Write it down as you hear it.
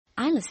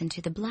I listen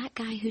to the Black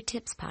Guy Who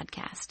Tips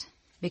podcast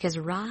because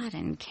Rod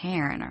and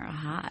Karen are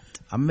hot.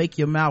 I make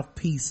your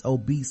mouthpiece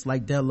obese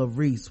like Della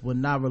Reese.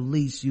 When I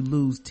release, you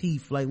lose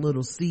teeth like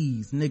little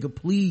C's. Nigga,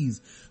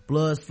 please.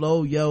 Blood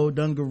flow, yo,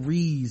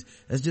 dungarees.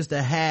 That's just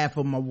a half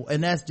of my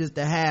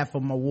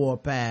war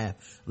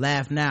path.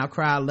 Laugh now,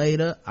 cry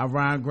later. I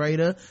rhyme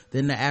greater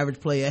than the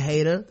average player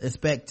hater and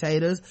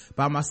spectators.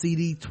 Buy my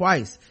CD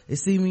twice. They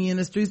see me in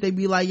the streets, they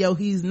be like, yo,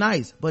 he's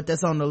nice. But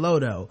that's on the low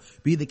though.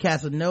 Be the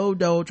cats with no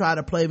dough, try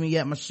to play me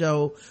at my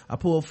show. I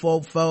pull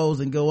 4 foes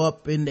and go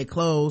up in their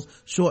clothes.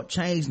 Short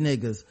change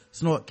niggas.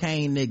 Snort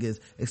cane niggas.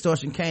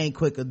 Extortion came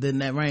quicker than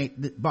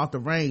that bought the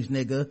range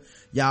nigga.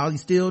 Y'all, you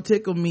still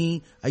tickle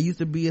me. I used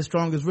to be as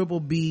strong as Ripple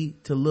B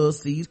till Lil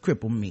C's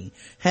cripple me.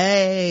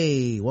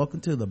 Hey,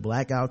 welcome to the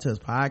Blackout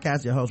Test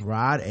podcast. Your host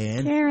Rod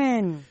and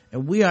Karen.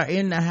 And we are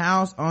in the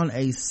house on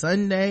a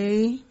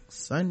Sunday,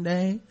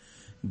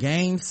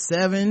 game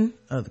 7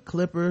 of the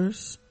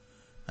Clippers.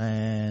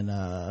 And,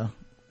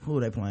 who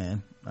are they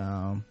playing?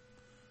 Some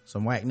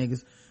whack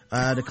niggas.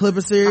 The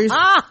Clipper series.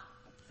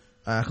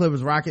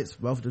 Clippers Rockets,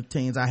 both the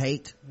teams I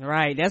hate.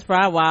 Right, that's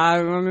probably why I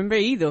don't remember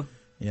either.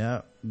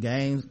 Yeah,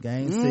 game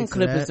 6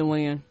 Clippers to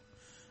win.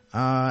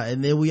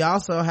 And then we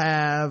also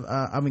have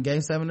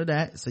game 7 of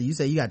that. So you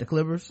say you got the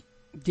Clippers?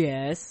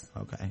 Yes.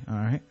 Okay, all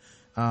right.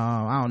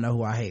 I don't know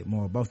who I hate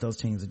more. Both those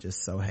teams are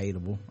just so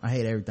hateable. I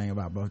hate everything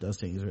about both those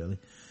teams, really.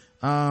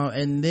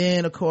 And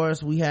then of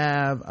course we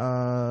have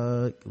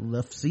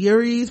the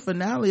series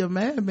finale of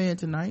Mad Men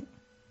tonight.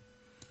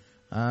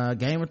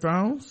 Game of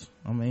Thrones.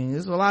 I mean,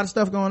 there's a lot of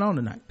stuff going on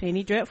tonight.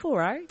 Penny Dreadful,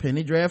 right?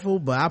 Penny Dreadful,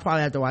 but I'll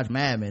probably have to watch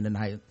Mad Men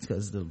tonight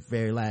because it's the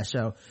very last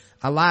show.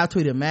 I live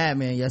tweeted Mad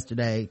Men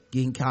yesterday,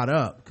 getting caught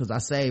up because I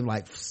saved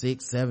like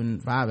 6,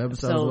 7, 5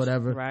 episodes or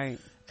whatever. Right.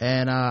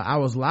 And I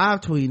was live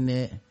tweeting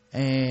it,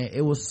 and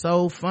it was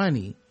so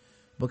funny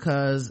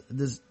because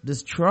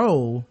this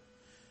troll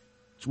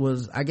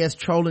was, I guess,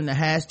 trolling the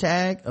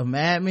hashtag of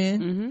Mad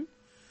Men.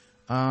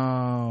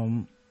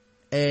 Mm-hmm.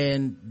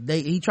 And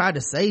he tried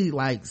to say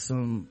like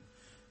some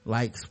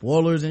like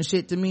spoilers and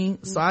shit to me.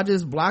 Mm-hmm. So I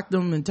just blocked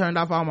them and turned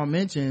off all my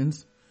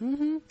mentions.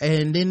 Mm-hmm.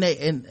 And then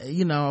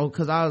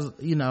cause I was,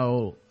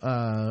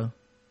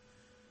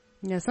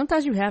 yeah,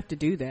 sometimes you have to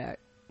do that.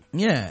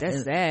 Yeah.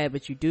 That's sad,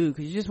 but you do,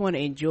 cause you just want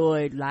to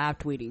enjoy live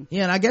tweeting.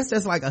 Yeah, and I guess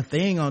that's like a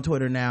thing on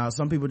Twitter now.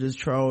 Some people just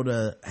troll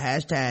the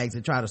hashtags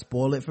and try to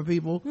spoil it for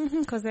people.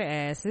 Mm-hmm, cause they're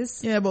asses.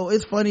 Yeah, but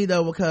it's funny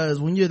though, because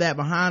when you're that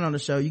behind on the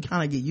show, you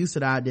kind of get used to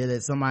the idea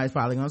that somebody's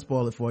probably gonna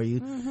spoil it for you.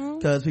 Mm-hmm.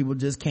 Cause people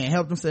just can't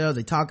help themselves.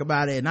 They talk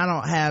about it, and I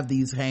don't have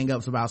these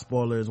hang-ups about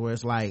spoilers where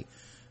it's like,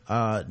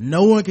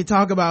 no one can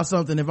talk about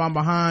something if I'm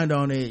behind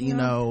on it.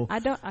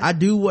 I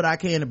do what I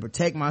can to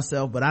protect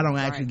myself, but I don't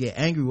actually get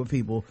angry with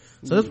people.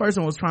 So this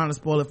person was trying to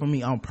spoil it for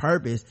me on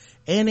purpose,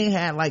 and they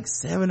had like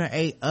 7 or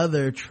 8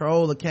 other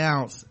troll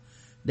accounts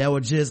that were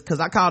just, cause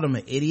I called them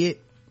an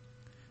idiot.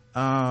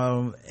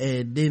 And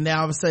then now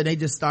all of a sudden they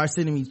just start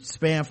sending me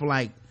spam for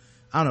like,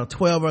 I don't know,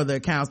 12 other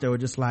accounts that were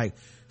just like,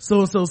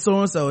 so and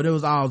so. And it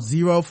was all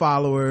 0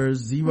 followers,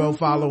 0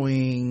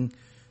 following,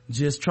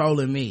 just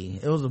trolling me.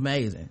 It was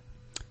amazing.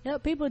 Yeah,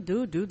 people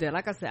do that.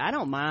 Like I said, I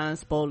don't mind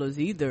spoilers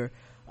either.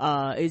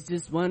 It's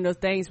just one of those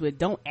things where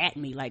don't at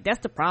me. Like,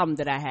 that's the problem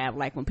that I have.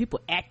 Like, when people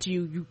at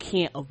you, you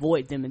can't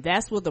avoid them. And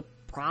that's where the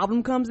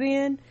problem comes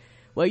in.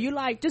 Where you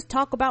like, just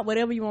talk about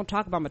whatever you want to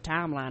talk about my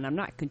timeline. I'm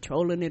not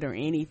controlling it or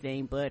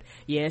anything. But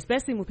yeah,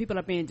 especially when people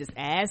are being just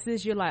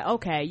asses, you're like,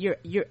 okay, you're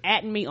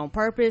atting me on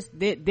purpose.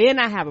 Then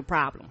I have a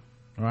problem.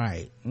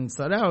 Right. And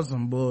so that was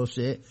some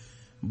bullshit.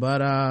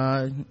 But,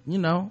 I'm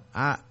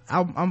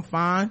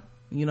fine.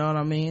 You know what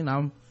I mean?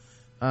 I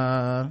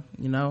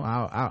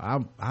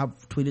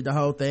tweeted the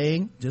whole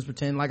thing, just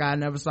pretend like I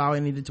never saw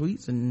any of the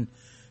tweets, and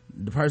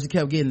the person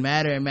kept getting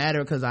madder and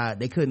madder because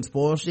they couldn't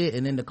spoil shit.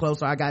 And then the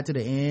closer I got to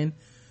the end,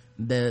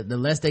 the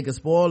less they could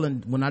spoil.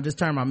 And when I just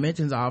turned my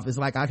mentions off, it's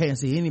like I can't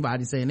see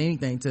anybody saying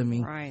anything to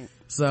me. Right.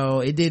 So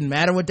it didn't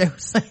matter what they were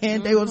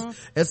saying. Mm-hmm.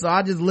 And so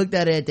I just looked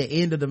at it at the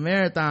end of the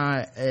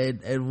marathon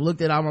and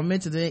looked at all my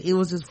mentions, and it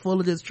was just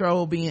full of this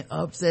troll being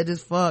upset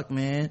as fuck,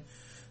 man.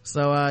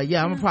 So I'm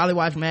gonna probably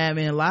watch Mad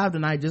Men live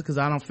tonight just because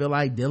I don't feel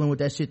like dealing with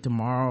that shit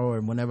tomorrow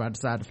or whenever I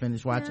decide to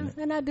finish watching it.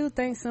 And I do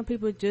think some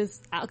people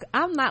just,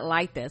 I'm not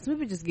like that. Some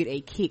people just get a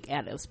kick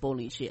out of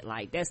spoiling shit.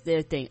 Like, that's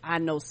their thing. I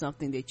know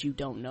something that you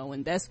don't know,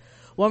 and that's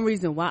one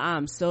reason why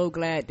I'm so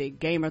glad that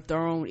Game of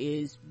Thrones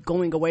is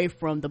going away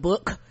from the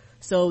book,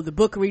 so the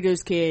book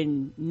readers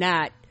can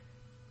not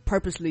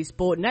purposely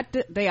spoil. Not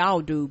that they all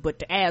do, but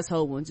the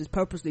asshole ones just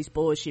purposely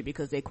spoil shit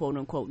because they quote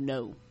unquote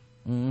know.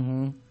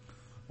 Mm-hmm.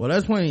 Well,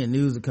 there's plenty of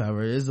news to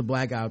cover. This is the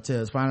Blackout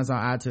Test. Find us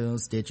on iTunes,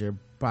 Stitcher,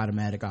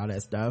 Podomatic, all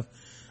that stuff.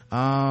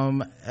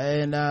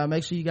 And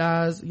make sure you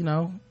guys,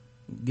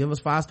 give us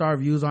 5-star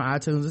reviews on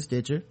iTunes and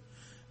Stitcher.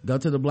 Go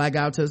to the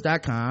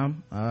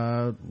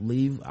blackouttest.com.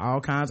 Leave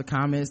all kinds of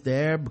comments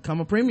there. Become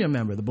a premium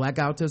member. The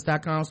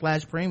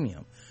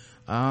blackouttest.com/premium.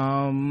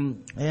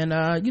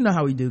 You know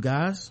how we do,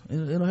 guys.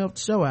 It'll help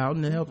the show out,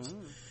 and it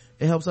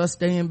helps us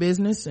stay in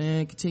business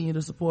and continue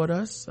to support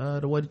us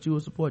the way that you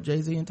would support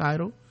Jay-Z and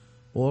Tidal.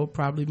 or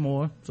probably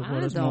more.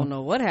 I don't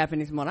know what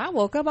happened this morning. I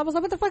woke up, I was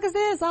like, what the fuck is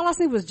this? All I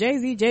see was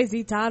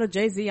Jay-Z, Tidal,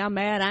 Jay-Z, I'm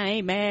mad, I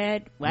ain't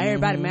mad. Why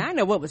everybody mad? I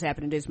know what was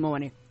happening this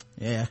morning.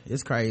 Yeah,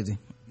 it's crazy.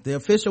 The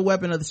official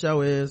weapon of the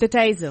show is the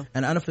taser.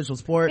 An unofficial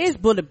sport is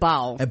bullet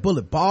ball. At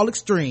Bullet Ball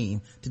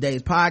Extreme.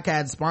 Today's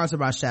podcast is sponsored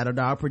by Shadow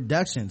Dog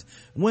Productions.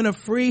 Win a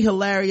free,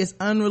 hilarious,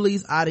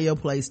 unreleased audio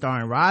play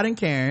starring Rod and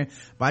Karen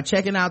by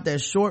checking out their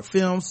short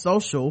film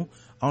Social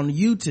on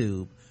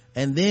YouTube.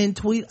 And then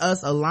tweet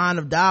us a line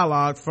of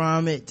dialogue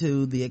from it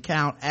to the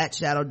account at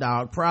Shadow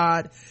Dog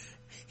Prod.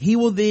 He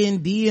will then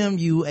DM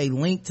you a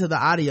link to the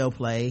audio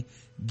play.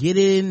 Get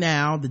it in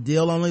now. The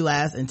deal only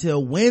lasts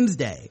until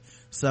Wednesday.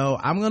 So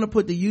I'm going to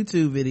put the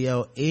YouTube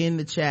video in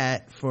the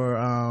chat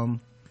for,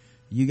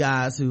 you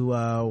guys who,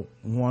 want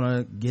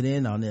to get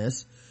in on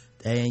this.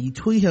 And you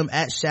tweet him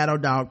at Shadow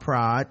Dog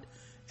Prod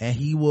and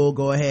he will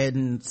go ahead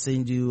and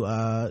send you,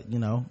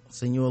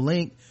 send you a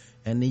link.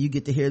 And then you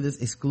get to hear this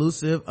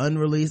exclusive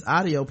unreleased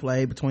audio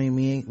play with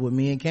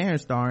me and Karen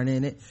starring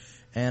in it.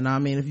 And I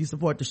mean, if you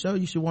support the show,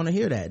 you should want to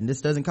hear that. And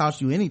this doesn't cost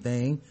you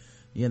anything,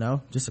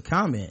 just a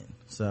comment.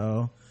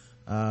 So,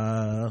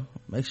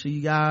 make sure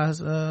you guys,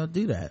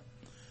 do that.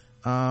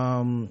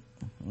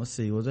 Let's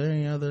see, was there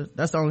any other?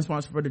 That's the only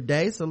sponsor for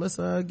today. So let's,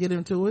 get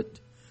into it.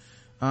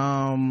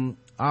 All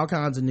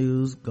kinds of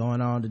news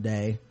going on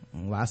today.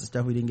 Lots of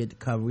stuff we didn't get to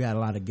cover. We had a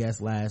lot of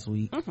guests last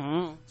week.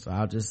 So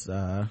I'll just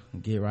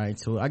get right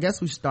into it. I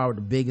guess we should start with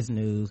the biggest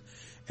news.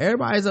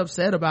 Everybody's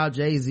upset about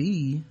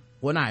Jay-Z.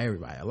 Well, not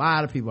everybody, a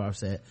lot of people are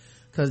upset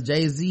because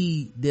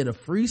Jay-Z did a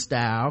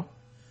freestyle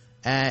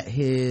at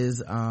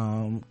his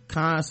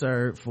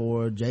concert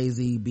for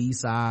Jay-Z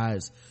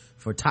B-sides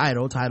for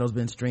Tidal's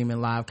been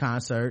streaming live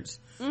concerts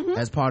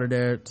as part of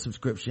their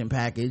subscription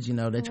package.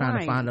 They're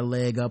trying to find a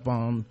leg up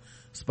on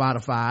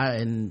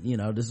Spotify, and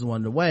this is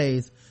one of the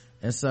ways.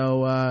 And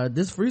so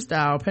this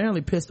freestyle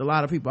apparently pissed a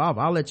lot of people off.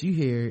 I'll let you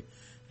hear it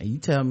and you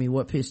tell me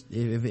what pissed,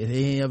 if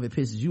any of it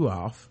pisses you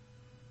off.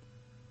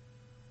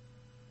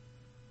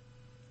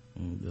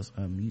 Just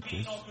unmute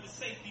this.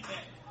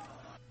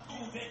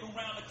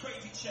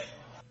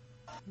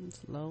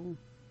 It's low.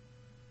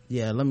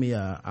 Yeah, let me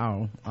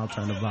I'll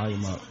turn the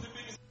volume up.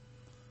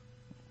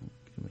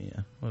 Give me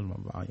where's my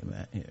volume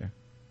at here?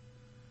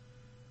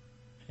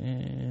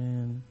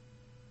 And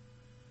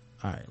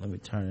all right, let me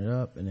turn it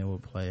up and then we'll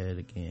play it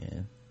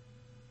again.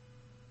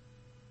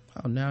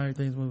 Oh, now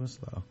everything's moving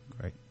slow.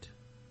 Great.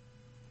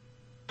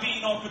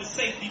 Being on for the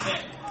safety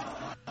net.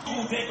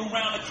 Ooh, they go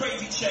around a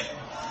crazy check.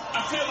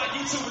 I feel like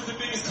you two is the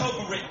biggest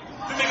culprit.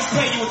 The niggas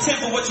pay you a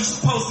tenth of what you're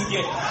supposed to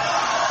get.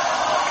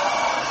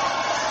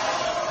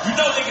 You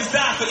know niggas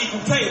die for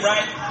equal pay,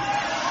 right?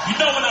 You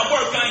know when I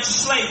work, I ain't your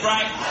slave,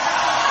 right?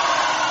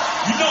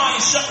 You know I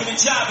ain't shucking and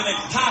jiving and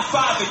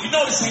high-fiving. You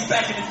know this ain't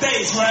back in the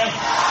days, right?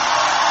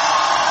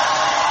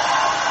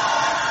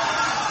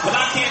 But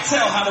I can't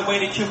tell how the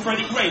way they killed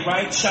Freddie Gray,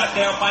 right? Shot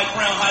down Mike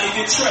Brown, how they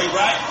did Trey,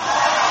 right?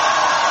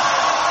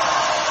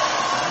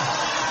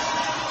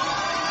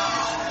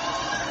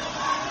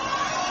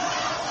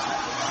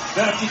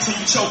 Let them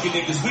continue choking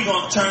niggas. We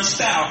gonna turn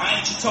style. I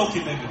ain't your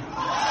token nigga.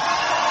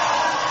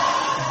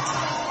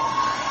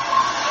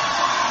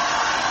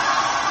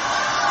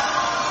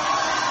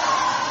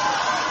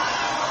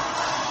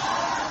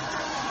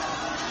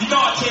 You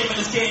know I came in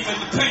this game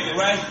independent,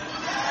 right?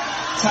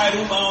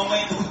 Tidal, my own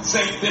lane,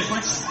 same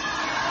difference.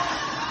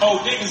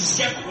 Oh, niggas are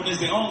skeptical when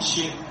it's their own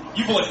shit.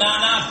 You bought 9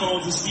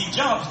 iPhones and Steve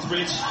Jobs is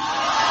rich.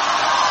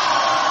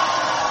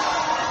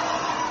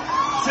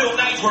 Phil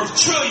Knight's worth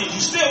trillions.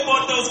 You still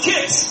bought those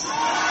kicks.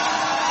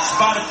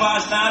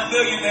 Spotify's 9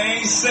 billion. They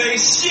ain't say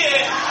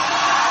shit.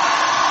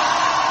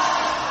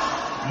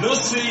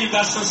 Lucy, you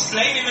got some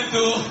explaining to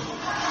do.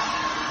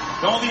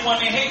 The only one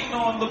they hating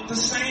on look the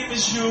same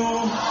as you.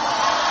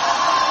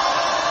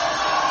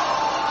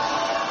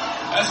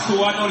 That's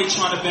cool. I know they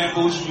trying to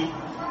bamboozle you.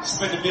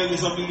 Spend the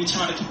millions on me, they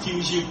trying to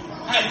confuse you.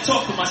 I had to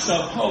talk to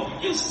myself. Oh,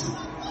 you used to.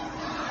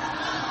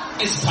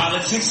 It's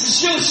politics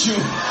as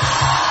usual.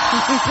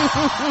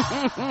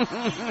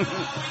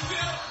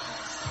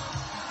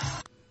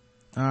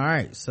 All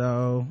right,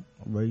 so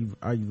are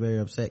you very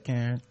upset,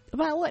 Karen?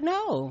 About what?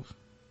 No.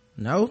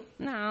 No?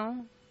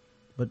 No.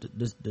 But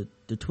the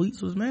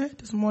tweets was mad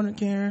this morning,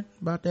 Karen,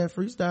 about that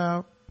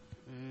freestyle.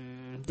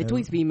 The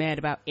tweets be mad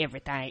about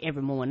everything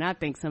every morning. I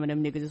think some of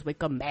them niggas just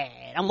wake up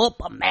mad. I'm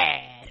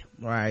mad.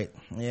 Right.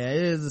 Yeah,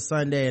 it is a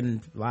Sunday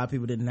and a lot of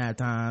people didn't have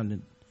time to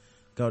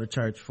go to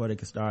church before they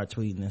could start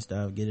tweeting and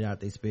stuff, get it out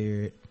their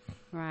spirit.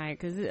 Right,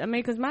 cause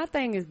my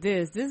thing is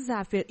this is how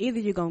I feel. Either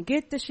you're gonna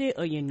get the shit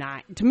or you're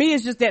not. To me,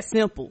 it's just that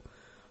simple.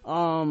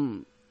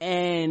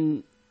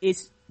 And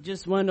it's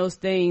just one of those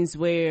things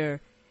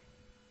where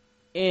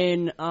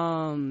in,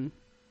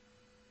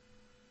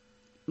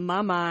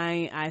 my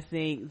mind, I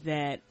think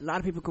that a lot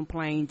of people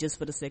complain just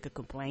for the sake of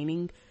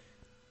complaining.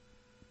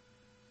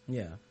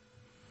 Yeah.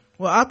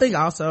 Well, I think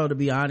also, to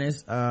be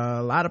honest,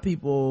 a lot of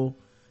people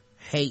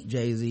hate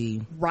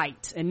Jay-Z.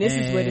 Right. And this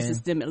is where this is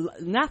stemming.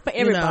 Not for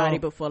everybody,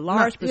 but for a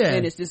large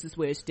percentage, this is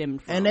where it's stemming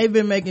from. And they've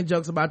been making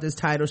jokes about this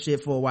Tidal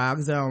shit for a while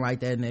because they don't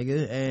like that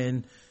nigga.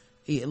 And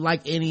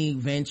like any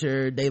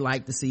venture, they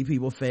like to see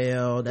people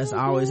fail. That's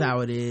always how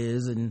it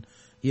is. And,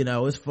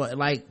 it's fun.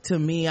 Like, to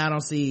me, I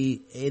don't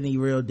see any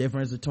real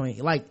difference between,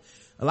 like,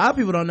 a lot of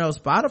people don't know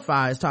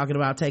Spotify is talking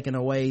about taking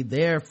away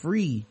their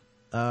free,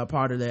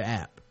 part of their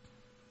app.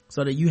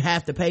 So that you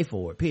have to pay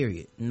for it,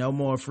 period. No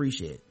more free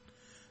shit.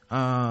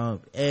 And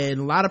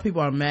a lot of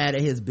people are mad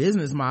at his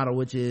business model,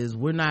 which is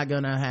we're not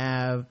gonna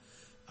have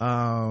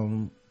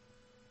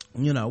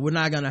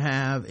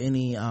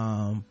any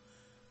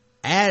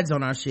ads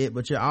on our shit,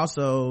 but you're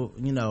also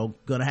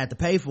gonna have to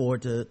pay for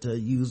it to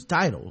use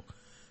Tidal.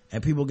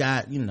 And people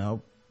got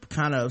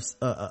kind of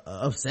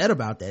upset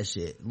about that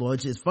shit,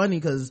 which is funny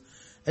because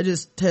it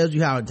just tells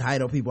you how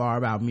entitled people are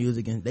about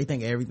music, and they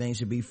think everything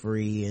should be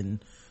free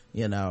and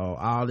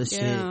all this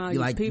shit.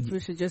 Like, people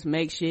should just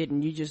make shit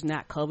and you just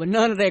not cover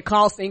none of their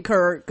costs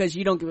incurred because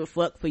you don't give a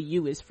fuck. For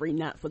you, it's free,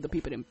 not for the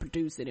people that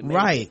produce it and make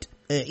right. it.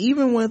 And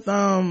even with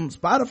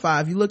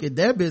Spotify, if you look at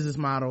their business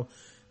model,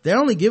 they're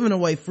only giving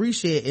away free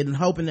shit and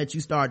hoping that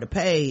you start to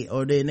pay,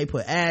 or then they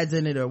put ads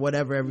in it or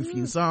whatever every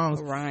few songs.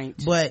 Right.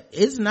 But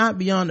it's not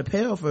beyond the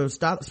pale for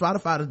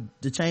Spotify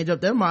to change up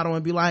their model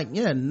and be like,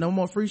 yeah, no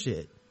more free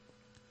shit.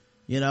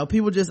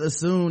 People just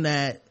assume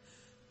that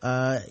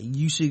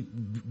you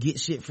should get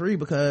shit free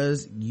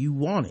because you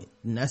want it,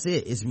 and that's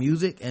it. It's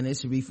music and it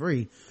should be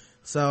free.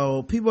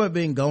 So people have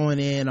been going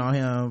in on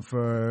him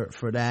for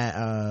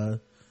that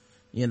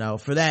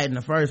for that in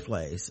the first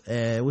place,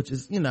 which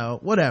is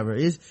whatever.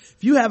 Is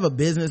if you have a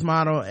business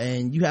model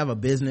and you have a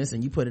business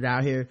and you put it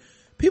out here,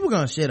 people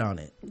gonna shit on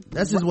it.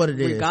 That's just what it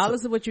is,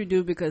 regardless of what you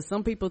do, because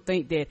some people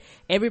think that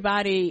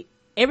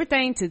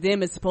everything to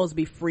them is supposed to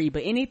be free,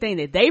 but anything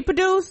that they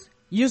produce,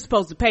 you're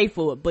supposed to pay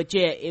for it. But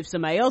yeah, if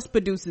somebody else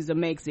produces or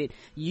makes it,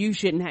 you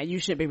shouldn't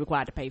be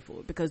required to pay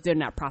for it because they're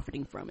not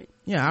profiting from it.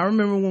 Yeah, I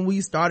remember when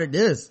we started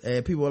this,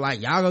 people were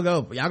like, y'all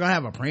gonna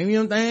have a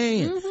premium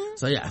thing?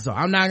 So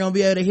I'm not gonna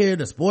be able to hear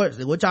the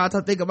sports, what y'all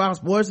think about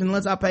sports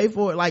unless I pay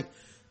for it. Like,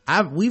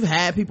 we've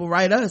had people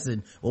write us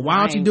and, well, why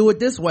don't you do it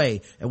this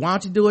way? And why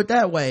don't you do it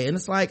that way? And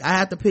it's like, I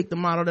have to pick the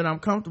model that I'm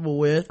comfortable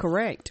with.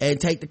 Correct.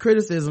 And take the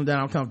criticism that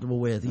I'm comfortable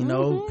with.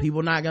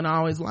 People not gonna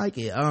always like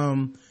it.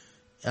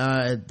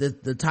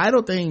 The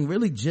Tidal thing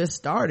really just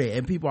started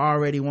and people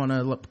already want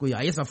to look,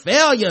 it's a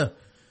failure.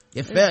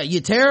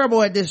 You're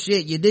terrible at this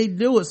shit. You didn't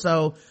do it.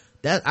 So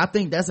I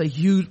think that's a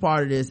huge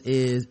part of this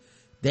is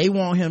they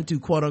want him to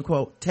quote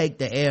unquote take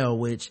the L,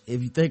 which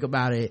if you think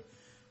about it,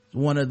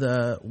 one of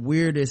the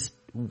weirdest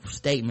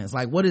statements.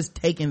 Like, what is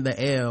taking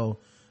the L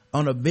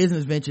on a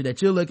business venture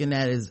that you're looking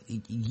at is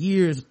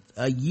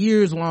a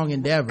years long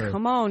endeavor?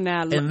 Come on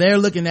now. And they're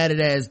looking at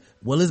it as,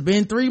 well, it's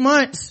been 3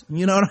 months.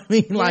 You know what I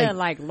mean?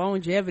 Like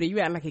longevity. You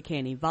act like it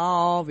can't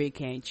evolve, it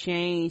can't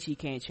change, he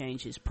can't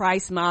change his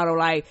price model.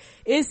 Like,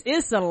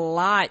 it's a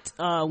lot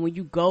when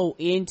you go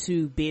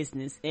into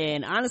business.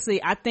 And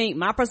honestly, I think,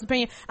 my personal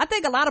opinion, I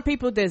think a lot of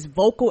people that's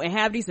vocal and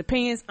have these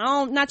opinions,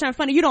 not trying to be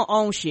funny, you don't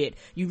own shit.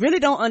 You really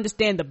don't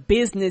understand the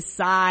business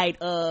side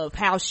of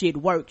how shit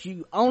works.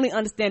 You only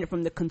understand it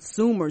from the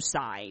consumer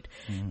side.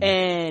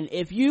 And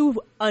if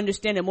you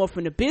understand it more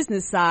from the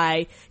business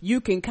side, you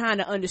can kind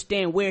of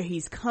understand where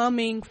he's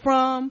coming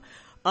from,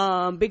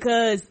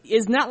 because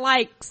it's not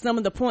like some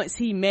of the points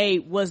he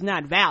made was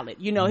not valid.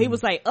 He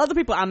was like, other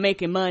people are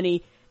making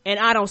money and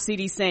I don't see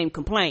these same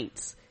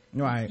complaints,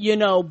 right?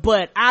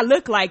 But I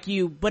look like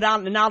you, but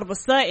and all of a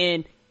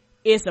sudden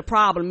it's a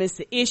problem, it's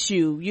an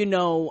issue.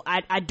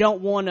 I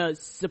don't want to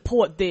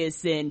support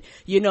this. And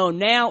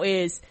now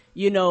is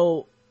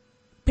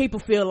people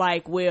feel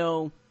like,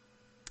 well,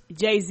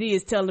 Jay-Z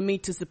is telling me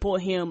to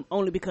support him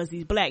only because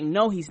he's black.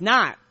 No, he's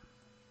not.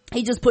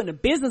 He just putting a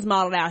business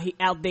model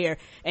out there,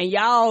 and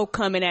y'all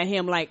coming at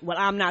him like, well,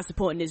 I'm not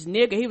supporting this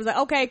nigga. He was like,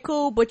 okay,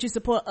 cool, but you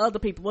support other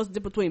people. What's the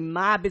difference between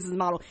my business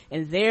model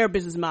and their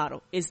business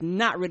model? It's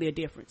not really a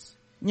difference.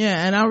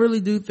 Yeah, and I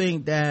really do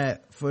think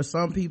that for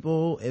some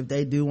people, if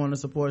they do want to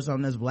support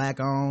something that's black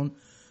owned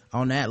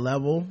on that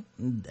level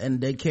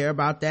and they care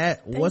about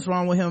that, what's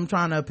wrong with him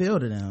trying to appeal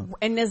to them?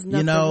 And there's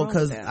nothing wrong with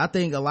that. Because I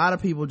think a lot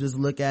of people just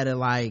look at it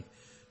like,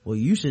 well,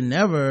 you should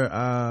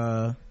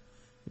never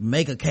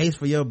make a case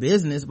for your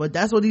business, but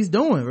that's what he's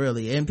doing,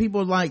 really. And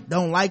people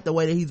don't like the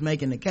way that he's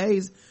making the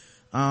case.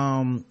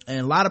 And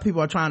a lot of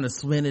people are trying to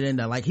spin it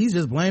into like he's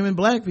just blaming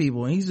black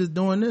people and he's just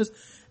doing this.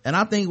 And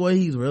I think what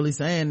he's really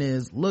saying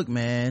is, look,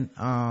 man,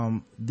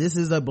 this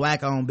is a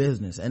black owned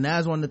business. And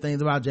that's one of the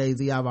things about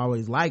Jay-Z I've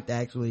always liked,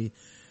 actually,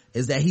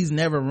 is that he's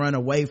never run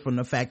away from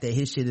the fact that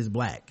his shit is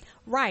black.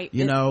 Right.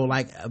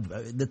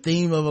 The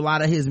theme of a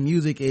lot of his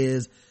music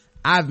is,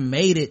 I've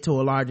made it to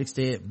a large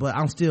extent, but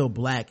I'm still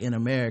black in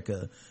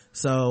America.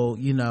 So,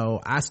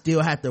 I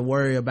still have to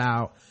worry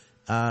about,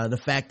 the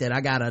fact that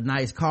I got a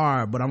nice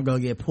car, but I'm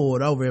going to get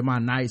pulled over in my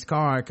nice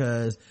car.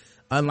 Cause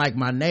unlike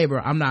my neighbor,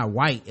 I'm not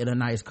white in a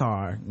nice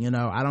car.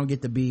 I don't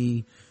get to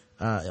be,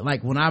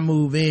 like when I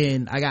move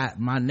in, I got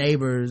my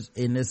neighbors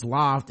in this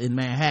loft in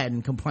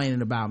Manhattan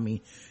complaining about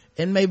me.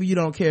 And maybe you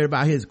don't care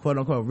about his quote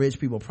unquote rich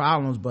people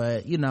problems,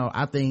 but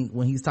I think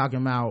when he's talking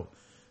about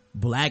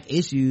black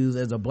issues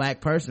as a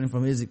black person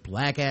from his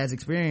black ass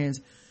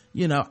experience,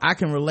 I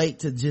can relate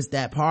to just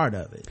that part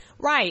of it.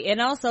 Right.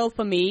 And also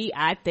for me,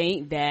 I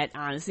think that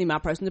honestly, my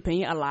personal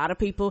opinion, a lot of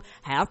people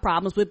have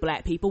problems with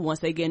black people once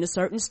they get in a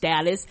certain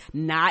status,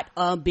 not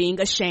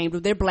being ashamed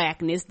of their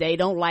blackness. They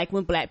don't like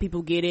when black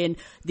people get in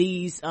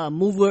these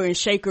mover and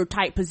shaker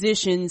type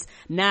positions,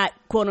 not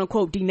quote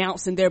unquote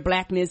denouncing their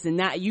blackness, and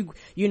not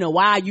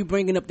why are you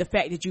bringing up the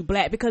fact that you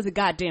black? Because it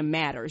goddamn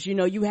matters.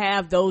 You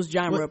have those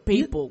genre of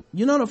people.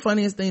 The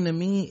funniest thing to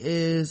me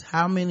is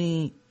how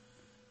many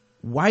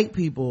white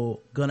people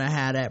gonna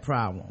have that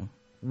problem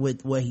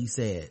with what he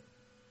said.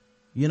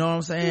 You know what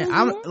I'm saying?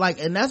 I'm like,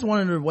 and that's one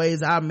of the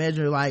ways I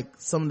measure like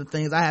some of the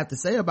things I have to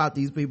say about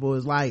these people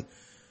is like,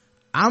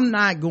 I'm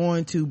not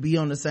going to be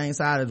on the same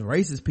side as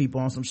racist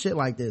people on some shit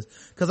like this,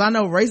 because I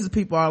know racist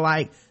people are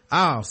like,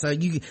 oh, so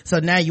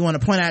now you want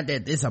to point out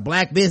that it's a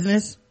black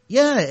business?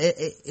 Yeah,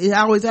 it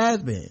always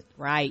has been.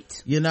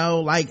 Right.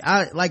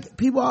 Like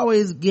people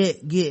always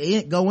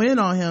go in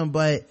on him,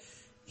 but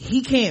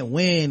he can't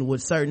win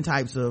with certain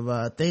types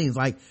of things.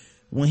 Like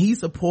when he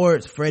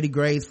supports Freddie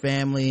Gray's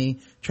family,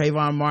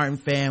 Trayvon Martin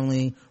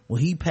family,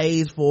 when he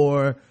pays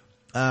for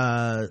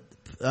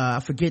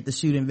I forget the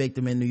shooting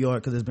victim in New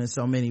York because there's been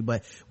so many,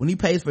 but when he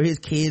pays for his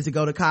kids to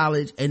go to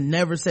college and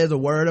never says a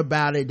word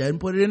about it, doesn't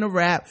put it in a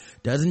rap,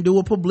 doesn't do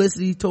a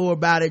publicity tour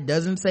about it,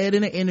 doesn't say it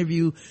in an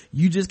interview,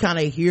 you just kind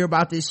of hear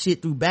about this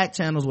shit through back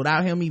channels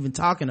without him even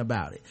talking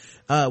about it.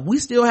 We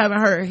still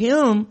haven't heard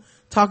him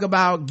talk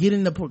about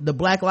getting the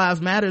Black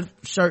Lives Matter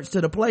shirts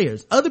to the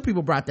players. Other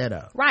people brought that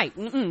up. Right.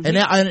 And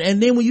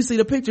then when you see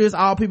the picture, it's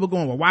all people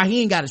going, well, why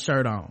he ain't got a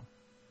shirt on?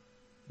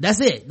 That's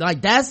it.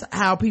 Like, that's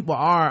how people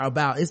are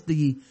about, it's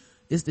the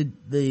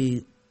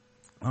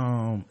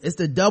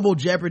double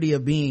jeopardy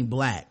of being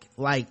black.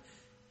 Like,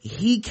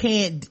 he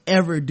can't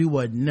ever do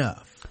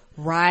enough.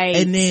 Right.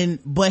 And then,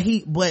 but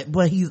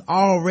he's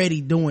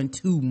already doing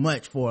too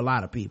much for a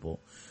lot of people.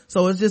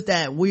 So it's just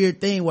that weird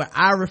thing where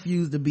I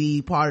refuse to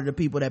be part of the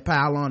people that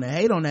pile on and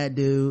hate on that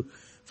dude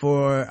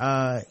for,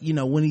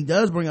 when he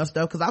does bring up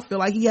stuff, because I feel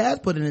like he has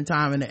put in the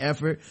time and the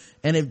effort.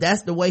 And if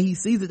that's the way he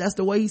sees it, that's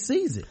the way he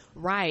sees it.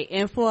 Right.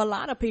 And for a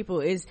lot of people,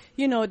 it's,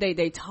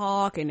 they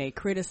talk and they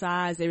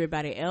criticize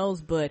everybody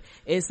else, but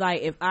it's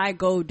like if I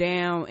go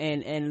down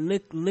and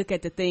look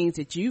at the things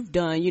that you've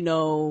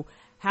done,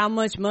 how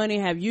much money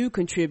have you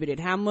contributed?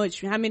 How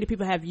many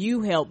people have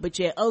you helped? But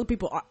yet other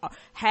people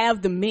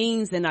have the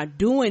means and are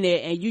doing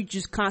it, and you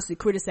just constantly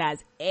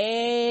criticize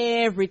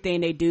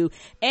everything they do.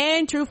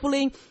 And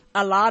truthfully,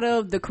 a lot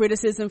of the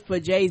criticism for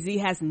Jay-Z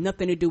has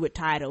nothing to do with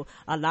Tidal.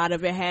 A lot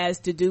of it has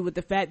to do with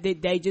the fact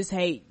that they just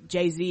hate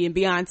Jay-Z and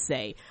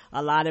Beyonce.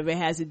 A lot of it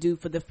has to do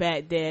for the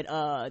fact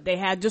that they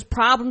have just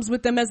problems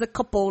with them as a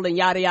couple and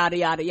yada yada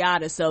yada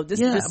yada. So this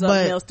is just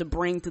something else to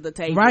bring to the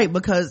table. Right,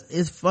 because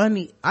it's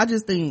funny. I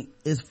just think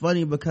it's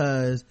funny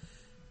because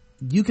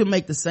you can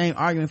make the same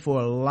argument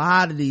for a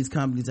lot of these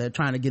companies that are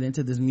trying to get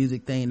into this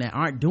music thing that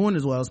aren't doing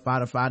as well as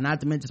Spotify, not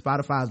to mention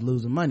Spotify's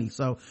losing money.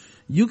 So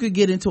you could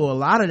get into a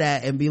lot of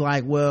that and be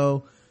like,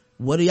 well,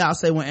 what do y'all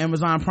say when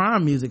Amazon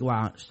Prime Music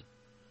launched?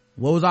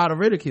 What was all the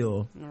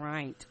ridicule?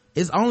 Right.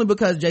 It's only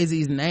because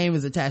Jay-Z's name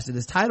is attached to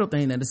this title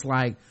thing that it's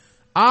like,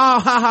 oh, ha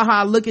ha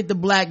ha, look at the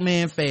black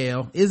man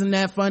fail. Isn't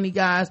that funny,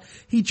 guys?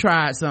 He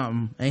tried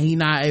something and he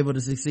not able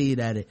to succeed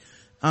at it.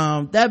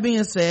 That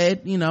being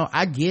said,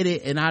 I get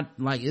it, and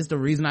it's the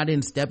reason I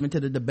didn't step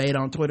into the debate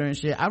on Twitter and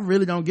shit. I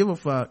really don't give a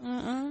fuck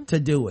to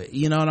do it.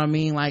 You know what I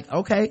mean? Like,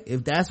 okay,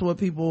 if that's what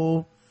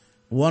people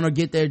want to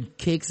get their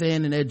kicks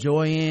in and their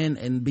joy in,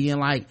 and being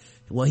like,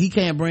 well, he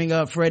can't bring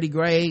up Freddie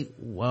Gray,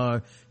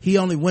 he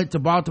only went to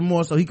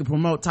Baltimore so he could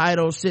promote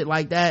Tidal, shit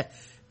like that.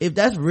 If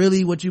that's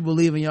really what you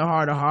believe in your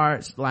heart of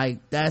hearts,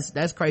 like,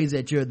 that's crazy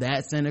that you're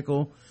that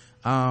cynical.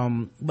 But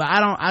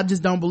I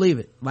just don't believe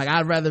it. Like,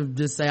 I'd rather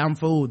just say I'm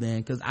fooled then,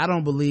 because I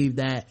don't believe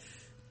that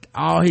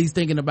all he's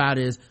thinking about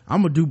is,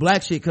 I'm gonna do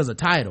black shit because of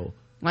Tidal.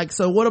 Like,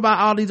 so what about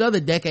all these other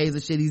decades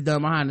of shit he's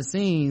done behind the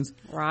scenes?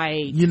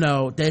 Right.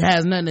 That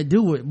has nothing to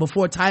do with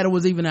before Tidal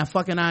was even that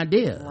fucking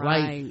idea.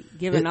 Right. Like,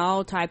 giving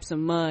all types of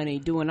money,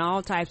 doing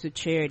all types of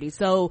charity.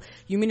 So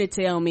you mean to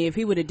tell me if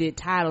he would have did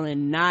Tidal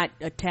and not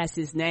attached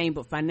his name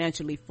but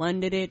financially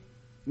funded it,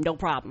 no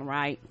problem,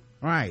 right?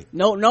 Right.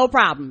 No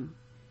problem.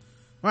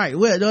 Right.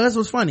 Well, no, that's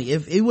what's funny.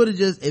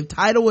 If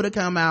Tidal would have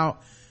come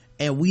out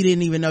and we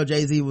didn't even know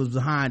Jay-Z was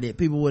behind it,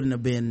 people wouldn't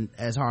have been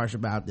as harsh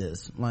about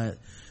this. Like,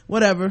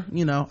 whatever,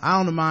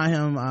 I don't mind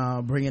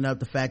him bringing up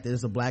the fact that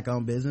it's a black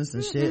owned business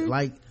and shit.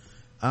 Like,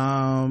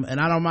 and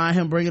I don't mind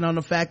him bringing on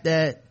the fact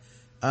that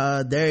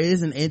there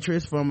is an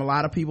interest from a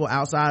lot of people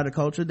outside of the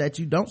culture that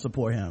you don't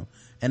support him,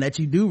 and that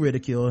you do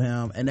ridicule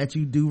him, and that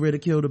you do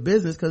ridicule the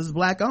business because it's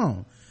black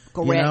owned.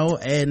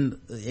 Correct. And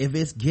if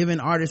it's giving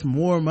artists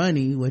more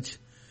money, which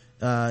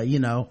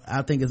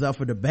I think is up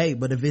for debate,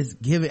 but if it's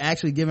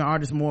actually giving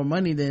artists more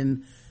money,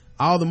 then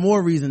all the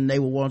more reason they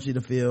would want you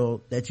to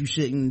feel that you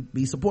shouldn't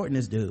be supporting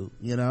this dude,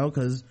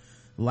 because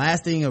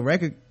last thing a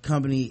record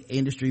company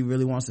industry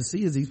really wants to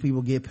see is these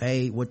people get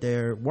paid what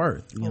they're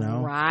worth,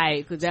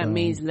 right, because that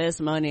means less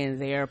money in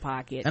their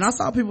pockets. And I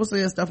saw people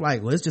saying stuff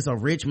like, well, it's just a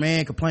rich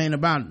man complaining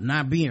about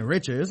not being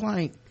richer. It's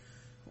like,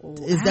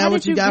 is that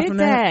what you got from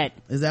that?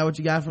 Is that what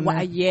you got from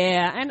that?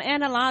 Yeah,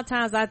 and a lot of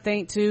times I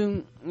think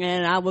too,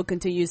 and I will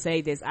continue to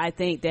say this, I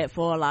think that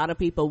for a lot of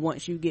people,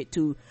 once you get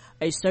to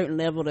a certain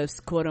level of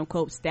quote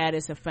unquote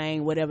status or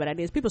fame, whatever that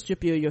is, people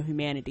strip you of your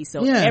humanity.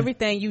 So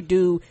everything you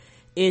do,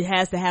 it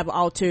has to have an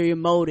ulterior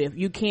motive.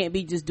 You can't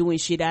be just doing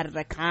shit out of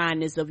the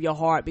kindness of your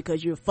heart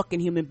because you're a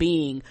fucking human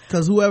being.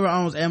 Because whoever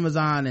owns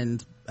Amazon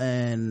and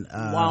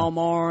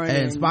Walmart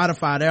and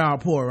Spotify, they're all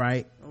poor,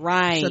 right?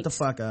 Right. Shut the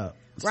fuck up.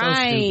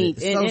 Right.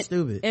 So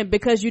stupid. And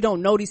because you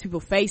don't know these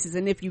people's faces,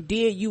 and if you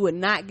did, you would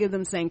not give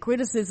them the same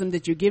criticism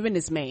that you're giving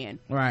this man.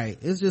 Right.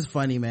 It's just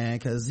funny, man,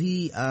 because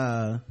he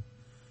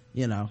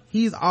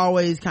he's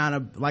always kind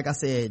of, like I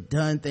said,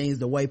 done things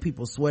the way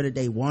people swear that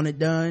they want it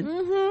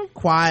done.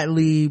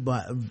 Quietly,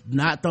 but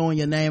not throwing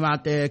your name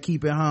out there,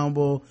 keep it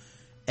humble.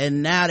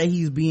 And now that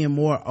he's being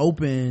more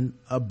open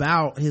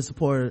about his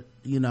support,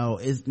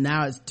 it's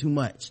too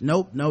much.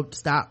 Nope,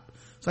 stop.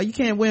 So you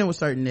can't win with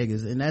certain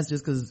niggas, and that's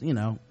just because,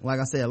 like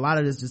I said, a lot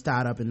of this just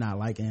tied up in not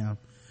liking him.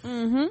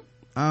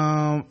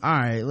 All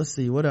right, let's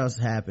see what else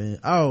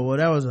happened. Oh, well,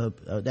 that was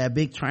that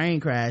big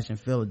train crash in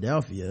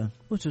Philadelphia,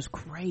 which was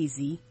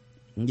crazy.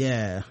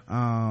 Yeah,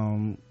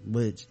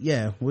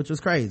 which was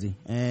crazy,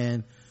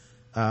 and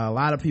a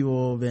lot of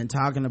people have been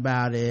talking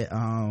about it.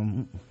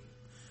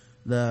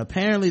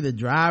 Apparently the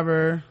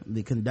driver,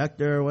 the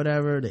conductor or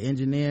whatever, the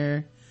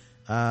engineer,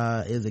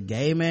 is a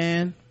gay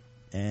man,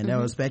 and there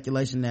was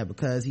speculation that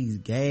because he's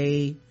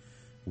gay,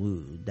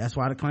 that's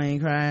why the train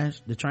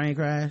crashed.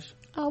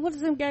 Oh, what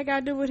does them gay guy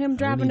do with him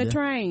driving the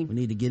train? We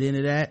need to get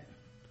into that.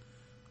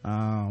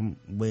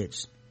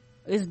 Which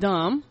is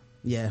dumb.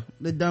 Yeah,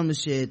 the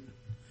dumbest shit.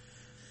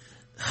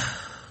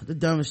 The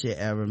dumbest shit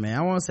ever, man.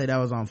 I want to say that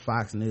was on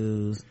Fox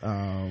News.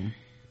 Y'all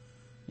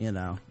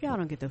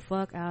don't get the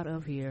fuck out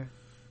of here.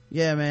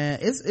 Yeah, man,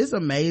 it's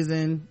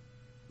amazing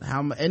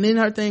how. And then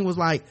her thing was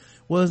like,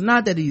 well, it's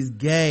not that he's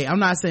gay. I'm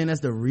not saying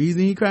that's the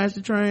reason he crashed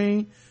the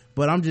train,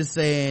 but I'm just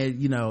saying,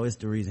 it's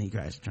the reason he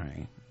crashed the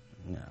train.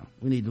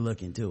 We need to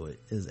look into it,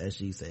 as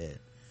she said.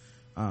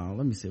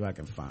 Let me see if I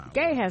can find.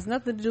 Gay has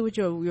nothing to do with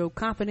your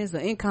competence or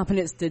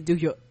incompetence to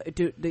do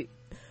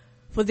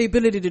for the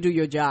ability to do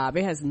your job.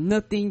 It has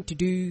nothing to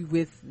do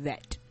with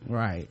that.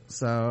 Right.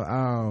 So,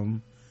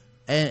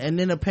 and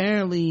then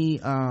apparently,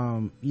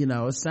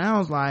 it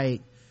sounds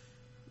like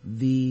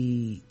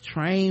the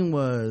train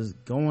was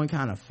going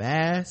kind of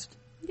fast.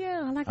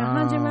 Yeah, like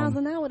 100 miles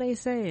an hour, they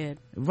said.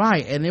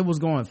 Right, and it was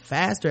going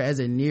faster as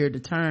it neared the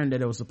turn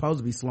that it was supposed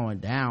to be slowing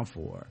down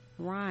for.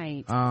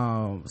 Right.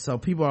 So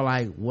people are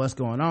like, what's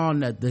going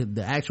on? That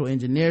the actual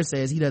engineer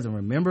says he doesn't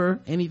remember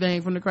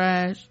anything from the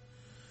crash.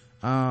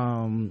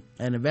 And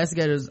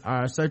investigators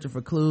are searching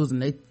for clues,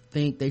 and they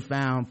think they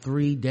found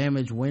 3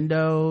 damaged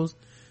windows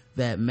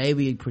that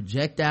maybe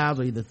projectiles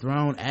were either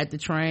thrown at the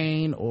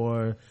train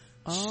or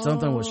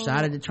something was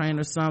shot at the train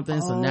or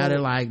something. So now they're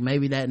like,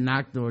 maybe that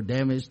knocked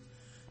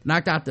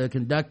out the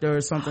conductor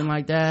or something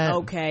like that.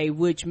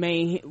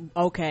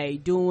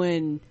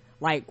 Doing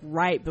like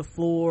right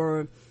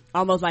before,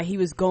 almost like he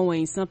was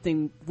going,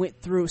 something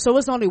went through. So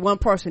it's only one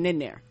person in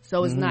there.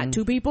 So it's not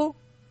 2 people.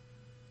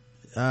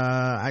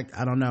 I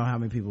don't know how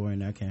many people were in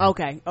there.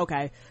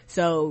 Okay.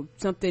 So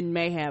something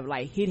may have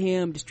like hit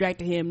him,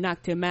 distracted him,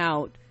 knocked him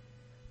out.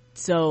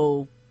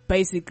 So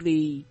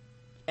basically,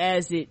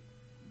 as it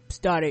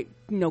started,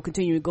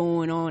 continuing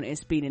going on and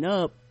speeding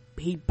up,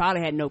 he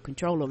probably had no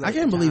control over it. I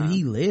can't believe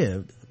he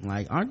lived.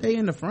 Like, aren't they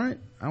in the front?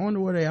 I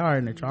wonder where they are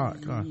in the car.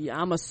 Yeah,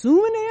 I'm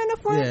assuming they're in the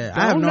front. Yeah,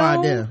 I have no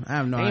idea.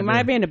 They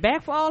might be in the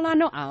back for all I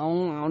know. I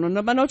don't know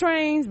about no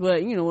trains,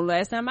 but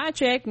last time I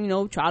checked,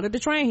 Charlie the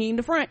train, he in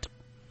the front.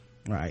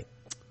 Right.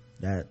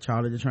 That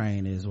Charlie the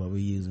train is what we're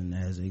using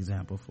as an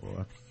example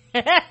for.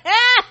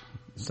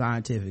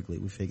 Scientifically,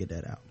 we figured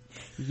that out.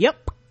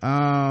 Yep.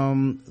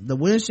 The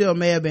windshield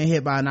may have been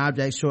hit by an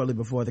object shortly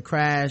before the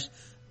crash,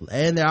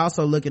 and they're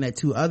also looking at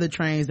 2 other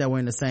trains that were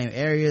in the same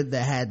area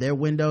that had their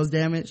windows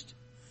damaged.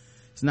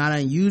 It's not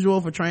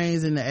unusual for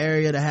trains in the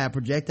area to have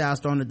projectiles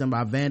thrown at them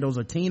by vandals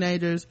or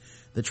teenagers.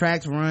 The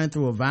tracks run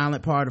through a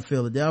violent part of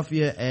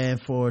Philadelphia,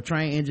 and for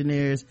train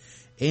engineers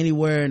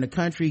anywhere in the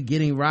country,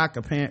 getting rocked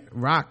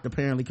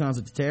apparently comes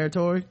with the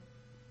territory.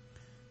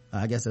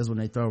 I guess that's when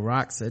they throw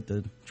rocks at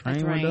the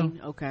train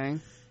window. Okay.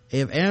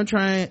 If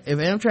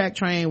Amtrak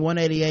train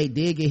 188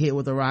 did get hit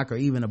with a rock or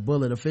even a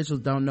bullet, officials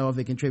don't know if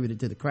it contributed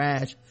to the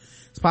crash.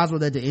 It's possible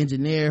that the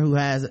engineer who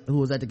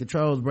was at the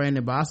controls,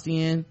 Brandon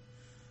Bastian,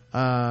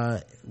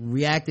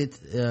 reacted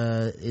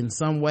in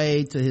some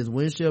way to his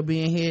windshield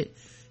being hit.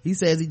 He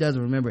says he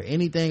doesn't remember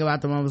anything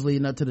about the moments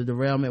leading up to the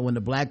derailment when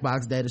the black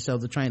box data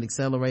shows the train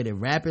accelerated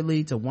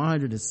rapidly to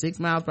 106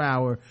 miles per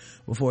hour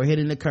before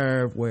hitting the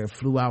curve where it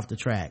flew off the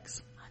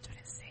tracks.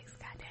 106,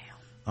 goddamn.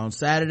 On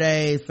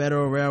Saturday,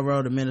 Federal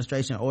Railroad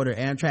Administration ordered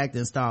Amtrak to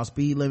install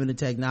speed limiting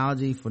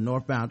technology for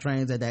northbound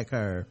trains at that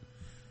curve.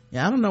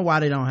 Yeah, I don't know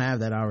why they don't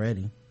have that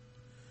already.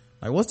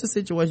 Like, what's the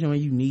situation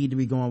when you need to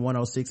be going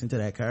 106 into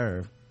that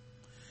curve?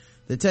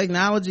 The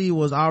technology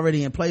was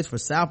already in place for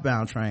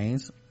southbound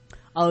trains.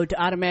 Oh,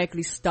 to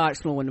automatically start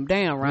slowing them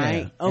down,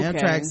 right? Yeah. Okay.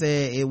 Amtrak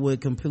said it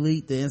would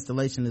complete the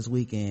installation this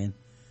weekend.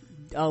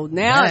 Oh,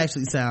 now that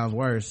actually sounds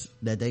worse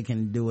that they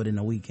can do it in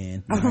a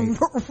weekend. Right?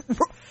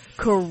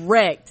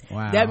 Correct.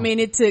 Wow. That mean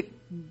it took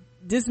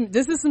this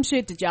is some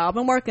shit that y'all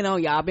been working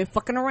on. Y'all been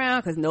fucking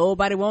around because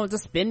nobody wanted to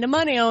spend the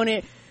money on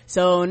it.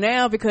 So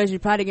now, because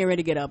you're probably getting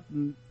ready to get a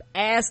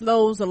ass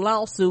loads of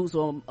lawsuits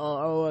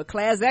or a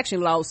class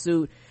action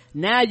lawsuit,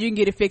 now you can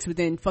get it fixed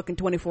within fucking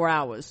 24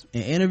 hours.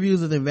 In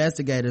interviews with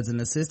investigators, an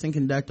assistant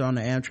conductor on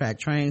the Amtrak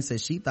train said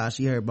she thought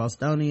she heard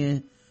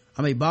Bostonian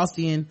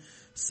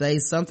say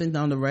something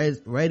on the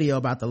radio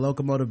about the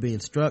locomotive being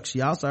struck.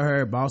 She also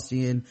heard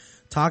Bostonian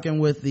talking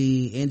with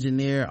the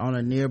engineer on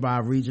a nearby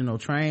regional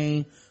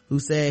train, who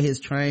said his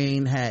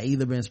train had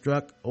either been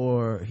struck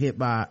or hit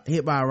by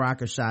a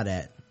rock or shot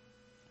at.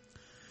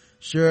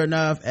 Sure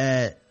enough,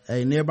 at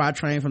a nearby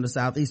train from the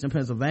Southeastern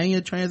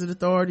Pennsylvania Transit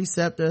Authority,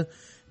 SEPTA,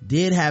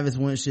 did have its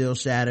windshield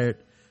shattered.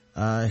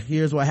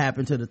 Here's what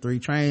happened to the 3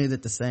 trains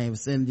at the same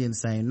vicinity in the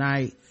same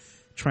night.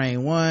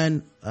 Train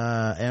 1,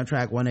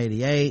 Amtrak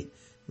 188,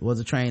 was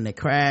a train that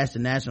crashed. The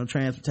National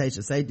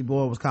Transportation Safety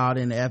Board was called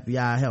in. The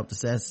FBI helped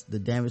assess the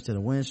damage to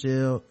the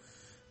windshield.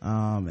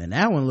 And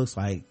that one looks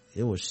like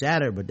it was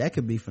shattered, but that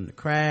could be from the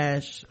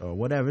crash or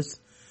whatever. It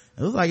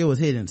looks like it was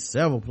hit in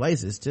several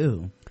places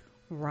too.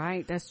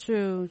 Right, that's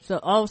true. So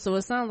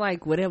it sounds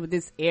like whatever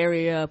this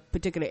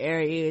particular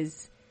area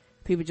is,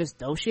 people just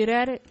throw shit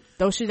at it?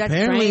 Throw shit at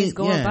the trains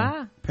going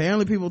by?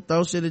 Apparently people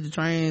throw shit at the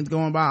trains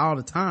going by all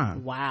the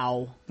time.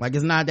 Wow. Like,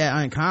 it's not that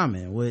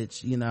uncommon,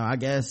 which, I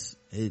guess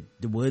it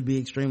would be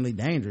extremely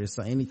dangerous.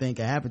 So anything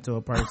can happen to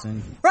a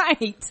person.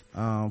 Right.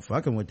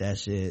 Fucking with that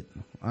shit.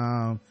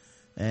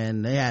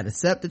 And they had to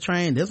accept the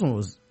train. This one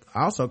was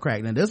also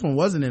cracked. Now, this one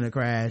wasn't in a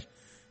crash.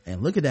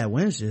 And look at that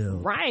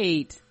windshield.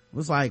 Right.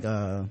 Looks like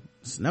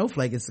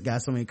snowflake. It's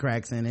got so many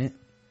cracks in it.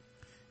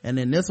 And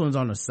then this one's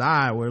on the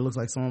side where it looks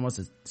like someone must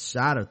have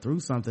shot or threw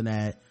something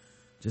at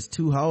just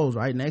 2 holes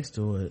right next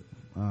to it.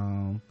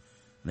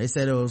 They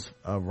said it was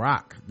a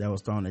rock that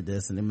was thrown at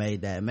this, and it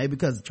made that. Maybe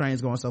because the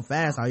train's going so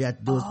fast, all you have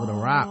to do is put a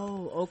rock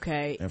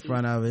in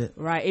front of it.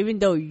 Right. Even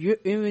though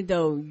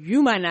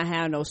you might not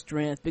have no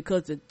strength,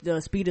 because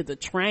the speed of the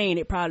train,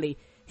 it probably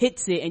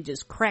hits it and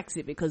just cracks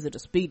it because of the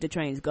speed the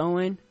train's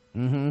going.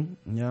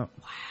 Mm-hmm. Yep.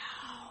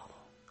 Wow.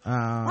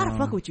 Why the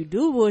fuck would you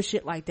do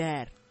bullshit like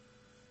that?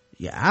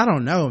 Yeah, I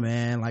don't know,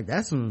 man. Like,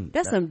 that's some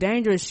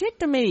dangerous shit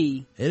to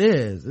me. It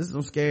is. This is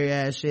some scary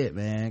ass shit,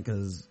 man,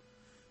 because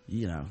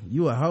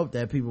you would hope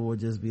that people would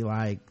just be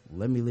like,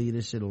 let me leave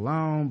this shit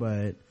alone.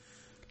 But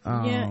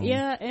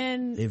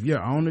and if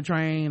you're on the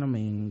train, I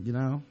mean,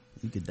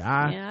 you could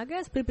die. Yeah, I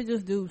guess people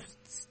just do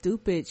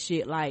stupid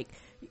shit. Like,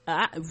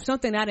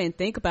 something I didn't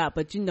think about,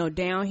 but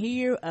down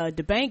here,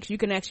 the banks, you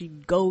can actually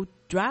go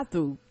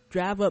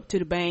drive up to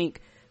the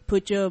bank,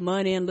 put your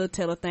money in a little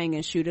teller thing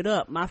and shoot it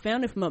up. My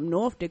family from up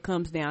north that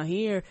comes down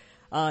here,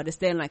 to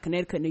stay in like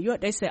Connecticut, New York,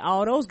 they said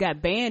all those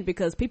got banned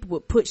because people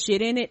would put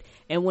shit in it,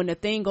 and when the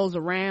thing goes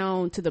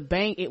around to the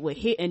bank, it would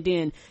hit, and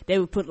then they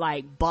would put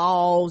like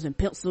balls and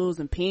pencils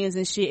and pens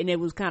and shit, and it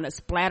was kind of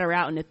splatter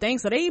out in the thing.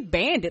 So they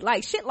banned it.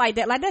 Like, shit like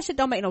that. Like, that shit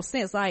don't make no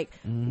sense. Like,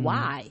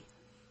 why?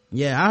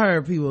 Yeah, I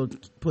heard people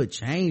put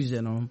change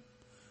in them,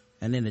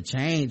 and then the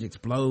change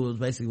explodes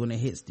basically when it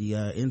hits the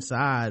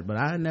inside, but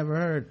I never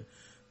heard.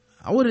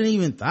 I wouldn't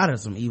even thought of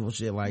some evil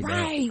shit like that.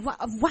 Right.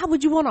 Why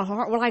would you want to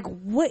harm? Like,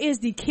 what is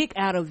the kick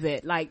out of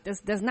it? Like,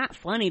 that's not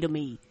funny to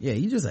me. Yeah,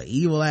 you just an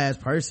evil ass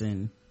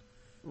person.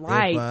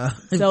 Right.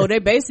 So they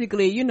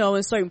basically,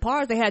 in certain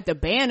parts they had to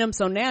ban them.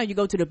 So now you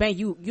go to the bank,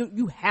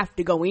 you have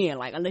to go in.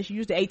 Like, unless you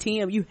use the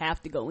ATM, you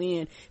have to go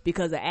in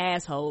because of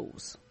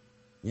assholes.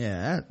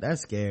 Yeah,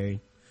 that's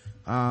scary.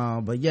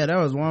 But yeah, there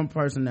was one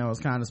person that was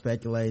kind of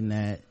speculating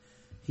that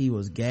he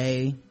was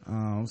gay.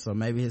 So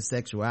maybe his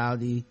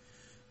sexuality,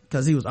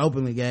 because he was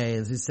openly gay,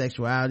 as his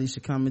sexuality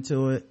should come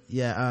into it.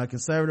 Yeah,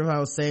 conservative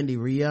host Sandy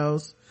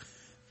Rios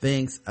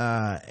thinks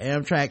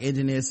Amtrak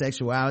engineer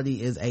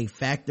sexuality is a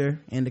factor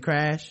in the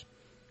crash.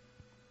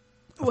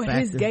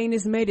 His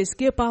gayness made it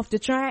skip off the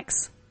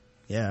tracks.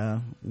 Yeah,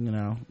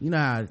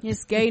 how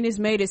his gayness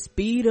made it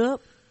speed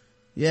up.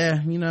 Yeah,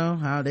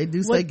 how they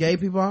do say gay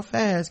people are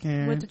fast,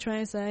 Karen. What the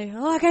train say?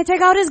 Oh, I can't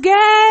take all this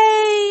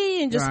gay,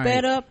 and just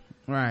sped up.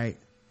 Right.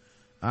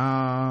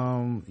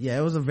 Yeah,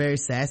 it was a very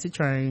sassy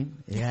train.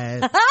 It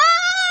had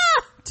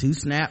 2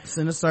 snaps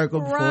in a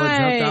circle before it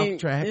jumped off the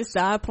tracks. It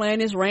started playing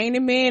this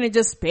Raining Man and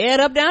just sped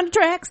up down the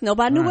tracks.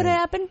 Nobody knew what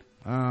happened.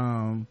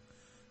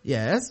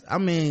 Yeah, that's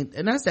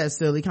that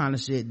silly kind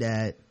of shit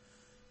that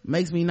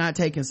makes me not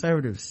take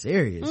conservatives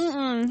serious.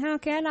 How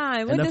can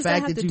I? What does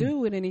that have to do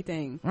with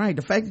anything? Right.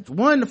 The fact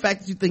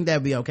that you think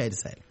that'd be okay to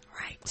say.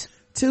 Right.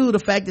 Two, the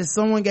fact that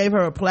someone gave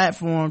her a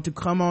platform to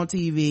come on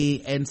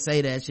TV and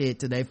say that shit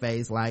to their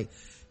face, like,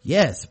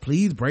 yes,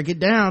 please break it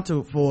down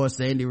for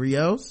Sandy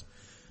Rios.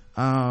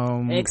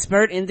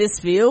 Expert in this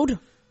field.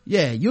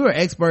 Yeah, you're an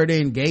expert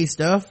in gay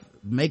stuff,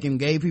 making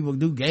gay people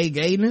do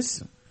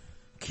gayness,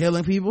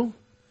 killing people.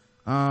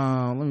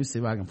 Let me see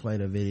if I can play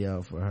the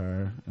video for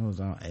her. It was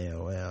on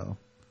AOL.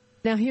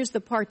 Now, here's the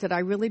part that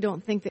I really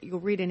don't think that you'll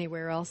read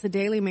anywhere else. The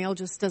Daily Mail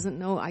just doesn't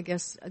know, I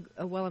guess,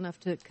 well enough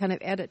to kind of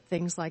edit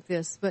things like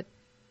this. But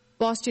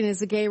Boston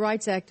is a gay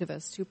rights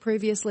activist who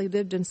previously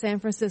lived in San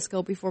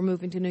Francisco before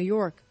moving to New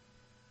York.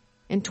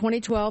 In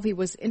 2012, he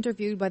was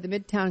interviewed by the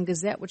Midtown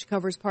Gazette, which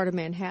covers part of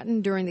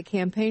Manhattan. During the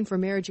campaign for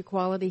marriage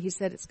equality, he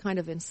said, "It's kind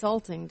of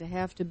insulting to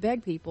have to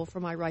beg people for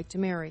my right to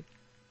marry.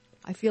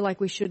 I feel like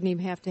we shouldn't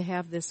even have to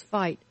have this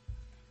fight."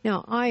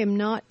 Now, I am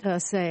not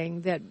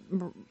saying that,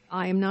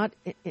 I am not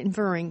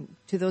inferring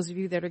to those of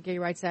you that are gay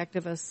rights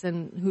activists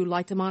and who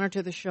like to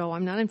monitor the show,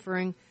 I'm not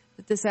inferring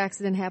that this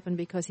accident happened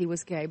because he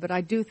was gay. But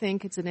I do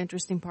think it's an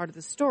interesting part of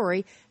the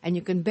story, and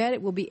you can bet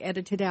it will be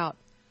edited out.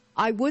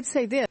 I would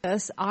say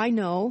this, I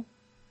know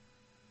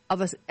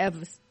of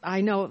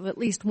at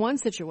least one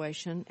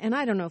situation, and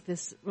I don't know if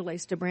this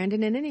relates to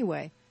Brandon in any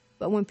way,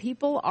 but when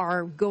people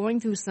are going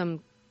through some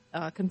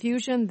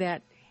confusion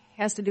that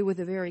has to do with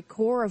the very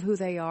core of who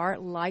they are,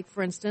 like,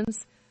 for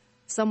instance,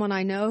 someone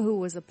I know who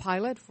was a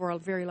pilot for a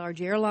very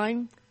large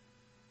airline.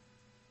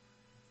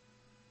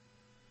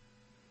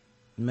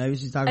 Maybe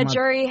she's talking about... A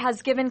jury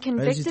has given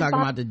convicted... Maybe she's talking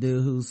about the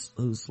dude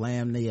who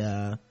slammed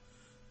the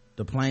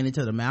plane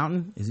into the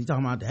mountain. Is he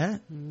talking about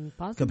that?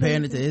 Possibly.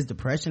 Comparing it to his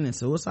depression and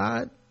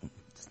suicide?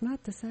 It's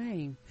not the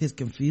same. His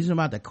confusion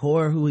about the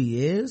core of who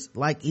he is?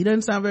 Like, he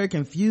doesn't sound very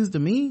confused to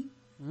me.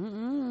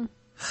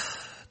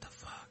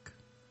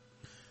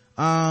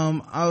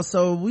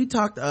 So we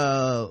talked,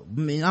 I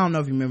don't know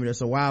if you remember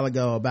this, a while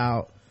ago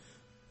about,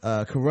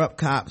 corrupt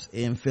cops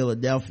in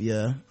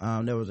Philadelphia.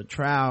 There was a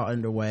trial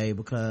underway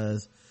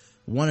because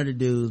one of the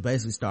dudes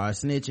basically started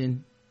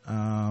snitching.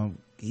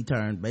 He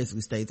turned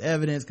basically state's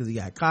evidence because he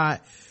got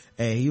caught,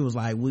 and he was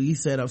like, "We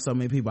set up so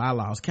many people, I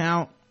lost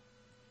count."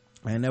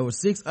 And there were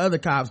 6 other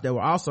cops that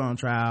were also on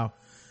trial.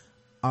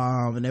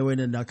 And they were in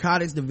the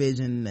narcotics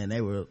division, and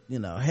they were,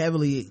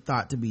 heavily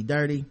thought to be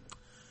dirty.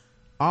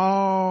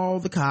 All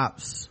the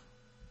cops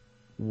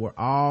were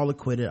all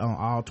acquitted on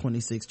all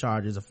 26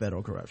 charges of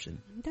federal corruption.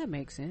 That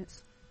makes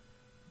sense.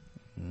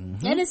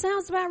 Mm-hmm. And it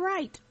sounds about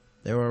right.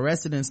 They were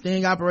arrested in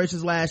sting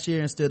operations last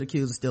year and still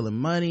accused of stealing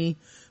money,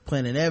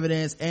 planting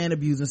evidence, and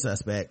abusing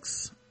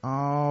suspects.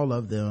 All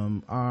of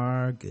them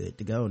are good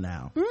to go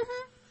now.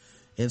 Mm-hmm.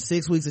 In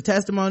 6 weeks of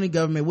testimony,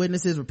 government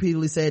witnesses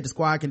repeatedly said the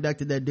squad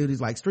conducted their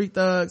duties like street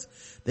thugs.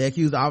 They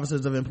accused the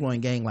officers of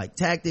employing gang-like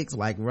tactics,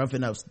 like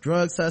roughing up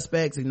drug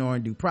suspects,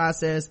 ignoring due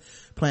process,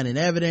 planting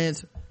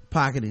evidence,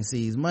 pocketing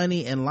seized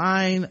money, and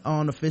lying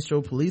on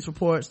official police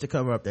reports to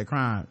cover up their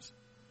crimes.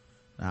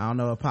 Now, I don't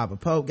know if Papa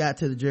Pope got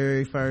to the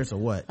jury first or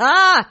what.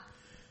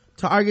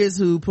 Targets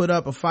who put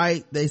up a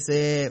fight, they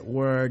said,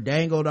 were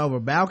dangled over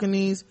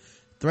balconies,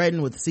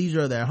 threatened with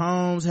seizure of their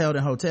homes, held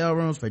in hotel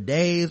rooms for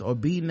days, or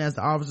beaten as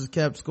the officers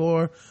kept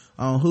score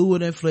on who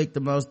would inflict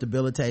the most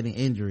debilitating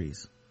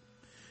injuries.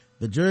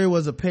 The jury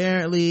was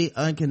apparently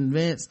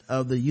unconvinced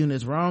of the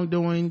unit's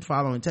wrongdoing,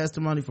 following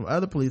testimony from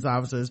other police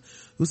officers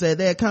who said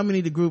they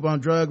accompanied the group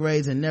on drug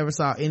raids and never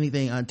saw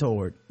anything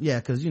untoward. Yeah,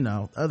 because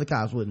other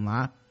cops wouldn't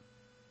lie.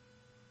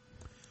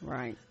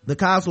 Right. The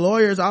cops'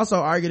 lawyers also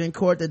argued in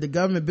court that the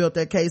government built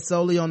their case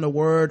solely on the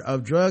word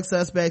of drug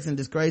suspects and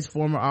disgraced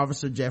former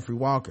officer Jeffrey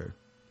Walker.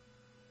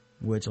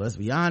 Which, let's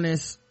be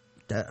honest,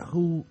 this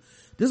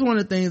is one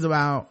of the things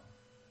about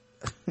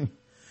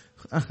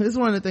this is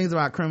one of the things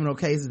about criminal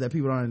cases that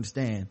people don't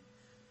understand.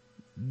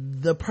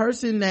 The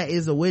person that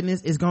is a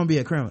witness is going to be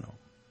a criminal.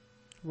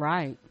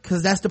 Right.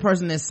 Because that's the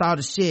person that saw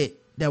the shit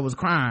that was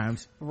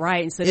crimes.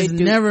 Right. And so they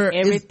do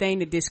everything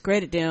to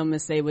discredit them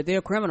and say, well, they're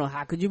a criminal.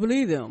 How could you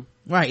believe them?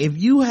 Right. If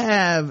you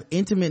have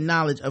intimate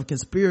knowledge of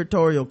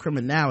conspiratorial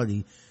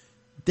criminality,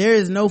 there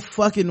is no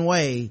fucking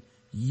way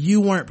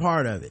you weren't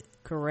part of it.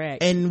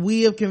 Correct. And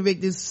we have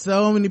convicted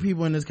so many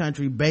people in this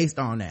country based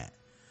on that.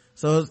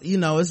 So,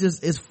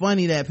 it's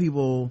funny that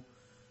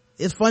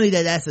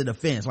that's a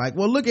defense. Like,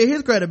 well, look at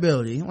his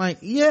credibility. Like,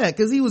 yeah,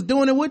 cause he was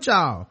doing it with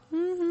y'all.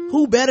 Mm-hmm.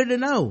 Who better to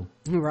know?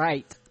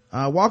 Right.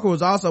 Walker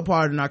was also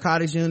part of the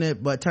narcotics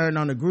unit, but turned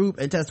on the group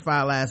and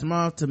testified last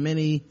month to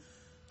many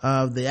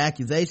of the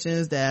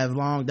accusations that have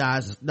long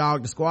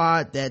dogged the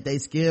squad, that they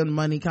skimmed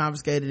money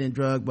confiscated in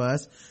drug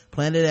busts,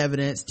 planted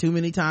evidence too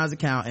many times to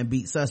count, and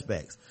beat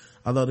suspects.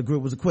 Although the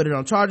group was acquitted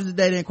on charges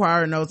today, the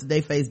Inquirer notes that they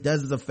faced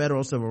dozens of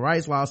federal civil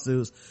rights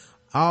lawsuits.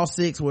 All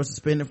 6 were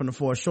suspended from the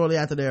force shortly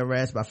after their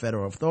arrest by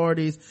federal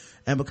authorities.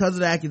 And because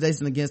of the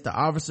accusation against the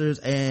officers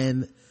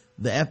and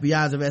the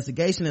FBI's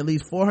investigation, at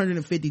least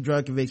 450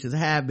 drug convictions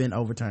have been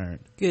overturned.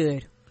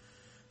 Good.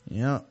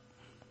 Yep.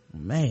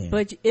 Man.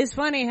 But it's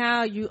funny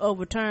how you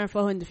overturn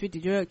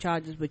 450 drug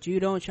charges, but you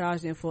don't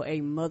charge them for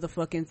a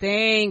motherfucking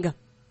thing.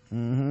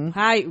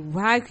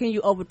 How can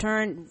you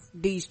overturn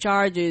these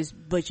charges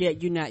but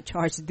yet you not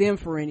charge them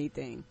for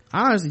anything?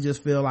 I honestly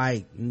just feel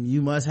like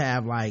you must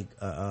have like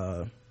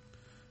the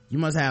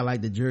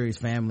jury's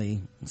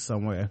family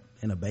somewhere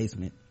in a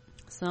basement,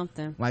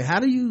 something. Like how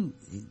do you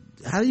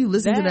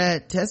listen to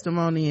that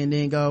testimony and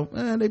then go,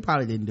 they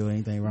probably didn't do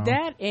anything wrong?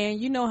 That, and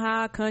you know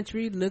how our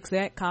country looks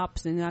at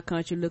cops and our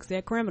country looks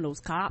at criminals.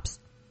 Cops,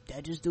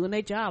 they're just doing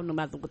their job no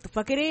matter what the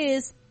fuck it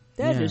is.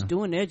 They're just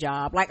doing their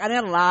job. Like, I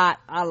know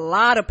a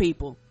lot of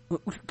people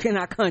in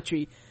our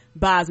country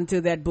buys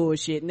into that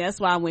bullshit, and that's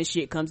why when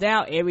shit comes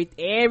out,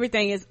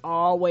 everything is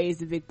always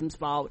the victim's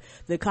fault.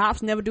 The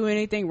cops never do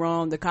anything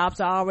wrong. The cops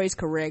are always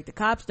correct. The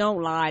cops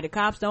don't lie. The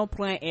cops don't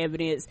plant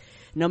evidence.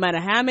 No matter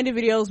how many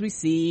videos we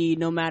see,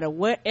 no matter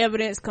what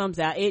evidence comes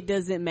out, it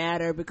doesn't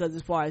matter, because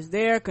as far as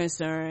they're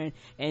concerned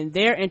and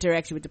their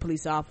interaction with the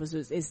police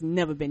officers, it's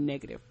never been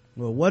negative.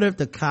 Well, what if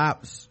the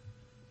cops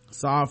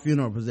saw a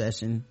funeral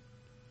procession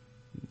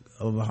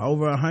of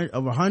over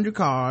 100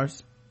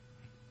 cars,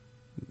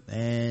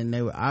 and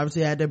they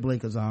obviously had their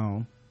blinkers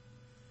on?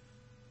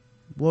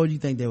 What would you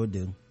think they would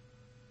do?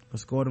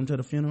 Escort them to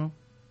the funeral?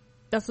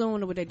 That's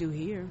not what they do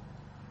here.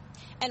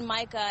 And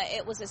Micah,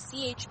 it was a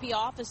CHP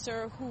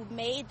officer who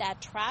made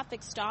that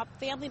traffic stop.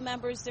 Family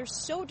members, they're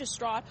so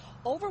distraught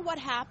over what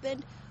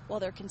happened, while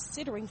they're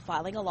considering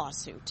filing a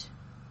lawsuit.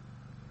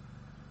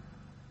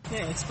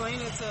 Yeah, explain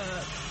it to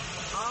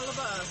all of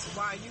us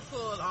why you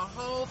pulled a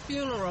whole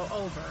funeral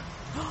over.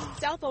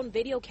 Cell phone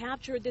video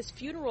captured this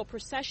funeral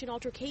procession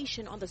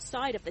altercation on the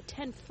side of the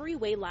 10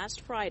 freeway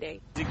last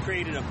Friday. It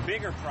created a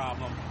bigger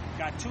problem.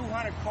 Got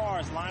 200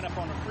 cars lined up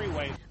on the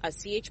freeway. A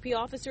CHP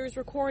officer is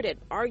recorded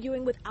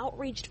arguing with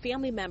outraged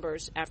family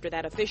members after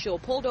that official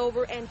pulled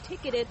over and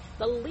ticketed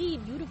the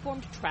lead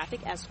uniformed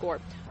traffic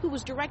escort, who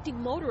was directing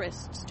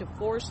motorists to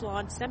Forest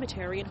Lawn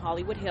Cemetery in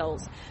Hollywood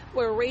Hills,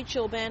 where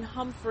Rachel Van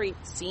Humphrey,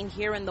 seen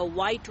here in the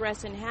white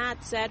dress and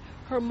hat, said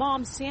her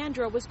mom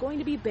Sandra was going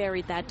to be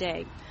buried that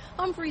day.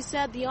 Humphrey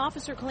said the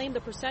officer claimed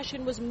the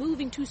procession was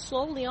moving too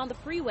slowly on the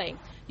freeway.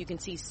 You can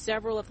see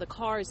several of the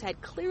cars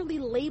had clearly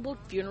labeled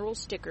funeral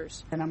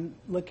stickers. And I'm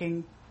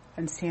looking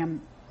and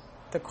seeing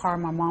the car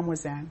my mom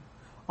was in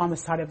on the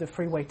side of the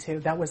freeway too.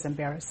 That was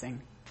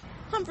embarrassing.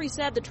 Humphrey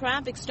said the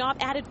traffic stop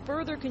added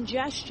further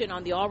congestion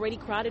on the already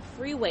crowded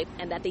freeway,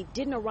 and that they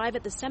didn't arrive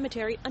at the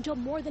cemetery until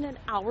more than an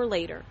hour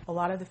later. A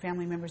lot of the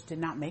family members did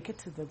not make it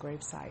to the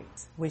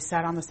gravesite. We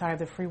sat on the side of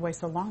the freeway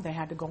so long they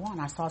had to go on.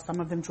 I saw some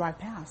of them drive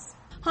past.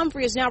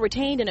 Humphrey has now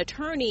retained an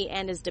attorney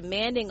and is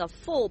demanding a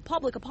full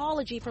public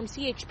apology from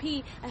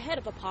CHP ahead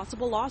of a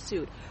possible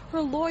lawsuit.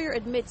 Her lawyer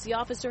admits the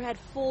officer had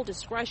full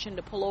discretion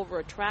to pull over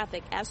a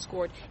traffic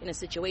escort in a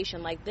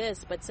situation like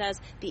this, but says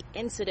the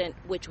incident,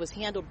 which was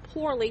handled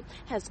poorly,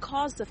 has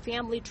caused the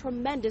family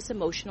tremendous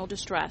emotional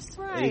distress.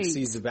 Right. It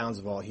exceeds the bounds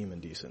of all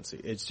human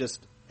decency. It's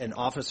just an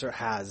officer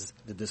has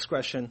the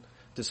discretion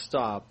to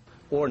stop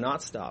or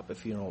not stop a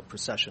funeral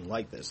procession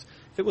like this.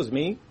 If it was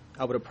me,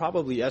 I would have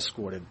probably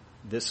escorted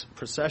this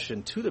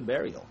procession to the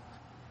burial.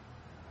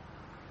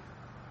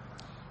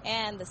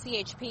 And the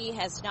CHP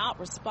has not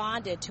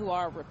responded to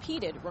our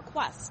repeated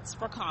requests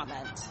for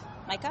comment.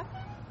 Micah?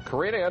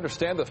 Karina, I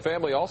understand the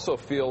family also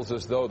feels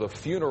as though the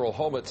funeral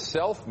home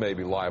itself may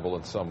be liable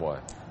in some way.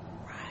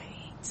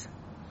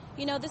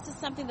 You know, this is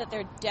something that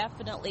they're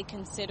definitely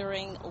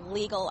considering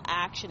legal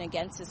action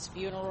against this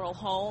funeral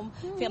home.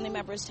 Family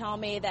members tell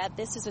me that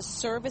this is a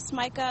service,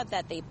 Micah,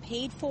 that they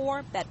paid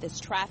for, that this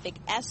traffic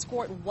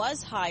escort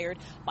was hired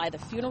by the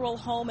funeral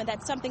home, and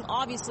that something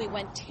obviously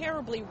went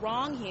terribly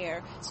wrong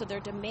here, so they're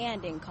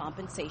demanding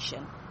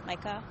compensation.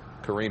 Micah?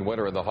 Karine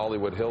Winter in the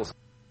Hollywood Hills.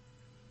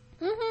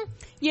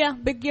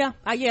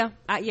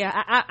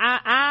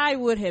 I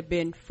would have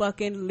been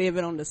fucking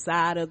living on the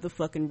side of the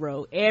fucking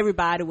road.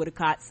 Everybody would have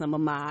caught some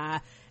of my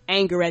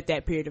anger at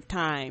that period of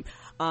time.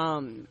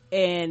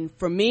 And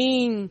for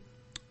me,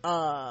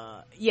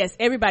 yes,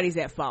 everybody's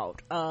at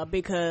fault,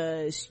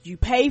 because you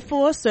pay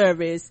for a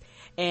service,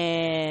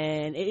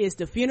 and it is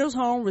the funeral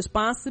home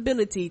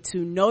responsibility to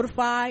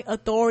notify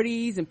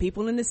authorities and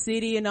people in the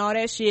city and all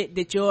that shit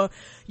that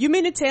you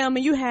mean to tell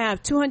me you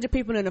have 200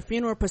 people in a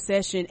funeral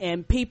procession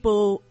and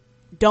people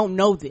don't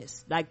know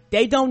this? Like,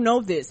 they don't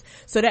know this.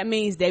 So that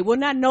means they will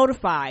not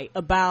notify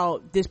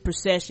about this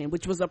procession,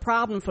 which was a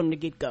problem from the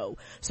get-go.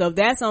 So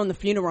that's on the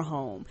funeral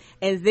home.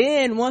 And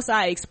then once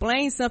I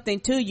explain something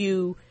to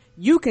you,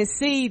 you can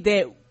see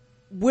that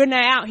we're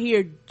not out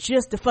here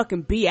just to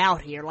fucking be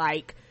out here.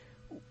 Like,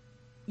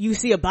 you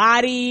see a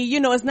body,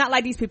 it's not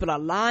like these people are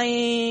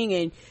lying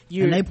and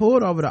they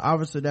pulled over the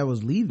officer that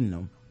was leading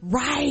them.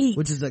 Right.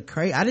 Which is I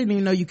didn't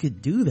even know you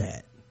could do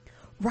that.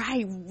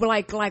 Right.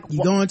 Like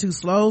you going too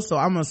slow, so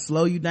I'm gonna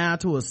slow you down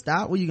to a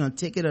stop. Where you gonna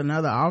ticket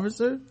another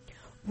officer?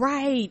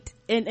 Right.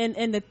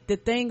 And the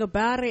thing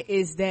about it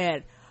is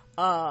that,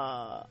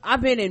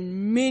 I've been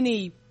in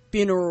many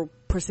funeral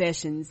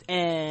processions,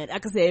 and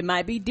like I said, it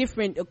might be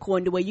different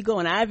according to where you go.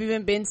 And I've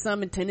even been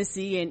some in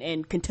Tennessee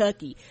and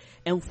Kentucky.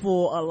 And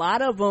for a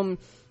lot of them,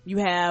 you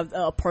have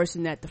a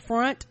person at the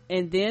front,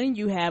 and then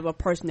you have a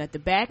person at the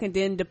back, and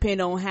then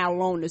depending on how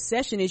long the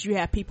session is, you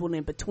have people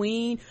in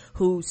between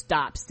who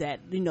stop at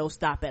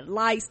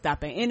lights,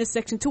 stop at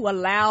intersection to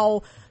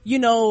allow,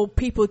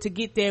 people to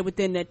get there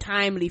within a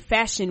timely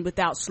fashion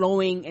without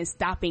slowing and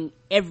stopping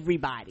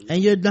everybody.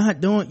 And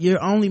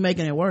you're only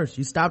making it worse.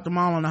 You stopped them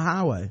all on the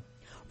highway.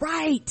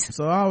 Right.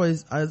 So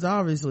it's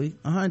obviously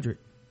 100.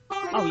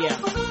 Oh yeah.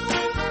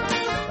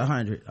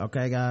 100.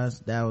 Okay, guys,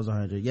 that was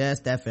 100.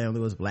 Yes, that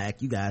family was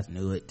black. You guys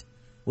knew it.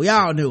 We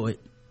all knew it.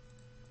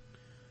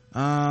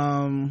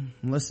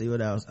 Let's see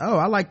what else. Oh,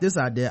 I like this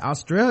idea.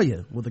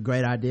 Australia with a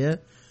great idea.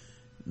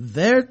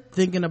 They're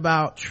thinking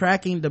about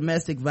tracking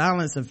domestic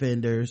violence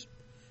offenders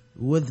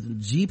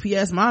with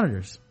GPS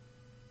monitors.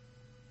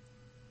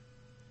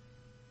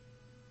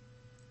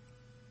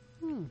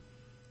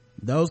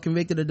 Those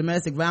convicted of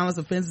domestic violence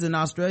offenses in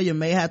Australia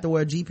may have to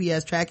wear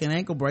GPS tracking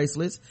ankle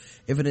bracelets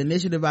if an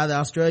initiative by the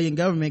Australian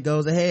government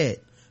goes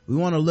ahead. We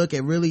want to look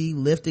at really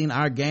lifting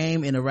our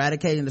game and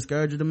eradicating the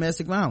scourge of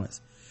domestic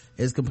violence.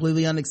 It's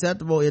completely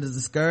unacceptable. It is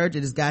a scourge.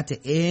 It has got to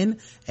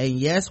end. And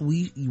yes,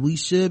 we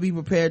should be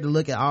prepared to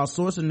look at all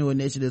sorts of new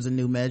initiatives and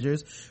new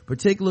measures,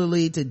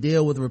 particularly to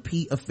deal with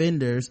repeat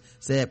offenders,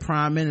 said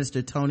Prime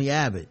Minister Tony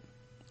Abbott.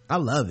 I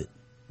love it.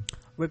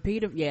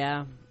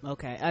 Yeah.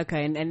 Okay.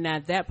 And now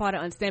that part I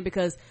understand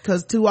because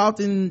too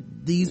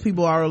often these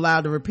people are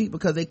allowed to repeat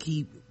because they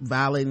keep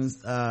violating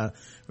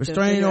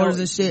restraining orders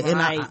and shit.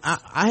 Right. And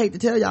I hate to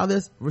tell y'all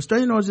this,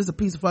 restraining orders is just a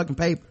piece of fucking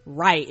paper.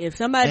 Right. If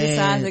somebody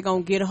decides they're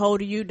gonna get a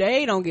hold of you,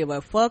 they don't give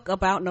a fuck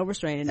about no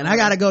restraining order. And I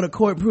gotta go to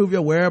court and prove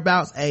your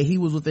whereabouts. Hey, he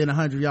was within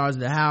 100 yards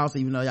of the house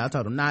even though y'all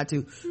told him not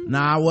to.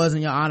 Nah, I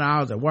wasn't, Your Honor.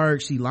 I was at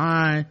work. She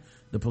lying.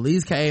 The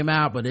police came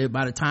out, but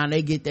by the time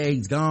they get there,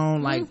 he's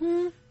gone. Like,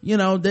 this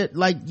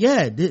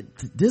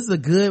is a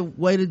good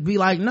way to be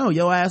like, no,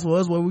 your ass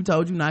was where we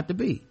told you not to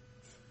be.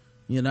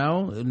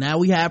 Now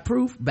we have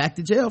proof. Back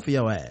to jail for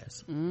your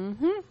ass.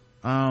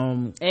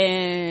 And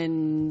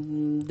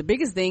the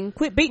biggest thing,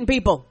 quit beating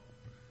people.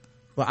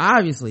 Well,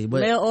 obviously,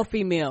 but male or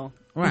female,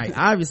 right?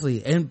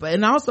 Obviously,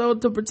 and also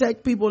to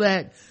protect people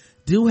that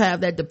do have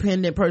that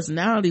dependent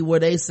personality where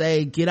they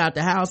say get out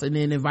the house and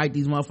then invite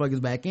these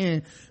motherfuckers back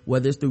in,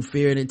 whether it's through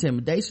fear and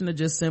intimidation or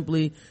just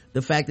simply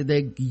the fact that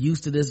they're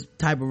used to this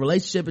type of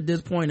relationship at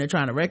this point and they're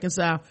trying to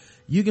reconcile.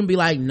 You can be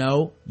like,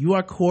 no, you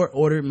are court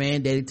ordered,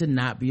 mandated to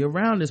not be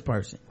around this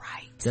person.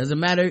 Right. Doesn't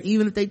matter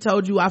even if they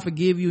told you I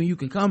forgive you and you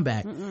can come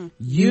back.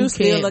 You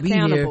still can't be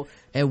accountable here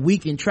and we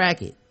can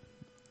track it.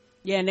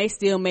 Yeah, and they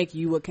still make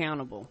you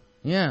accountable.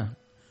 Yeah.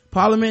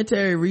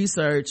 Parliamentary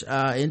research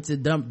into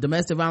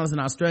domestic violence in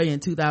Australia in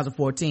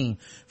 2014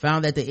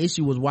 found that the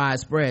issue was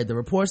widespread. The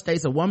report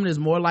states a woman is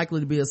more likely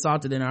to be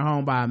assaulted in her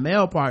home by a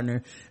male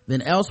partner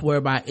than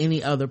elsewhere by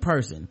any other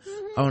person.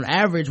 On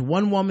average,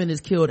 one woman is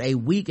killed a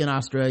week in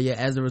Australia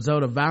as a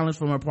result of violence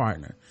from her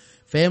partner.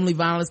 Family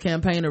violence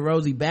campaigner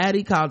Rosie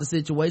Batty called the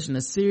situation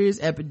a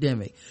serious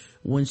epidemic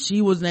when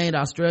she was named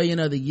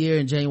Australian of the Year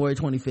in January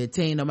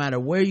 2015. No matter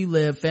where you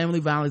live, family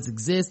violence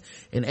exists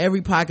in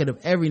every pocket of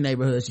every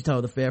neighborhood, she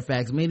told the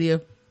Fairfax media.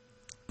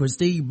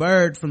 Steve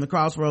Bird from the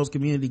Crossroads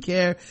Community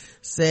Care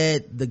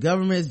said the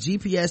government's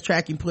GPS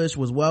tracking push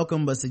was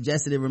welcome but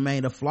suggested it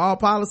remained a flawed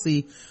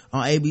policy.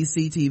 On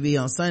ABC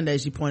TV on Sunday,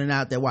 she pointed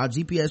out that while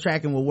GPS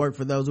tracking will work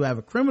for those who have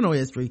a criminal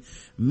history,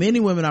 many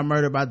women are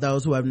murdered by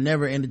those who have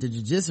never entered the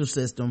judicial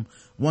system.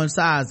 One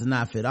size does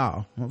not fit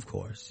all. Of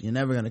course, you're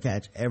never going to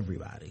catch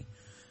everybody.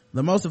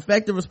 The most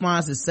effective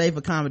response is safe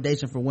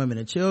accommodation for women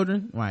and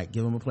children. Right,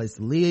 give them a place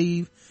to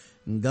live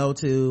and go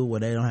to where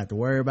they don't have to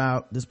worry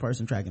about this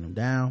person tracking them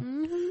down.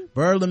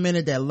 Bird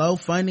lamented that low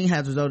funding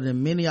has resulted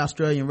in many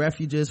Australian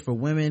refuges for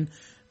women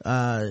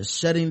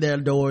shutting their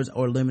doors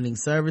or limiting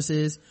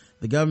services.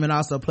 The government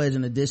also pledged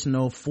an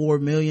additional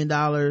 $4 million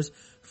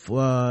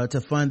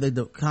to fund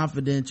the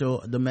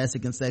confidential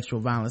domestic and sexual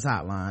violence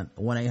hotline,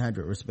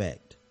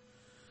 1-800-RESPECT.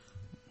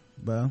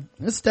 Well,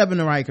 it's a step in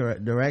the right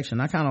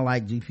direction. I kind of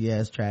like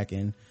GPS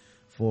tracking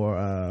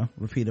for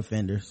repeat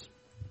offenders,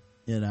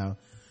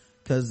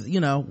 because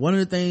one of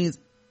the things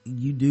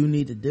you do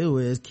need to do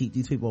is keep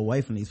these people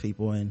away from these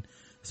people, and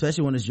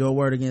especially when it's your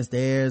word against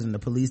theirs and the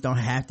police don't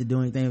have to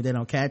do anything if they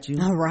don't catch you.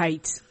 All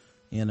right.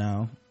 And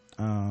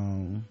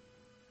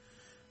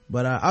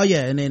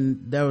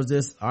then there was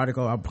this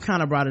article, I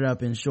kind of brought it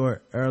up in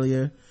short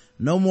earlier.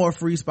 No more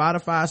free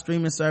Spotify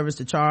streaming service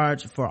to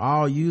charge for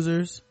all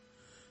users.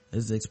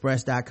 This is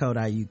express.co.uk.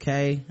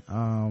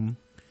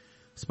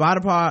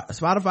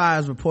 Spotify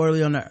is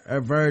reportedly on the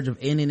verge of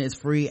ending its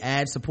free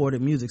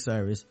ad-supported music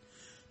service.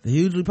 The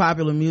hugely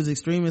popular music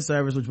streaming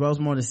service, which boasts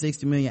more than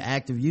 60 million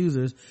active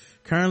users,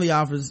 currently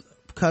offers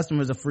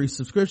customers a free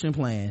subscription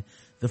plan.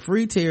 The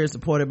free tier is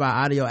supported by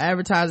audio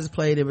advertisers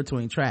played in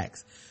between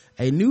tracks.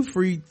 A new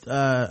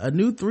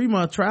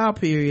 3-month trial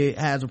period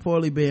has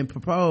reportedly been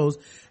proposed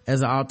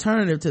as an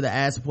alternative to the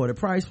ad-supported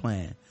price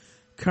plan.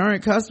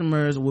 Current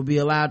customers will be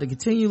allowed to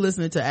continue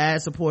listening to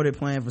ad-supported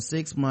plan for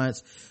 6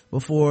 months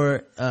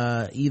before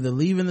either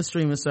leaving the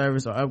streaming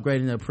service or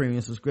upgrading their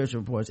premium subscription,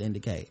 reports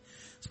indicate.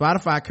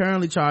 Spotify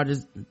currently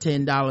charges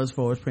 $10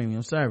 for its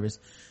premium service.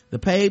 The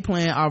paid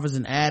plan offers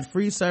an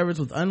ad-free service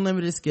with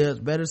unlimited skips,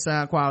 better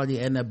sound quality,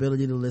 and the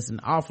ability to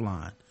listen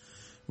offline.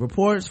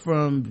 Reports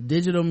from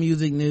Digital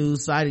Music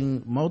News,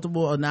 citing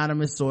multiple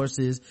anonymous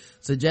sources,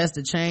 suggest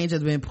the change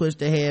has been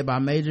pushed ahead by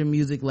major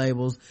music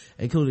labels,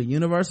 including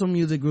Universal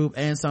Music Group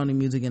and Sony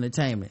Music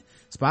Entertainment.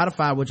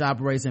 Spotify, which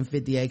operates in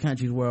 58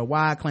 countries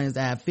worldwide, claims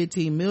to have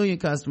 15 million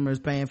customers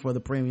paying for the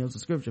premium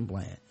subscription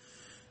plan.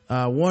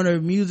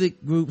 Warner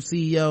Music Group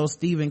CEO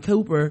Stephen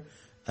Cooper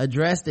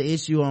addressed the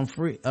issue on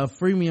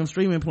freemium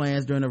streaming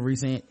plans during a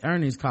recent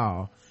earnings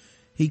call.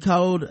 He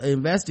told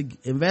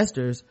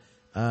investors,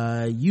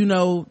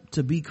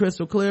 to be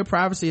crystal clear,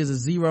 piracy is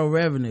zero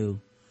revenue.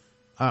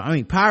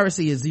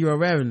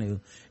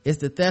 It's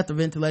the theft of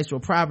intellectual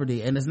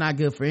property, and it's not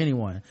good for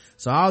anyone.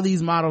 So all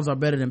these models are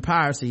better than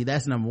piracy.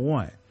 That's number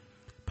one.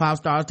 Pop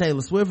star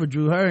Taylor Swift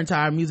withdrew her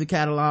entire music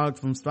catalog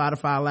from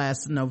Spotify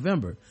last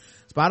November.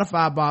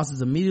 Spotify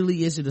bosses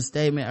immediately issued a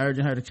statement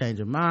urging her to change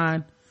her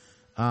mind.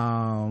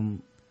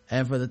 And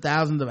for the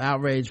thousands of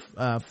outraged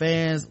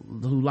fans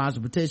who launched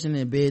a petition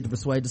and bid to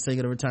persuade the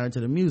singer to return to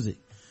the music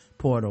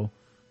portal.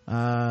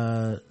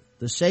 The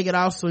Shake It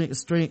Off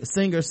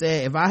singer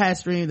said, if I had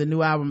streamed the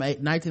new album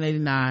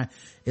 1989,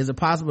 is it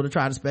possible to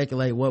try to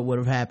speculate what would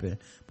have happened?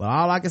 But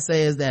all I can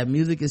say is that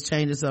music is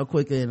changing so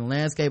quickly, and the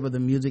landscape of the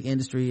music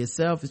industry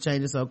itself is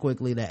changing so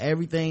quickly that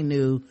everything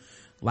new,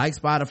 like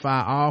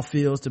Spotify, all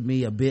feels to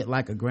me a bit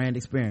like a grand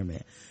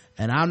experiment.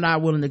 And I'm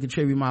not willing to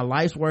contribute my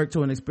life's work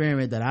to an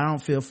experiment that I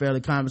don't feel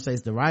fairly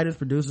compensates the writers,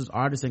 producers,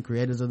 artists, and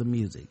creators of the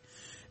music.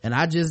 And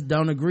I just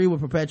don't agree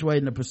with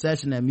perpetuating the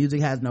perception that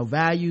music has no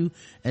value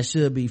and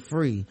should be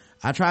free.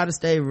 I try to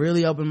stay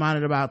really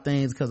open-minded about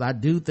things because I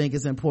do think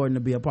it's important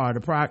to be a part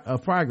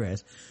of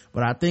progress.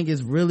 But I think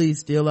it's really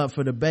still up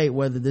for debate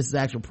whether this is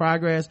actual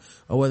progress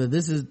or whether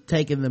this is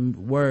taking the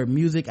word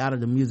music out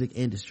of the music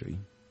industry.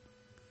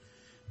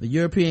 The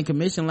European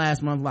Commission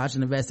last month launched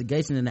an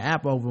investigation into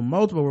Apple over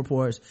multiple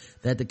reports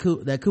that the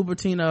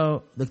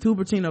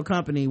Cupertino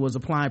company was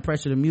applying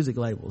pressure to music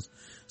labels.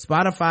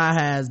 Spotify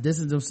has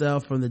distanced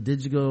himself from the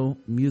digital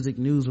music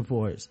news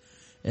reports.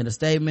 In a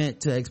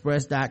statement to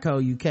Express.co.uk,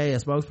 a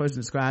spokesperson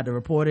described the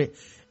reported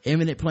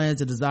imminent plans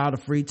to dissolve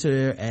the free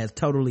tier as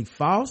totally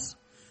false.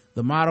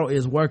 The model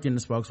is working,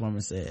 the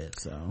spokeswoman said.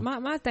 So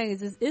my thing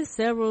is, it's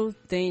several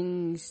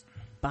things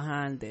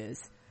behind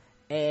this.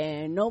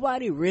 And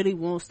nobody really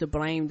wants to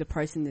blame the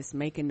person that's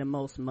making the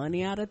most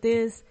money out of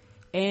this,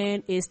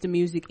 and it's the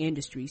music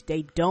industries.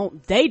 They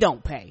don't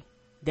pay,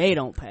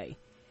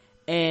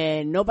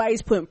 and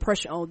nobody's putting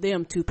pressure on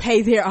them to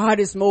pay their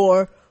artists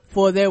more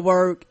for their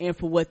work and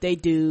for what they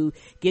do,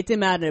 get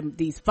them out of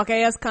these fuck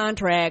ass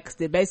contracts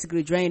that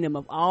basically drain them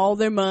of all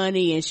their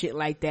money and shit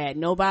like that.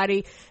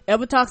 Nobody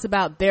ever talks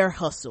about their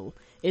hustle.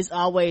 It's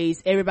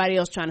always everybody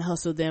else trying to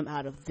hustle them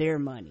out of their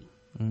money.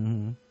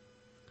 Mm-hmm.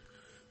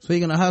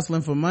 Speaking of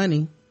hustling for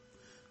money,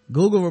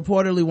 Google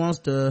reportedly wants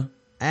to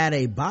add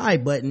a buy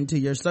button to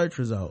your search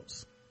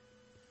results.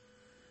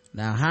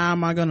 Now, how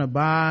am I going to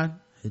buy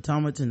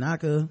Hitomi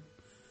Tanaka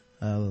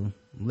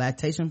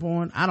lactation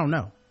porn? I don't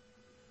know.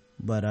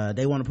 But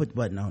they want to put the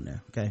button on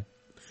there, okay?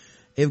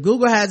 If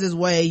Google has its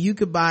way, you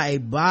could buy a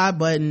buy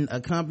button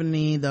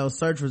accompanying those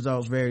search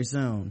results very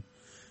soon.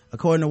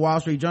 According to Wall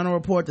Street Journal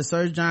report, the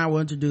search giant will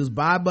introduce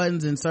buy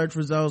buttons in search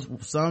results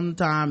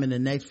sometime in the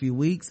next few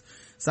weeks,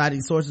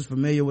 citing sources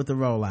familiar with the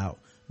rollout.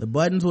 The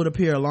buttons would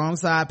appear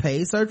alongside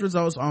paid search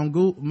results on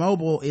Google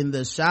mobile in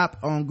the Shop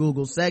on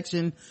Google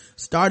section,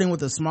 starting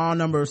with a small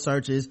number of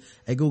searches.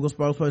 A Google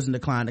spokesperson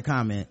declined to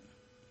comment.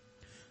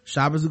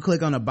 Shoppers who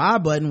click on the buy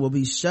button will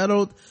be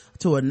shuttled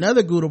to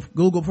another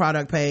Google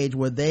product page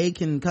where they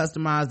can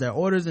customize their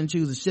orders and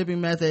choose a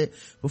shipping method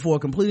before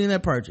completing their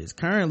purchase.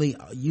 Currently,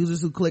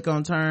 users who click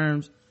on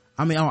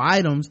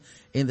items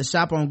in the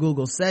Shop on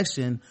Google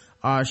section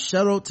are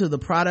shuttled to the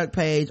product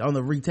page on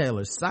the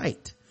retailer's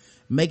site,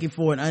 making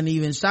for an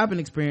uneven shopping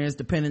experience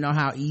depending on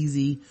how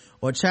easy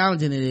or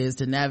challenging it is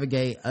to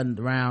navigate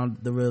around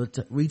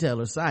the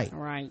retailer site.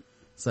 Right.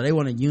 So they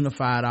want to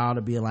unify it all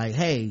to be like,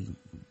 hey,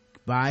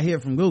 buy here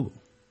from Google.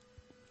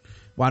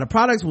 While the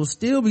products will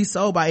still be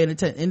sold by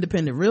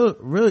independent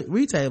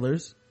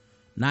retailers,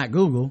 not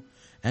Google,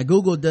 and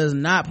Google does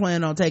not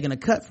plan on taking a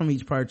cut from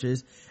each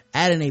purchase,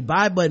 adding a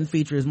buy button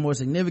feature is more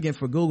significant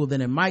for Google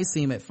than it might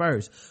seem at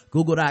first.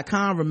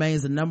 Google.com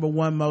remains the number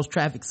one most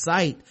trafficked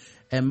site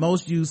and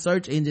most used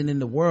search engine in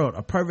the world,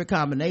 a perfect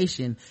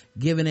combination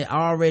given it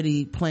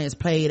already plants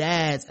paid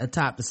ads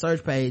atop the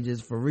search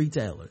pages for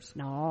retailers.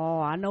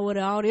 No, I know what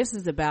all this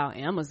is about.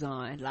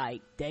 Amazon,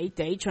 like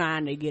they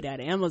trying to get at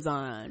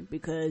Amazon,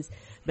 because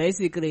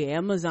basically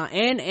Amazon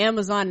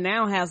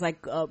now has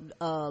like a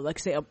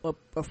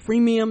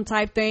freemium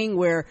type thing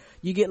where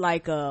you get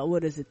like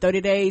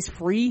 30 days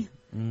free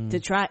to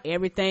try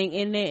everything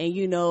in there.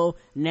 And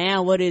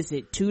now what is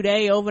it,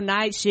 2-day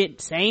overnight shit,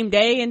 same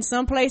day in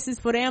some places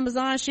for the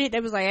Amazon shit. They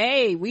was like,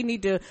 hey, we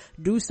need to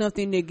do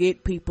something to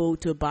get people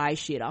to buy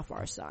shit off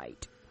our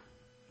site.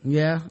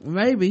 Yeah,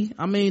 maybe.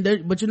 I mean,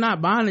 but you're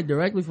not buying it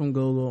directly from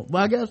Google.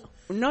 Well, I guess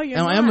No, you're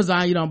and not. on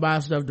Amazon, you don't buy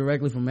stuff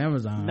directly from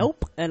Amazon.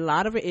 Nope. And a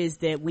lot of it is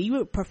that we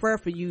would prefer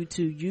for you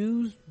to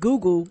use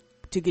Google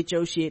to get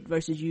your shit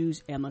versus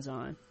use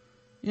Amazon.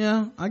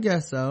 Yeah, I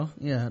guess so.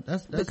 Yeah,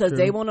 that's because true.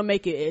 they want to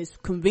make it as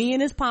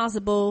convenient as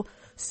possible.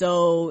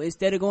 So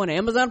instead of going to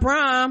Amazon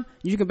Prime,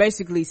 you can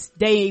basically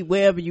stay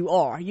wherever you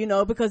are,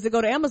 because to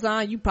go to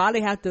Amazon, you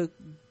probably have to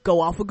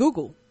go off of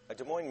Google. A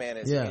Des Moines man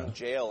is in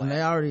jail. And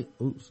they already,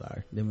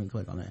 didn't mean to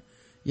click on that.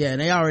 Yeah, and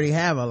they already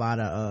have a lot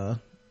of,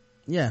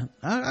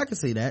 I can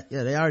see that.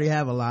 Yeah, they already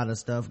have a lot of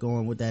stuff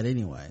going with that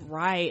anyway.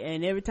 Right.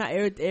 And every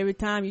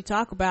time you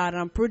talk about it,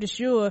 I'm pretty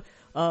sure,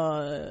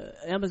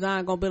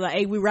 Amazon gonna be like,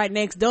 hey, we right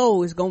next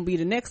door. It's gonna be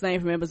the next thing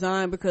from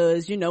Amazon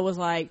because, it's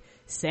like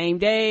same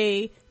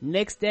day,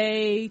 next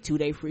day,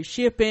 2-day free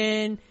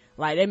shipping.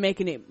 Like they're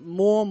making it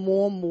more and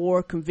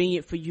more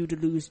convenient for you to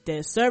use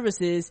their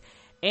services.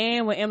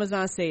 And what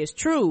Amazon say is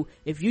true.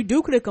 If you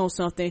do click on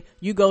something,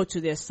 you go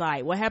to their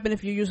site. What happened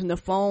if you're using the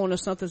phone or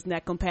something's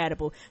not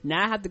compatible?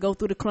 Now I have to go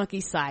through the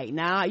clunky site.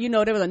 Now, they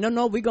were like,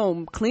 no, we're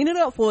going to clean it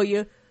up for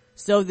you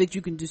so that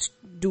you can just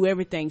do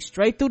everything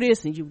straight through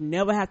this and you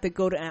never have to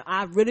go to, and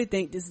I really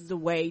think this is a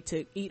way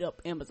to eat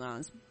up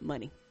Amazon's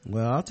money.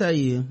 Well, I'll tell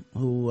you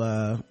who,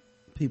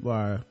 people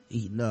are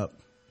eating up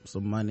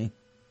some money.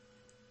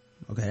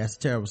 Okay, that's a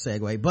terrible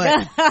segue,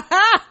 but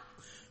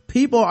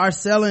people are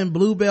selling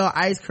Bluebell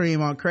ice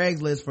cream on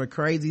Craigslist for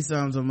crazy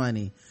sums of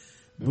money.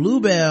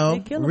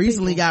 Bluebell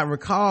recently got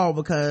recalled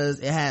because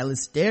it had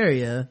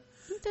listeria,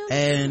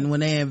 and when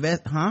they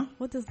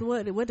what does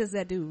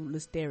that do,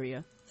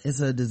 listeria? It's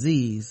a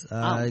disease.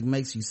 It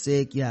makes you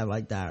sick. You have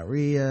like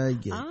diarrhea.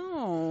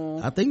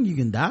 I think you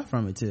can die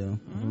from it too,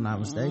 if I'm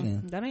not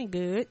mistaken. That ain't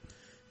good.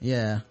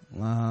 Yeah.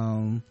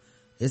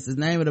 It's the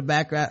name of the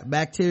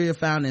bacteria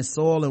found in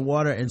soil and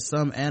water in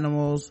some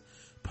animals,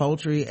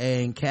 poultry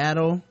and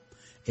cattle.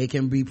 It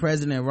can be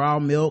present in raw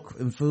milk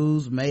and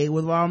foods made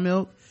with raw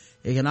milk.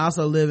 It can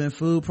also live in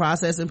food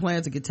processing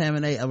plants and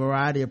contaminate a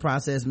variety of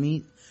processed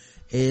meat.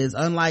 It is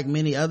unlike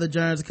many other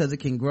germs because it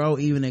can grow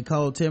even in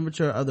cold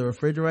temperature of the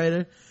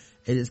refrigerator.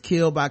 It is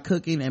killed by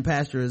cooking and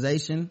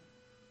pasteurization.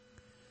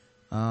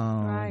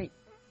 Right.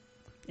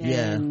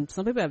 And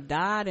some people have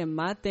died, and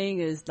my thing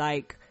is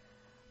like,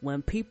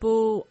 when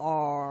people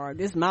are,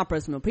 this is my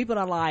personal, people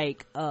are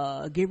like,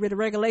 get rid of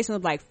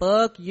regulations, like,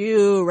 fuck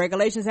you,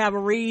 regulations have a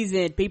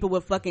reason, people will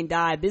fucking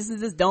die,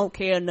 businesses don't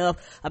care enough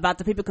about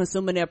the people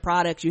consuming their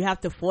products, you have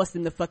to force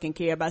them to fucking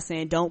care by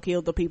saying, don't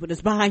kill the people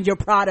that's buying your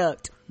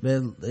product.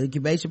 The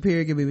incubation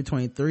period can be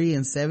between 3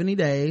 and 70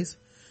 days.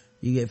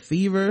 You get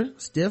fever,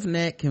 stiff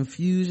neck,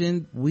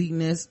 confusion,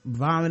 weakness,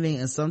 vomiting,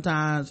 and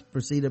sometimes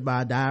preceded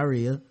by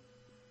diarrhea.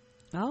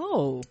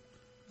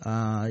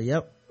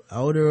 Yep.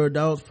 Older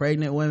adults,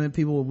 pregnant women,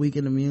 people with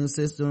weakened immune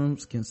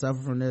systems can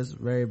suffer from this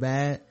very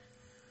bad.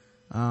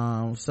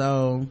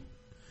 So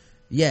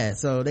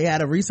they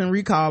had a recent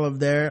recall of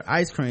their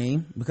ice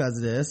cream because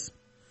of this.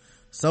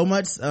 So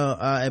much,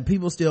 and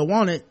people still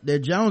want it. They're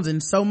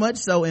jonesing so much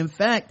so, in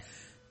fact,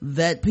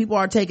 that people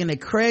are taking to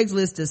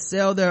Craigslist to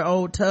sell their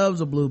old tubs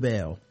of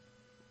Bluebell,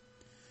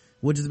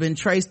 which has been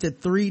traced to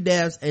 3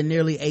 deaths and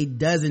nearly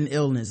 12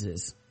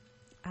 illnesses.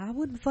 I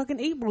wouldn't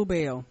fucking eat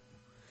Bluebell.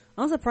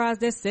 I'm surprised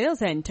their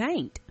sales hadn't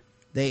tanked.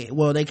 They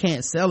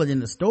can't sell it in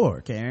the store,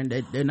 Karen.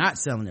 They're not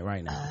selling it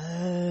right now.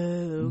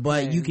 Okay.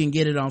 But you can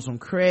get it on some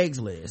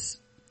Craigslist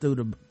through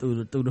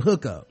the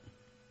hookup.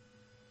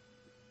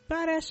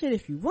 Buy that shit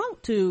if you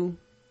want to.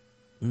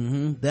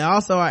 They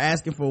also are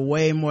asking for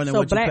way more than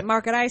what black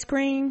market ice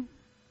cream.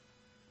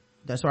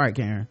 That's right,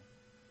 Karen.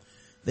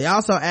 They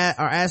also are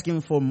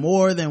asking for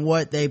more than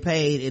what they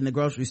paid in the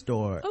grocery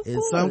store.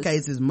 In some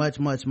cases, much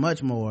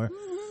more.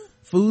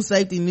 Food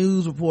Safety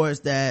News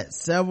reports that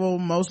several,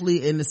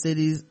 mostly in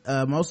cities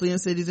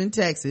in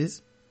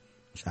Texas,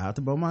 shout out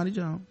to Bomani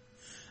Jones,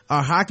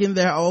 are hawking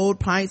their old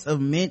pints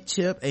of mint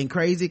chip and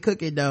crazy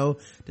cookie dough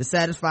to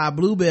satisfy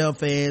Bluebell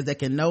fans that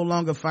can no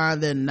longer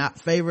find their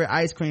favorite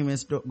ice cream in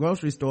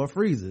grocery store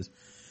freezers.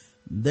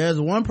 There's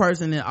one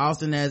person in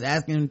Austin that's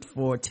asking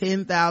for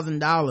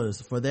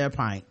 $10,000 for their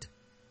pint,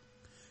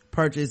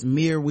 purchased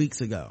mere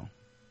weeks ago.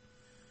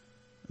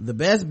 The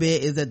best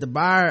bit is that the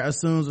buyer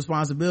assumes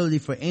responsibility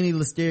for any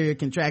listeria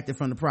contracted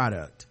from the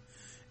product,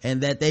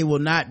 and that they will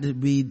not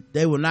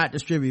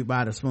distribute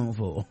by the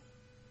spoonful.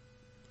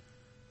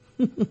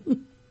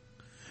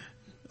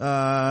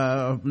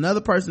 Another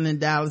person in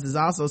Dallas is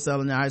also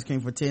selling their ice cream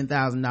for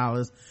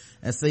 $10,000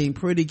 and seemed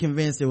pretty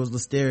convinced it was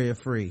listeria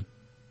free.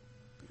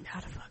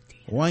 How the fuck do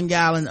you 1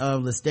 gallon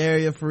of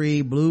listeria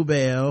free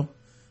Bluebell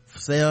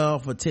sell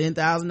for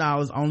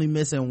 $10,000, only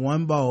missing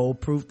 1 bowl,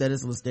 proof that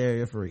it's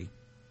listeria free.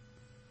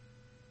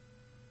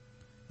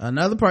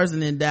 Another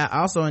person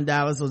also in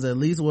Dallas was at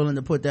least willing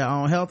to put their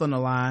own health on the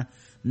line.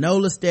 No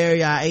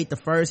listeria, I ate the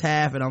first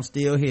half and I'm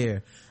still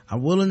here.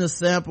 I'm willing to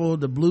sample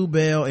the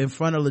Bluebell in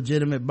front of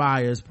legitimate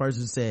buyers,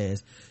 person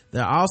says.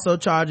 They're also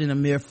charging a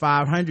mere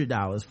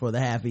 $500 for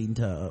the half-eaten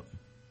tub.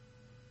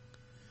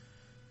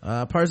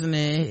 A person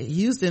in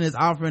Houston is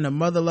offering a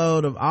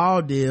motherload of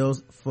all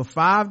deals for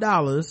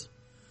 $5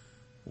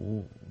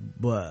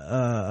 but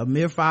a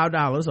mere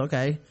 $5,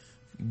 okay,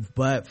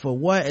 but for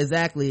what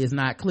exactly is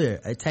not clear.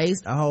 A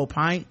taste, a whole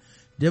pint,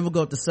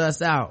 difficult to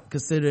suss out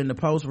considering the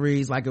post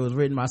reads like it was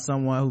written by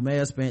someone who may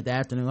have spent the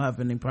afternoon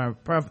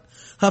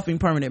huffing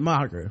permanent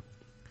marker.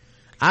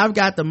 I've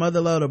got the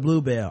mother load of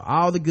Bluebell,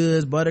 all the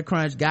goods, butter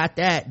crunch, got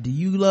that. Do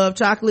you love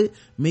chocolate?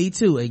 Me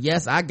too, and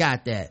yes, I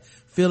got that.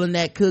 Feeling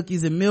that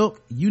cookies and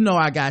milk? You know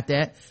I got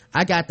that.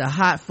 I got the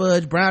hot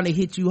fudge brownie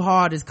hit you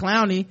hard as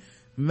clowny.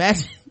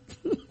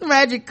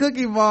 Magic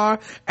cookie bar,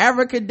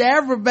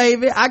 abracadabra,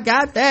 baby. I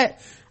got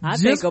that. I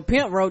think a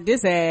pimp wrote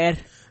this ad.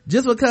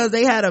 Just because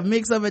they had a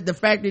mix of it, the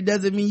factory,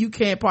 doesn't mean you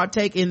can't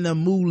partake in the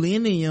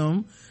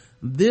millennium.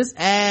 This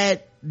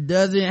ad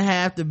doesn't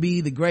have to be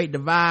the great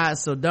divide,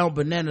 so don't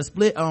banana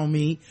split on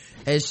me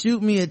and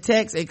shoot me a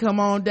text and come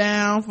on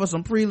down for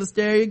some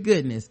pre-listeria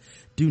goodness.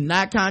 Do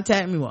not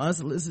contact me with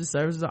unsolicited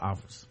services or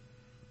offers.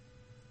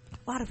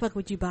 Why the fuck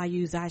would you buy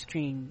used ice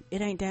cream?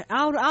 It ain't that.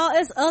 I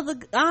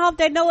hope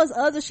they know there's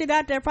other shit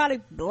out there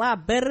probably a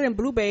lot better than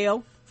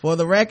Bluebell. For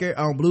the record,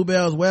 on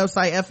Bluebell's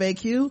website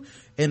FAQ,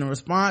 in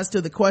response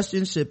to the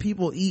question, should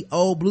people eat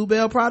old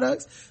Bluebell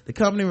products? The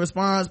company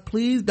responds,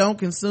 please don't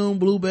consume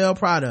Bluebell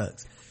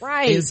products.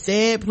 Right.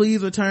 Instead,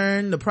 please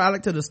return the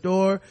product to the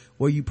store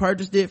where you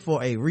purchased it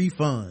for a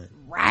refund.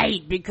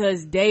 Right,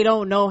 because they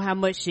don't know how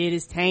much shit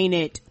is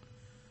tainted.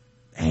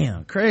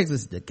 Damn, Craigslist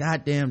is the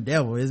goddamn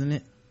devil, isn't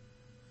it?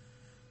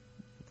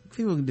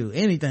 People can do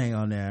anything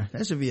on there.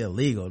 That should be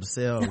illegal to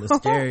sell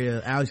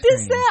Listeria ice cream.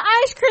 To sell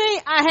ice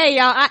cream? Hey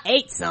y'all, I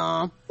ate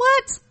some.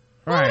 What?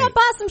 Why Right. would I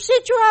buy some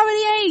shit you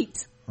already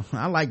ate?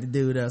 I like the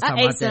dude that was talking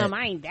I ate about that. some,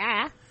 I ain't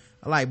die.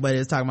 I like, but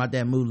it's talking about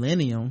that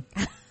millennium.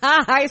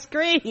 Ice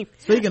cream.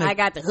 Speaking of, I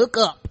got the hook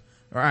up.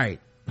 Right.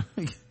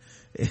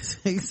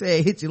 He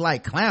said hit you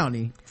like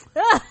clowny.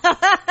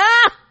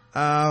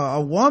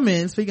 A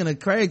woman, speaking of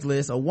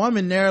Craigslist, a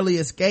woman narrowly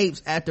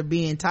escapes after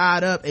being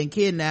tied up and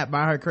kidnapped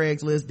by her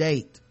Craigslist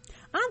date.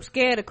 I'm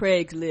scared of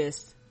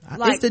Craigslist.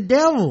 It's the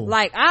devil.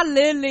 Like, I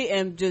literally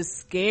am just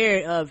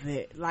scared of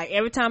it. Like,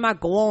 every time I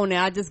go on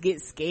there, I just get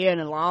scared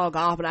and log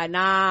off. Like,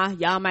 nah,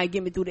 y'all might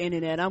get me through the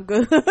internet. I'm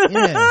good.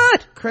 Yeah.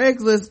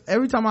 Craigslist,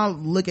 every time I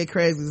look at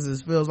Craigslist,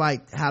 it feels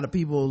like how the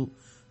people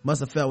must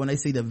have felt when they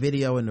see the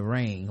video in the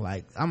ring.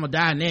 Like, I'm gonna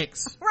die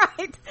next.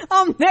 Right.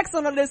 I'm next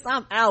on the list.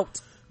 I'm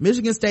out.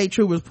 Michigan State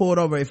troopers pulled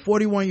over a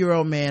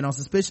 41-year-old man on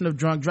suspicion of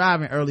drunk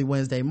driving early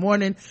Wednesday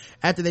morning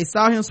after they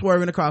saw him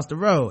swerving across the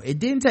road. It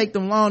didn't take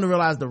them long to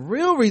realize the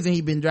real reason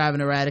he'd been driving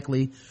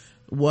erratically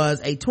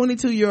was a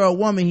 22-year-old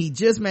woman he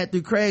just met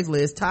through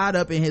Craigslist tied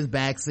up in his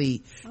back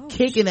seat,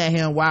 kicking at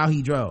him while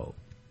he drove.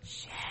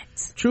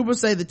 Shit.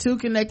 Troopers say the two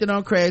connected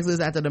on Craigslist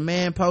after the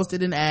man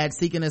posted an ad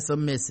seeking a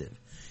submissive.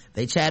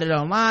 They chatted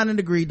online and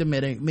agreed to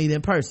meet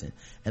in person.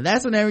 And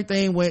that's when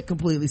everything went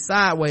completely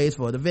sideways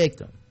for the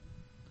victim.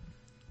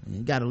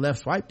 You gotta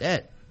left swipe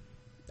that.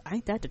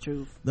 Ain't that the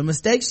truth? The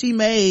mistake she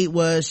made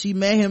was she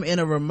met him in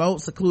a remote,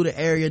 secluded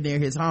area near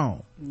his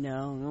home.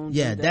 No, don't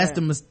yeah, do that's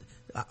that.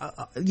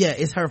 the yeah,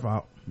 it's her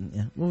fault.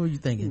 Yeah, what were you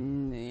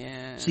thinking?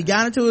 Yeah. She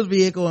got into his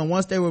vehicle, and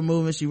once they were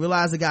moving, she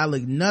realized the guy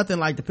looked nothing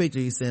like the picture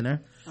he sent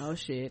her. Oh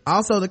shit.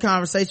 Also, the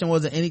conversation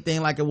wasn't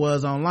anything like it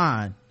was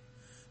online.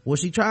 When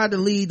she tried to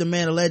leave, the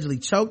man allegedly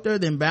choked her,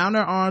 then bound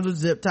her arms with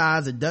zip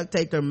ties and duct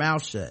taped her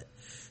mouth shut.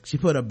 He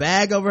put a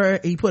bag over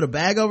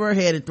her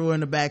head and threw her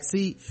in the back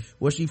seat,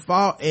 where she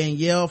fought and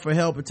yelled for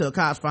help until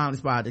cops finally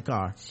spotted the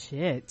car.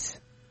 Shit.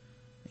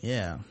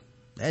 Yeah.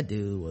 That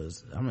dude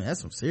was,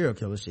 that's some serial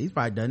killer shit. He's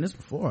probably done this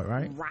before,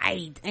 right?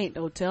 Right. Ain't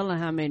no telling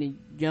how many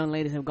young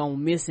ladies have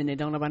gone missing and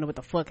don't nobody know what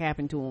the fuck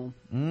happened to them.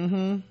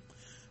 Mm-hmm.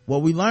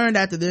 What we learned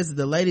after this is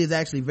the lady is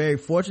actually very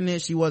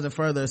fortunate she wasn't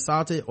further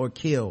assaulted or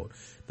killed.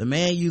 The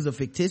man used a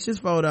fictitious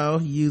photo,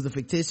 he used a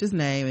fictitious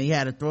name, and he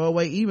had a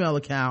throwaway email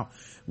account,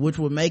 which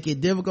would make it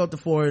difficult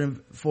for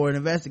an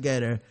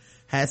investigator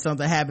had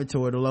something happened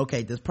to her to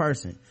locate this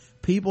person.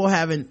 Police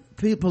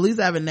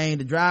haven't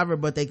named the driver,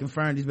 but they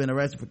confirmed he's been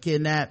arrested for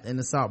kidnap and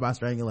assault by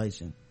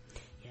strangulation.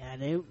 Yeah,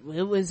 it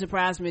wouldn't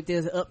surprise me if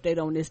there's an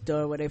update on this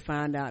story where they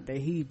find out that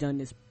he's done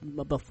this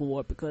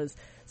before, because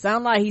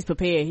sounds like he's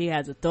prepared. He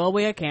has a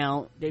throwaway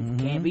account that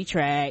can't be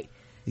tracked.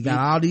 He got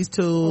all these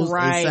tools.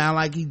 Right. It sound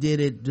like he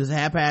did it just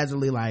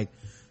haphazardly, like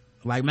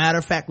matter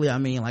of factly, oh,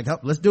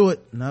 let's do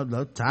it.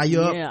 No, tie you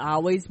up. Yeah,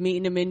 always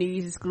meeting them in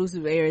these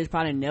exclusive areas,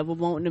 probably never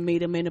wanting to meet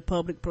them in a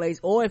public place,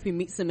 or if he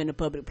meets them in a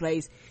public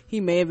place, he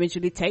may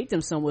eventually take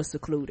them somewhere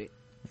secluded.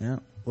 Yeah.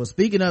 Well,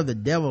 speaking of the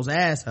devil's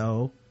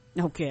asshole.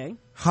 Okay.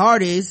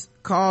 Hardee's,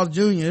 Carl's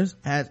Jr.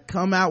 has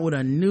come out with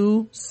a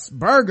new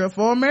burger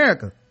for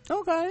America.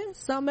 Okay.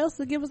 Something else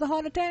to give us a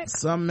heart attack?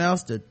 Something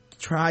else to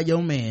try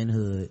your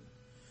manhood.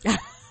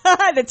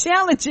 To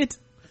challenge it.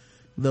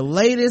 The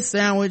latest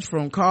sandwich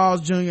from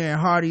Carl's Jr. and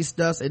Hardee's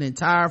stuffs an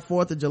entire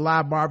 4th of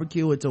July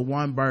barbecue into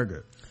one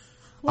burger.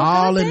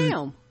 All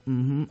in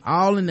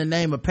the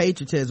name of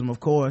patriotism, of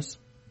course.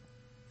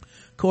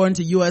 According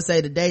to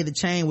USA Today, the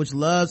chain, which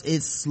loves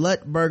its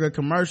slut burger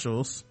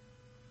commercials.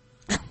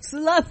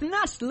 Not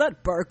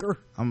slut burger.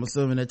 I'm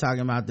assuming they're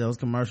talking about those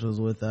commercials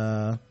with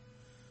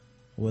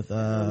with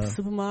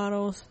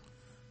supermodels.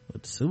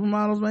 With the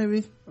supermodels,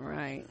 maybe.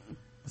 Right.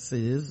 Let's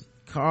see, this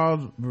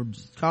Carl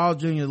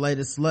Jr.'s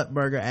latest slut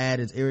burger ad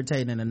is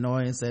irritating and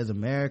annoying, says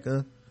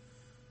America.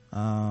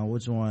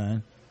 Which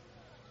one?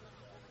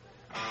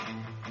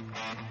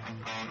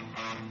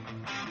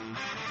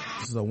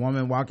 This is a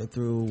woman walking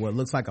through what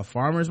looks like a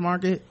farmer's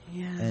market,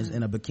 and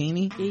in a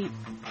bikini.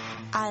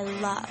 I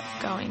love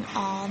going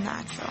all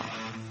natural.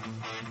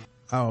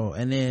 Oh,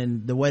 and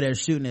then the way they're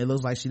shooting it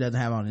looks like she doesn't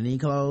have on any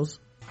clothes.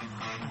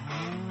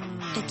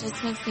 It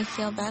just makes me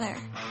feel better.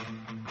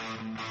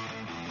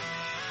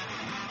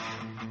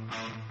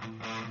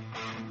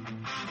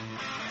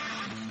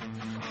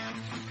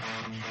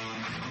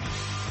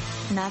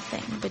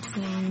 Nothing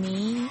between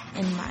me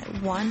and my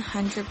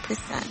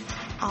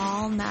 100%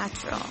 all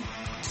natural,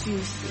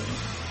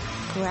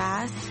 juicy,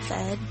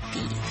 grass-fed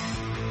beef.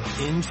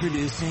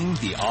 Introducing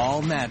the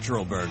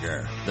all-natural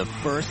burger, the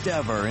first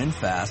ever in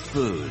fast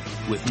food,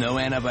 with no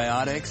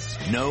antibiotics,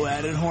 no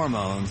added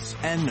hormones,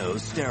 and no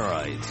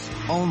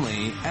steroids.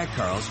 Only at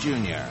Carl's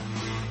Jr.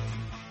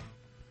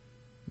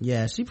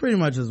 Yeah, she pretty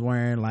much was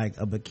wearing like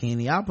a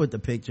bikini. I'll put the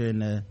picture in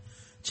the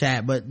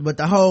chat, but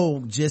the whole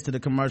gist of the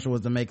commercial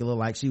was to make it look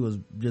like she was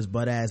just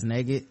butt ass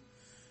naked,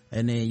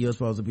 and then you're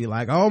supposed to be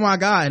like, oh my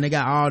god, and they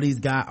got all these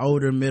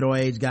older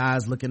middle-aged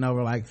guys looking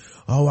over like,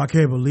 oh, I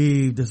can't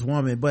believe this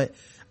woman. But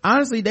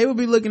honestly, they would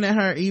be looking at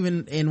her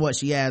even in what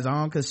she has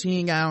on, because she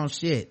ain't got on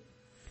shit.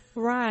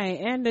 Right.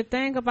 And the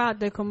thing about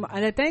the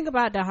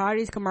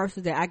Hardee's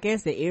commercials that I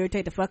guess they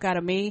irritate the fuck out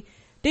of me,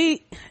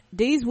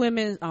 these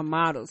women are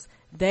models.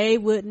 They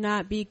would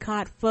not be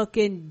caught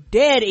fucking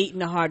dead eating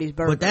the Hardee's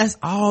burger. But that's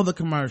all the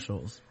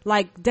commercials.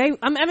 Like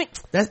I mean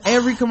that's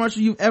every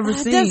commercial you've ever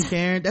seen,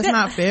 Karen. That's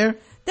not fair.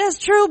 That's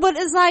true, but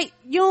it's like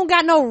you don't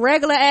got no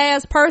regular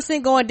ass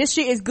person going, this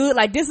shit is good.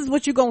 Like, this is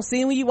what you're gonna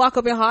see when you walk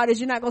up in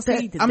Hardee's. You're not gonna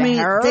see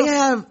her. They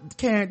have,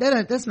 Karen,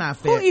 that's not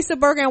fair. Who eats a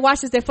burger and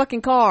washes their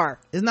fucking car?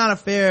 It's not a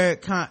fair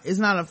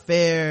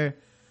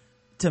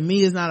to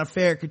me, it's not a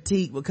fair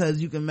critique, because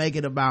you can make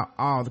it about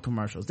all the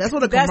commercials. That's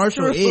what a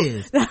commercial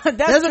is.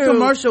 There's a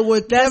commercial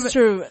with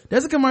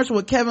There's a commercial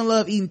with Kevin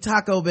Love eating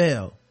Taco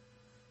Bell.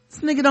 This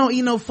nigga don't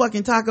eat no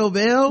fucking Taco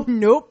Bell.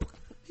 Nope.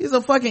 He's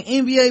a fucking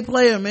NBA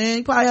player, man.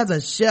 He probably has a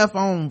chef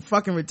on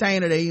fucking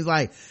retainer that he's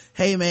like,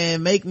 hey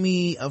man, make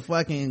me a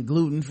fucking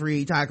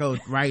gluten-free taco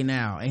right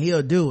now. And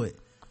he'll do it.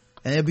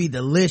 And it'll be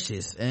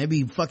delicious. And it'll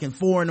be fucking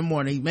 4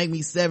 a.m. He make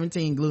me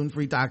 17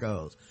 gluten-free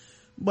tacos.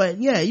 But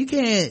yeah, you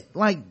can't,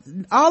 like,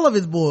 all of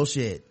it's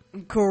bullshit.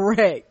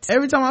 Correct.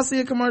 Every time I see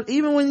a commercial,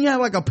 even when you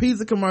have like a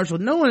pizza commercial,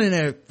 no one in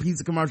that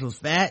pizza commercial is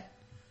fat.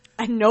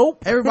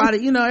 Nope.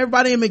 Everybody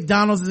in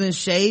McDonald's is in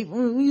shape.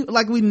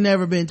 We've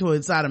never been to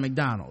inside of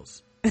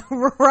McDonald's.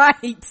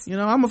 Right.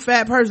 I'm a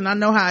fat person. I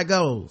know how it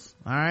goes.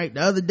 All right.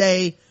 The other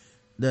day,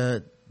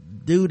 the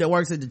dude that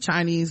works at the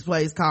Chinese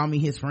place called me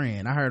his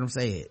friend. I heard him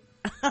say it.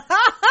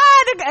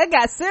 It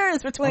got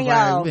serious between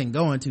y'all. We've been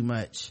going too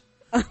much.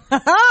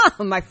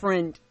 My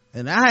friend.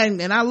 And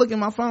I look at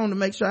my phone to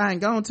make sure I ain't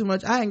gone too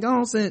much. I ain't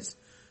gone since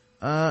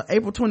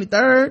April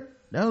 23rd.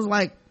 That was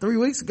like 3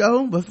 weeks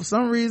ago. But for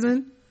some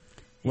reason,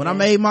 when I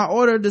made my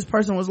order, this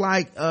person was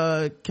like,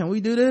 can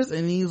we do this?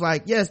 And he was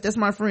like, yes, that's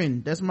my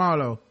friend. That's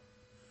Marlo.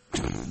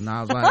 And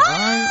I was like,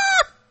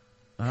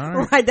 all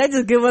right. Right, they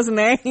just give us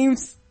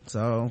names.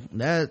 So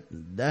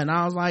and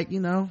I was like,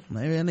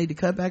 maybe I need to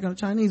cut back on the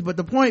Chinese. But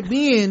the point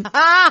being,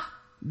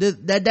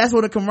 that's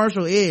what a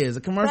commercial is. A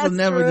commercial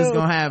just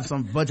gonna have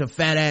some bunch of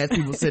fat ass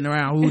people sitting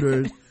around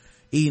Hooters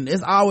eating.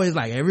 It's always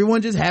like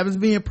everyone just happens to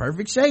be in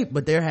perfect shape,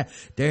 but they're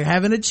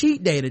having a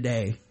cheat day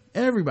today.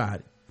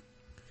 Everybody.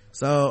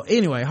 So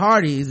anyway,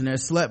 Hardee's and their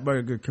slut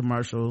burger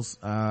commercials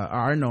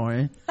are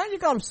annoying. How you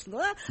call them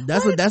slut?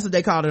 That's what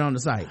they called it on the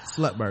site.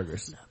 Slut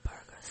burgers. Slut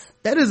burgers.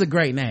 That is a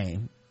great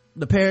name.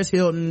 The Paris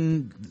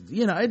Hilton,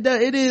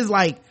 it is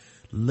like,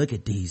 look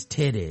at these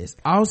titties.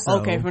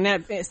 Also, okay, from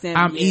that standpoint,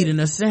 I'm eating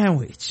a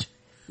sandwich.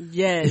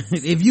 Yes.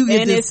 If you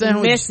get this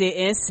sandwich, messy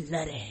and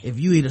slutty.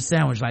 If you eat a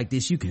sandwich like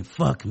this, you can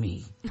fuck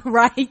me.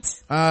 Right.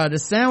 The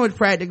sandwich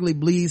practically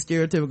bleeds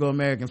stereotypical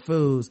American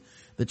foods.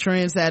 The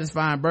trend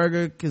satisfying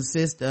burger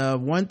consists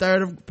of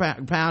 1/3 of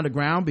a pound of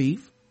ground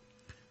beef,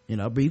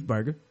 beef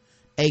burger,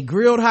 a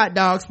grilled hot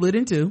dog split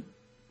in two,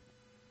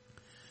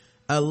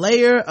 a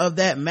layer of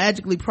that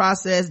magically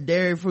processed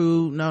dairy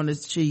food known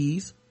as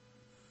cheese,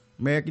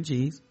 American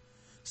cheese,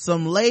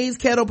 some Lay's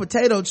kettle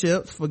potato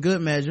chips for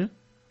good measure,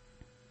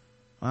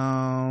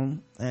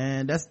 and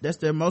that's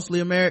their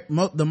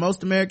the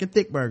most American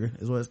thick burger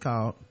is what it's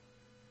called.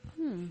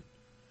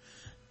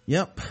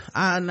 Yep.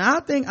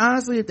 I think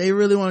honestly, if they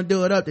really want to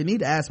do it up, they need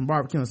to add some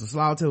barbecue and some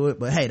slaw to it.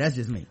 But hey, that's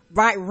just me.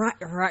 Right.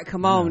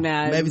 Come on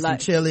now. Maybe some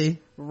chili.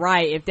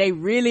 Right. If they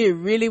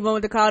really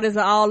wanted to call this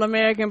an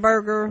all-American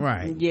burger.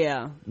 Right.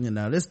 Yeah.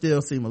 This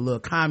still seem a little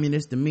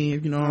communist to me,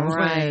 if you know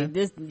what I'm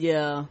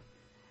saying.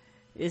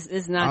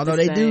 It's not. Although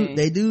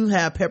they do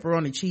have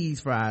pepperoni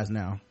cheese fries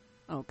now.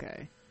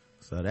 Okay.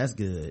 So that's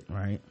good,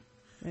 right?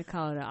 They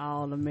call it an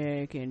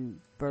all-American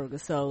burger.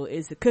 So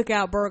it's a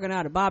cookout burger,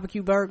 not a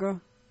barbecue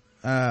burger.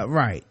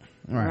 Right.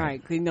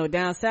 Right. Cause,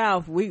 down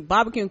south,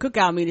 barbecue and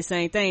cookout mean the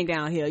same thing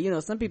down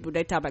here. Some people,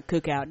 they talk about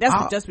cookout.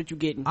 That's what you're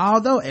getting.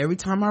 Although every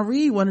time I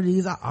read one of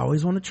these, I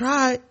always want to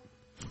try it.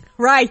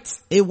 Right.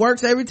 It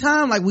works every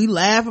time. Like, we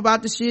laugh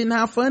about the shit and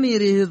how funny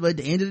it is, but at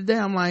the end of the day,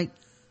 I'm like,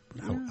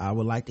 I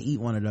would like to eat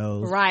one of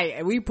those. Right.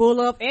 And we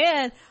pull up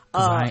and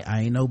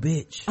I ain't no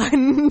bitch.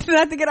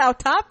 Not to get off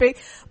topic,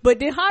 but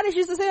did Hardee's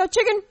used to sell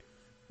chicken?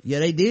 Yeah,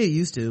 they did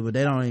used to, but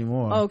they don't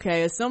anymore.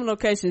 Okay, some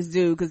locations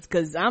do,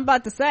 cause I'm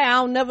about to say,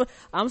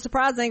 I'm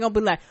surprised they ain't gonna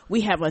be like,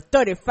 we have a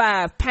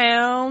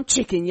 35-pound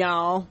chicken,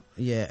 y'all.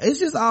 Yeah,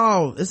 it's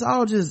all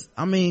just,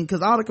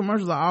 cause all the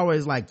commercials are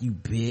always like, you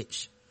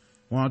bitch,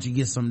 why don't you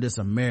get some of this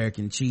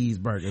American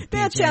cheeseburger?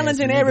 They're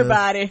challenging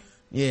everybody.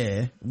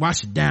 Yeah,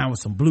 wash it down with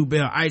some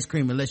Bluebell ice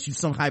cream unless you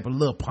some type of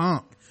little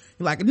punk.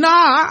 You're like, nah,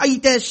 I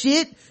eat that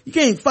shit. You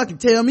can't fucking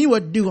tell me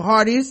what to do,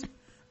 Hardee's.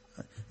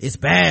 It's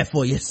bad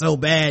for you. It's so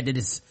bad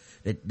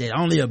that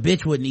only a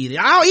bitch wouldn't eat it.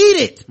 I'll eat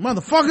it,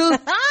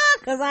 motherfucker.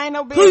 Cause I ain't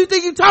no bitch. Who you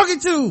think you talking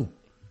to?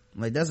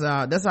 Like, that's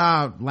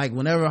how, like,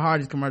 whenever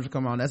Hardee's commercial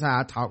come on, that's how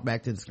I talk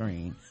back to the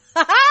screen.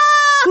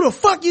 Who the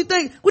fuck you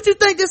think? What you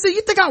think this is?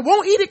 You think I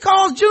won't eat it,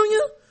 Carl's Jr.?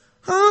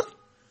 Huh?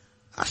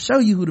 I'll show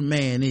you who the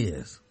man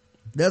is.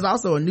 There's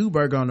also a new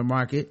burger on the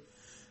market.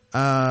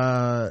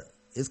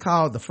 It's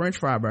called the French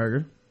fry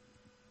burger.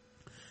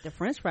 The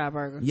French fry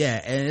burger?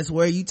 Yeah, and it's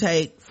where you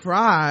take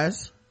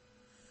fries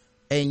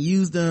and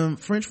use them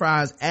French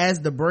fries as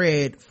the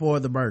bread for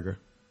the burger.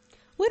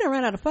 We done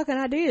ran out of fucking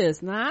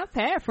ideas. Nah, I've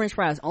had French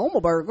fries on my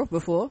burger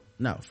before.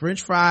 No,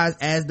 French fries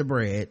as the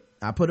bread.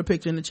 I put a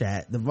picture in the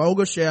chat. The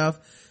vulgar chef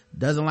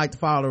doesn't like to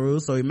follow the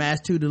rules, so he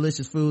mashed two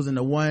delicious foods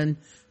into one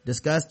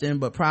disgusting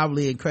but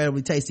probably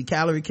incredibly tasty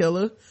calorie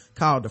killer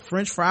called the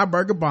French fry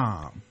burger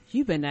bomb.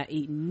 You better not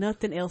eat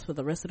nothing else for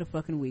the rest of the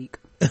fucking week.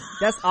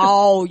 That's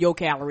all your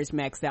calories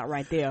maxed out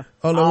right there.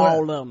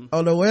 All of them.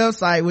 On the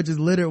website, which is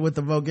littered with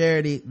the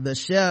vulgarity, the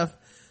chef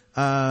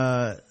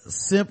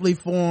simply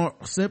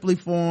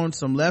formed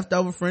some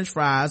leftover French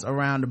fries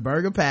around the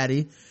burger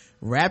patty,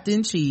 wrapped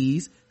in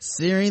cheese,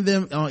 searing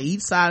them on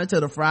each side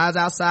until the fries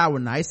outside were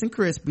nice and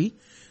crispy.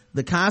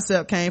 The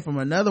concept came from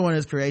another one of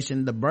his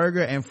creation, the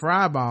burger and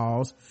fry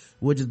balls,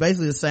 which is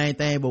basically the same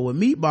thing but with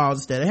meatballs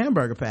instead of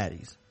hamburger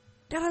patties.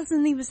 That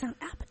doesn't even sound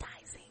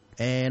appetizing.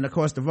 And of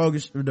course the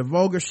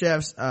vulgar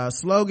chef's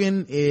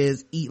slogan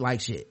is eat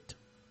like shit.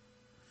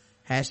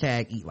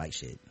 Hashtag eat like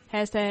shit.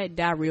 Hashtag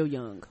die real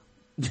young.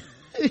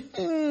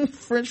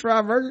 French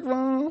fry burger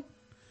bomb.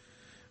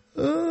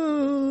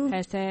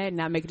 Hashtag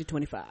not make it to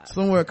 25.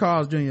 Somewhere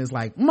Carl's Jr. is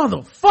like,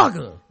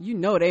 motherfucker. You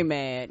know they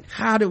mad.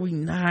 How did we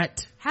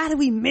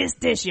miss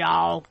this,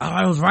 y'all? Oh,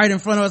 it was right in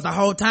front of us the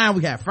whole time.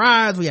 We had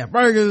fries, we had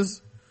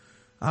burgers.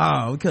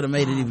 Oh, we could have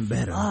made it even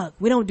better. Fuck.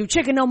 We don't do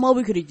chicken no more.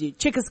 We could have did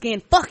chicken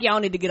skin. Fuck,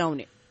 y'all need to get on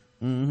it.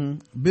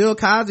 Bill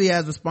Cosby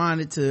has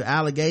responded to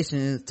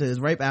his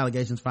rape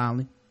allegations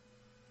finally.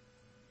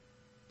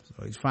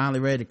 So he's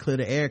finally ready to clear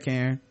the air,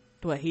 Karen.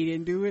 What, he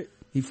didn't do it?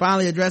 He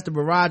finally addressed the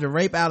barrage of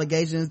rape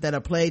allegations that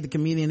have plagued the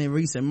comedian in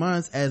recent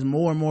months as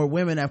more and more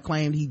women have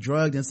claimed he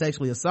drugged and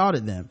sexually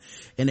assaulted them.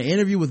 In an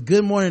interview with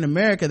Good Morning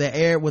America that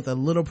aired with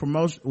little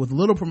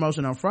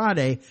promotion on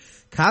Friday,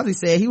 Cosby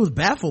said he was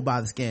baffled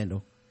by the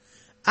scandal.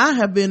 I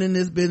have been in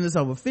this business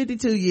over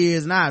 52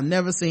 years and I have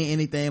never seen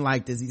anything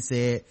like this, he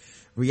said.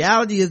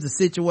 Reality is the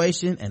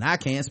situation and I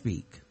can't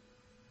speak.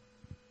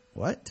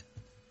 What?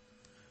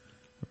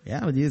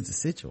 Reality is the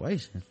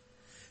situation.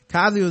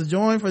 Cosby was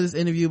joined for this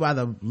interview by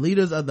the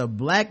leaders of the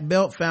Black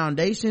Belt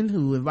Foundation,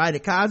 who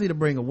invited Cosby to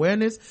bring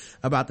awareness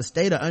about the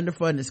state of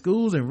underfunded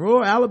schools in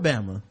rural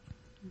Alabama.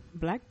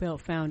 Black Belt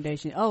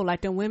Foundation. Oh,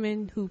 like the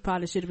women who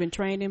probably should have been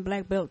trained in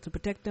Black Belt to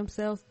protect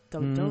themselves?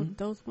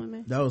 Those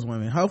women? Those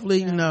women.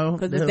 Hopefully,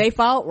 because it's their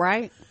fault,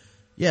 right?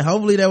 Yeah,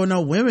 hopefully there were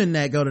no women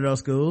that go to those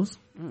schools.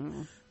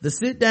 The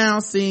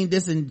sit-down scene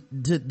designed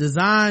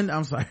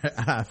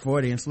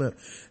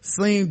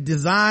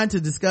to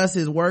discuss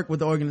his work with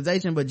the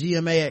organization, but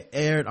GMA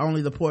aired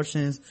only the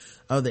portions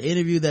of the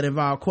interview that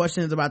involved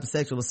questions about the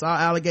sexual assault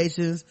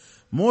allegations.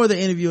 More of the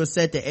interview is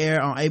set to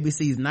air on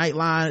ABC's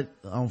Nightline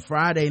on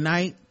Friday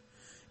night.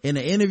 In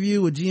an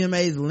interview with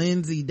GMA's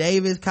Lindsay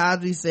Davis,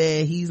 Cosby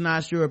said he's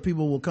not sure if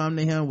people will come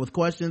to him with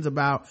questions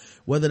about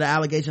whether the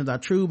allegations are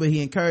true, but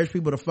he encouraged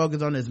people to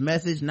focus on his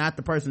message, not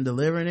the person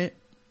delivering it.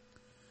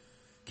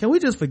 Can we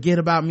just forget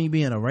about me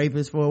being a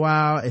rapist for a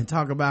while and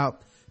talk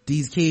about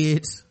these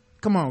kids?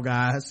 Come on,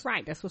 guys.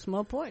 Right, that's what's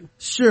more important.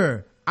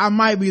 Sure, I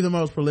might be the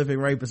most prolific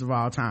rapist of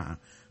all time,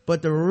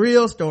 but the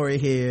real story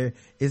here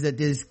is that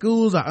these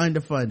schools are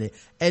underfunded,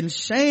 and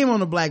shame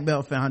on the Black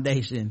Belt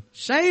Foundation.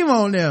 Shame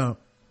on them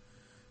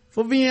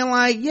for being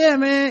like, yeah,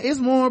 man, it's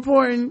more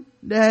important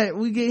that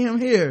we get him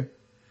here,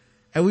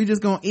 and we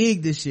just gonna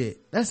egg this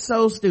shit. That's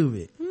so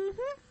stupid.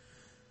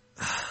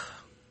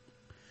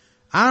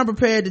 I'm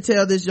prepared to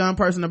tell this young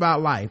person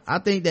about life. I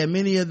think that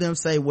many of them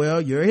say,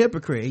 well, you're a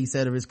hypocrite, he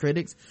said of his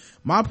critics.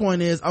 My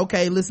point is,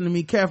 okay, listen to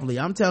me carefully.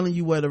 I'm telling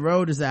you where the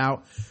road is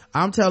out.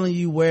 I'm telling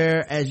you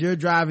where, as you're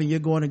driving, you're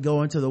going to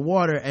go into the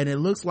water, and it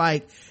looks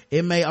like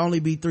it may only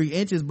be 3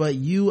 inches, but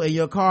you and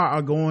your car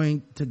are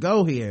going to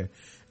go here.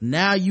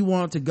 Now you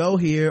want to go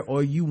here,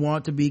 or you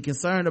want to be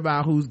concerned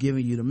about who's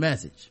giving you the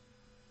message.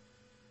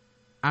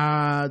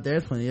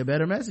 There's plenty of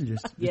better messengers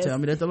to tell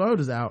me that the road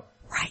is out.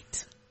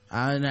 Right.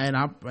 And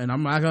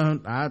I'm not gonna,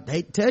 I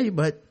hate to tell you,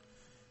 but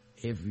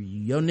if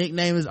your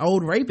nickname is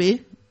Old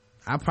Rapey,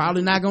 I'm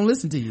probably not gonna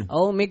listen to you.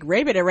 Old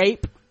McRapey to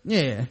rape.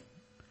 Yeah.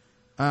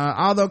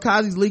 Although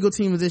Kazi's legal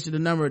team has issued a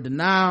number of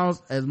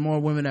denials, as more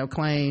women have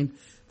claimed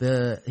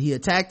he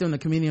attacked them, the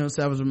comedian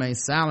himself has remained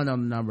silent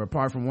on the number,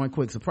 apart from one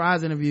quick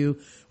surprise interview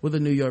with a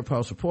New York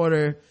Post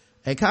reporter.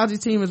 And Kazi's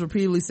team has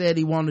repeatedly said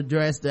he won't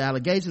address the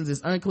allegations.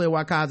 It's unclear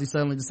why Kazi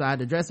suddenly decided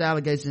to address the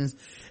allegations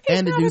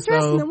and to do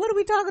so. Them. What are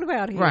we talking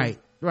about here?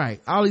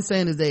 Right. All he's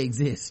saying is they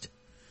exist.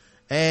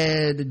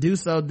 And to do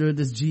so during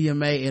this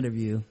GMA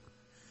interview.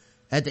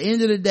 At the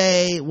end of the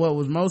day, what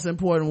was most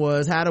important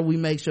was, how do we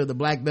make sure the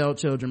black belt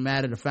children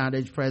matter? The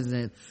foundation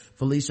president,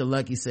 Felicia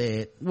Lucky,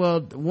 said, well,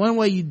 one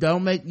way you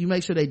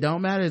make sure they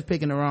don't matter is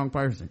picking the wrong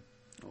person.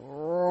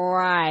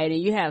 Right.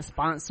 And you have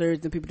sponsors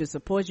and people to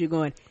support you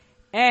going,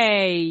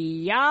 hey,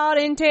 y'all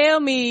didn't tell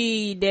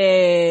me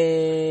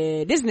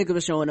that this nigga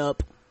was showing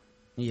up.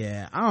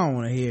 Yeah, I don't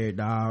want to hear it,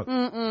 dog.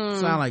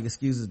 Sound like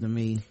excuses to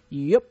me.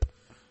 Yep.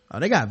 Oh,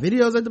 they got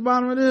videos at the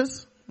bottom of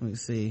this? Let me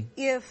see.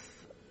 If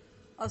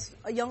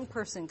a young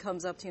person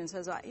comes up to you and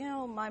says,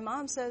 my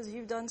mom says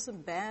you've done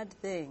some bad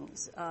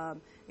things,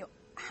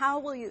 how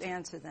will you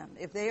answer them?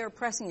 If they are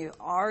pressing you,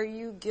 are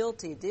you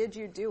guilty? Did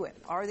you do it?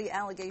 Are the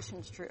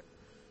allegations true?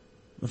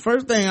 The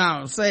first thing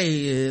I'll say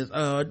is,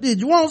 did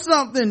you want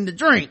something to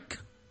drink?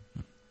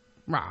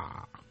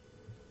 Rah.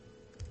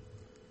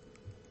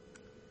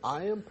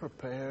 I am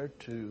prepared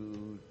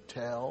to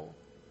tell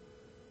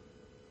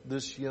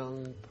this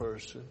young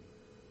person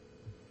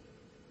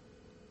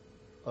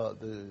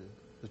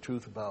the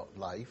truth about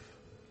life.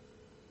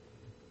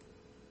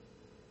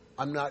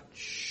 I'm not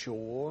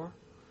sure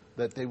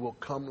that they will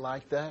come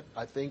like that.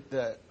 I think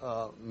that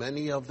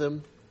many of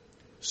them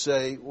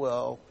say,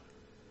 well,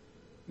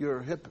 you're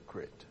a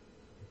hypocrite.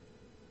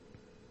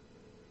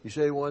 You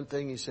say one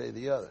thing, you say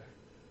the other.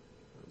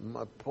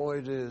 My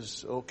point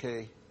is,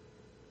 okay,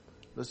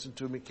 listen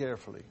to me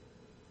carefully.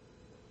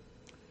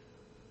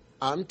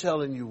 I'm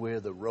telling you where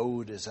the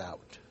road is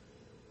out.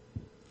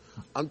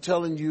 I'm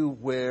telling you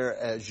where,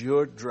 as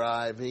you're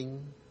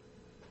driving,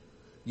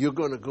 you're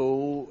going to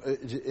go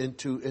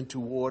into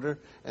water,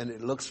 and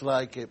it looks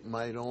like it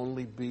might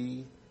only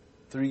be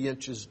 3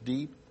 inches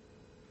deep,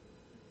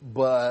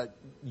 but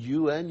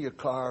you and your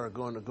car are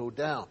going to go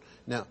down.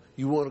 Now,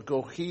 you want to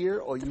go here,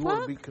 or you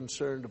want to be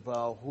concerned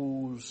about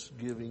who's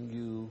giving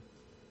you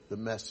the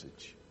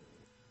message?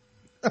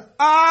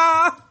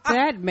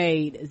 That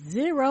made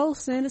 0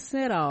 sense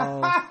at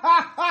all.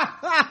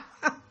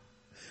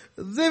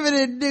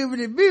 Zibbity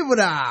dibbity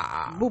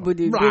bibbida.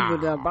 Boobity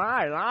bibbida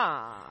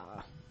bye.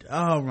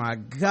 Oh my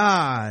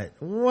god.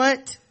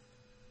 What?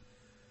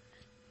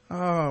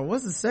 Oh,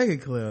 what's the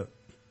second clip?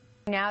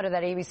 Now to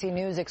that ABC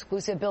News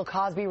exclusive, Bill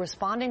Cosby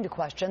responding to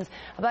questions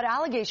about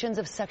allegations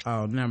of sexual...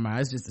 Oh, never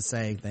mind. It's just the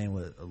same thing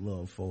with a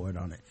little forward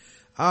on it.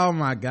 Oh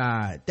my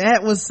god.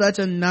 That was such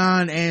a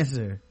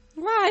non-answer.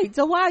 Right.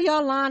 So why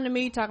y'all lying to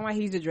me talking about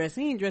he's addressed?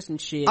 He ain't dressing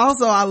shit.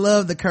 Also, I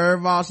love the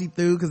curveball she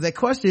threw, because that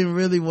question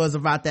really was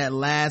about that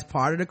last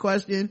part of the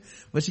question,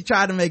 but she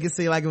tried to make it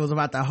seem like it was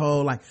about the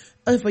whole, like,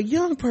 if a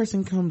young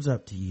person comes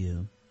up to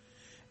you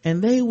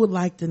and they would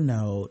like to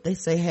know, they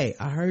say, hey,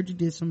 I heard you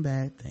did some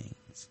bad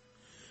things.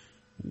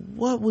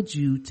 What would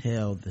you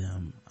tell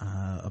them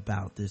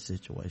about this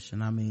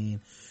situation? I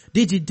mean,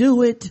 did you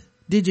do it?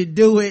 Did you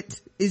do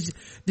it?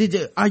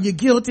 Are you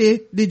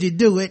guilty? Did you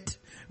do it?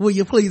 Will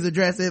you please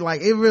address it?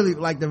 Like, it really,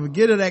 like, the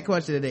beginning of that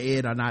question and the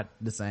end are not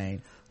the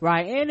same.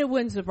 Right. And it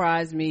wouldn't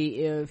surprise me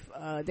if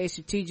they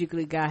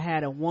strategically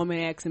had a woman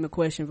ask him a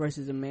question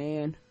versus a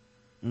man.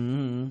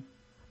 Mm-hmm.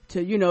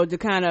 To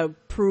kind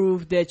of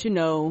prove that, he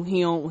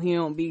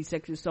don't be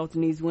sexually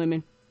assaulting these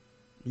women.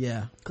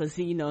 Yeah. Cause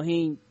he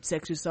ain't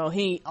sexual assault.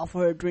 He ain't offer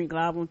her a drink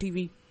live on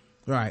TV.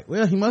 Right.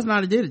 Well, he must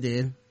not have did it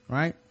then,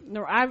 right?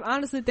 No, I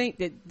honestly think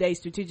that they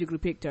strategically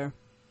picked her.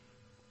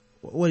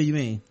 What do you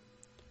mean?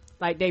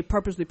 Like they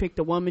purposely picked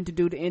a woman to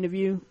do the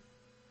interview.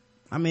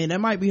 I mean, that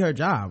might be her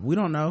job. We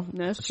don't know.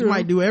 That's she true.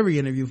 Might do every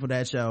interview for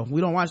that show.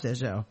 We don't watch that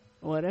show.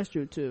 Well, that's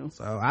true too.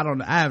 So I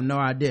have no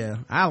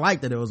idea. I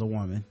like that it was a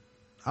woman.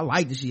 I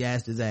like that she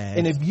asked his ass.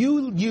 And if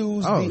you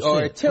use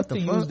or attempt to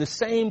use the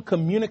same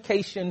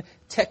communication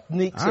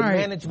techniques and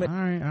management. All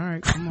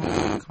right. Come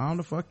on. Calm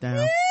the fuck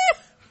down.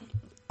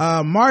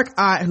 Mark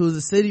Ott, who's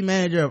the city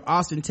manager of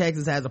Austin,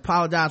 Texas, has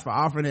apologized for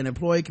offering an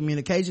employee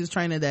communications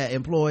training that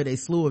employed a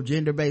slew of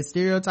gender-based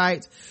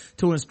stereotypes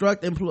to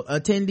instruct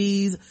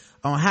attendees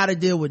on how to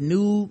deal with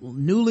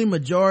newly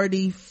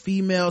majority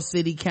female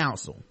city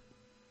council.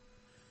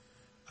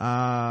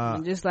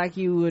 Just like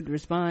you would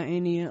respond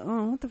any,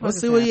 what the fuck let's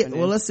is see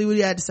happening? let's see what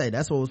he had to say.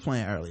 That's what was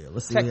playing earlier.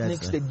 Let's see techniques what he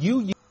had to say. that you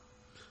use.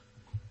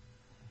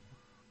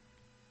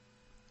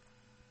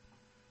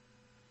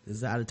 This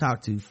is how to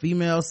talk to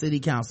female city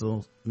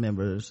council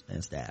members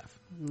and staff.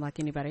 Like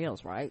anybody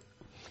else, right?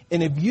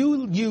 And if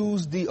you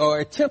use or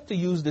attempt to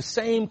use the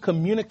same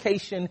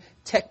communication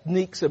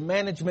techniques or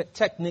management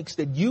techniques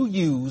that you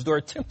used or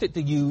attempted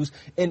to use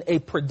in a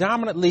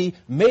predominantly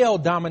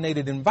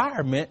male-dominated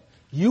environment,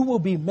 you will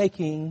be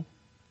making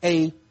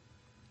a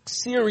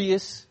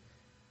serious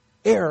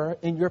error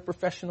in your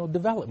professional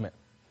development,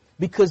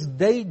 because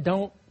they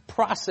don't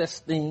process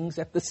things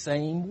at the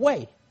same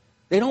way.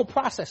 They don't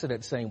process it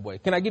at the same way.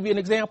 Can I give you an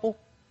example?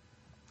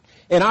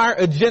 In our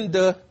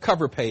agenda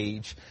cover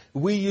page,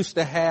 we used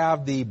to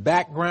have the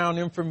background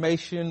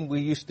information.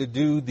 We used to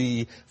do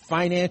the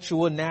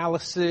financial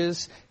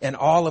analysis and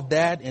all of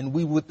that. And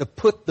we would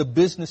put the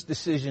business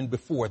decision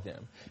before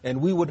them.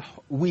 And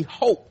we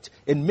hoped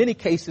in many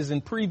cases in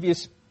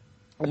previous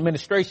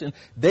administration,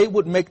 they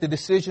would make the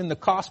decision, the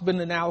cost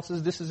benefit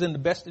analysis. This is in the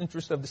best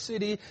interest of the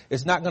city.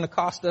 It's not going to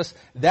cost us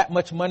that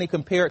much money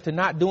compared to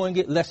not doing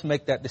it. Let's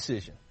make that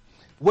decision.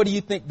 What do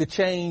you think the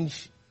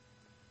change?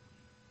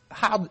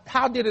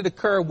 How did it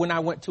occur when I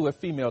went to a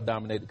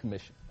female-dominated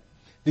commission?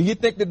 Do you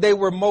think that they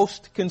were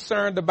most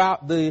concerned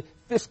about the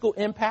fiscal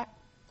impact?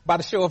 By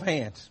the show of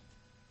hands.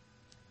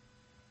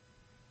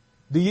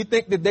 Do you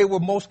think that they were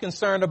most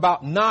concerned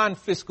about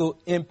non-fiscal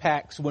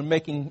impacts when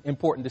making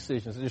important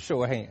decisions? By the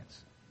show of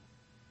hands.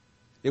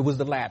 It was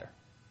the latter.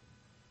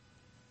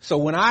 So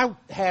when I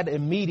had a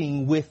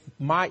meeting with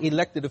my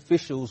elected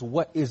officials,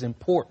 what is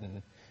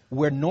important,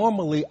 where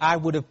normally I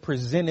would have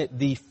presented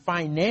the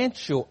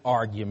financial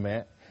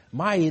argument,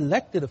 my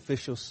elected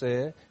official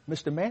said,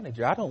 Mr.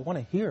 Manager, I don't want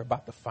to hear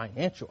about the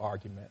financial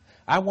argument.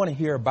 I want to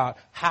hear about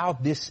how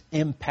this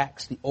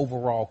impacts the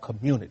overall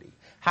community,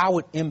 how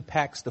it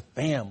impacts the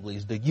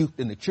families, the youth,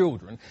 and the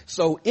children.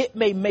 So it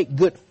may make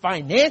good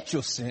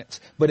financial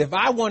sense, but if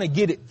I want to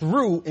get it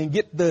through and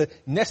get the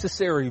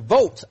necessary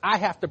votes, I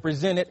have to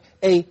present it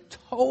a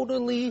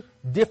totally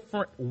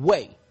different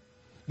way.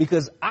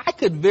 Because I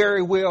could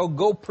very well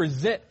go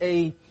present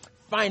a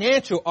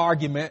financial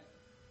argument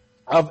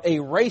of a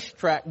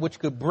racetrack which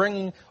could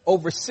bring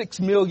over $6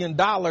 million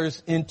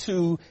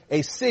into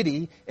a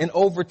city and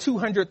over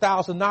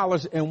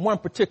 $200,000 in one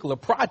particular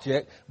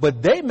project,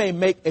 but they may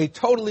make a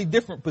totally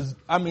different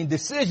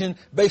decision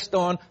based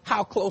on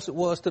how close it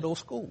was to those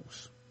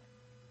schools.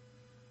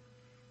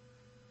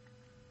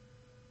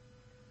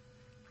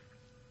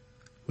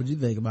 What'd you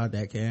think about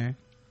that, Karen?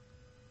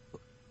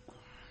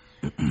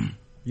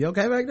 You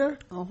okay back there?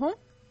 So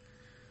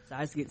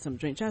I was getting some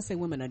drink. Trying to say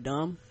women are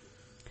dumb.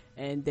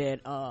 And that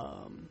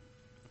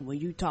when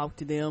you talk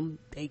to them,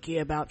 they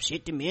care about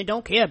shit that men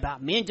don't care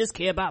about. Men just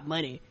care about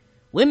money.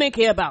 Women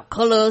care about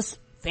colors,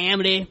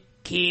 family,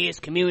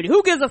 kids, community.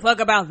 Who gives a fuck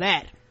about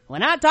that?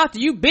 When I talk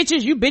to you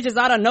bitches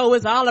ought to know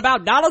it's all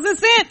about dollars and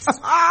cents. What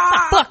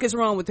the fuck is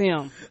wrong with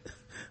him?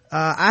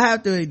 I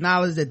have to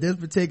acknowledge that this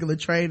particular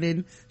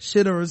training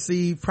should have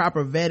received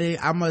proper vetting.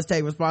 I must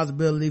take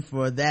responsibility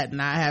for that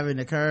not having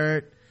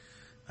occurred.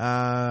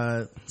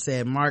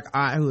 Said Mark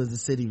Ott, who is the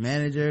city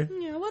manager.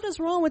 Yeah, what is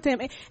wrong with him?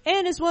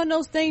 And it's one of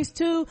those things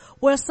too,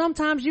 where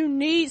sometimes you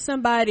need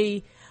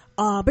somebody,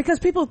 because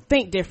people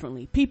think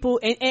differently.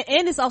 People, and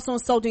it's also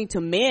insulting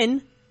to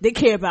men that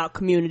care about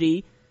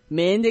community,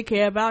 men that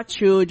care about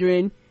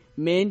children,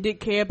 men that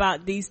care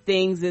about these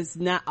things. It's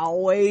not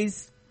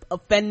always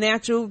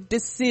financial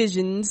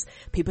decisions.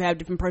 People have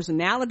different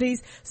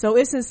personalities. So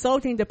it's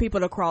insulting to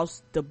people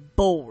across the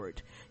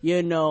board.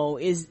 You know,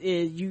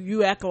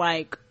 you act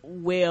like,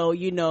 well,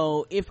 you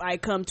know, if I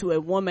come to a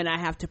woman, I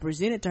have to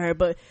present it to her.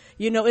 But,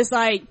 you know, it's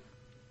like,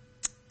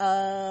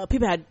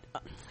 people had,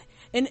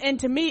 and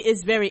to me,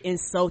 it's very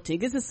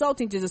insulting. It's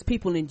insulting to just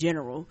people in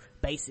general,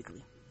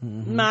 basically.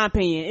 In my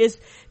opinion,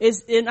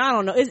 and I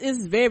don't know,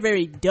 it's very,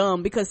 very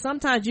dumb, because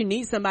sometimes you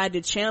need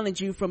somebody to challenge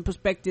you from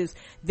perspectives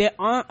that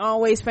aren't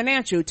always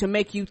financial, to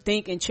make you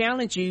think and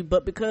challenge you,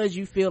 but because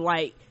you feel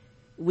like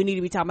we need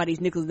to be talking about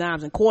these nickels,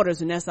 dimes, and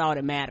quarters, and that's all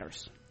that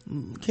matters.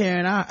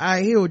 Karen,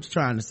 I hear what you're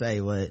trying to say,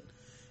 but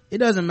it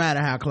doesn't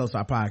matter how close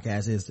our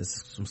podcast is to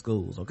some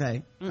schools,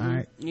 okay? All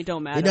right, it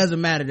don't matter. It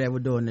doesn't matter that we're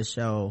doing this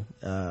show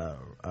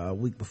a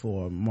week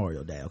before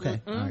Memorial Day,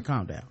 okay? All right,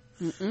 calm down.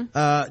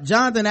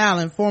 Jonathan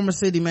Allen, former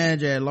city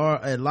manager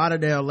at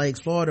Lauderdale Lakes,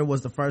 Florida,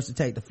 was the first to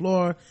take the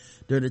floor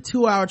during the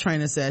 2-hour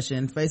training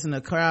session. Facing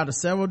a crowd of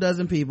several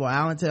dozen people,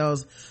 Allen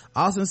tells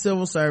Austin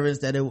civil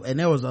servants and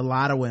there was a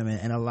lot of women,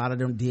 and a lot of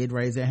them did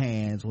raise their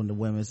hands when the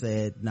women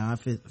said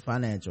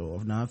non-financial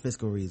or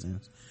non-fiscal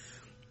reasons,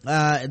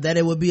 that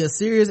it would be a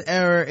serious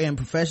error in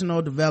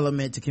professional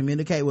development to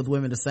communicate with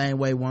women the same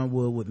way one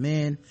would with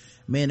men.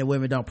 Men and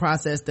women don't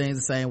process things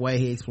the same way,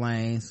 he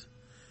explains.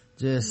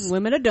 Just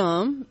women are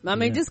dumb. I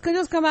mean, just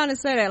come out and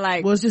say that,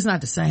 like, well, it's just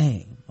not the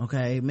same,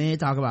 okay? Men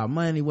talk about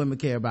money, women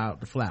care about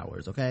the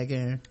flowers, okay,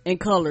 Karen? And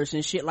colors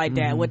and shit like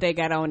that. What they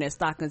got on their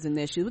stockings and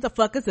their shoes. What the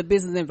fuck? It's a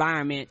business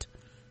environment.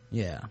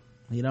 Yeah,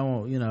 you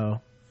don't, you know,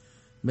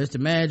 Mr.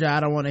 Manager, I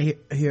don't want to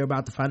hear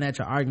about the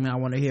financial argument. I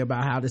want to hear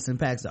about how this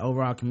impacts the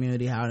overall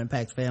community, how it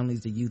impacts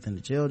families, the youth, and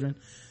the children.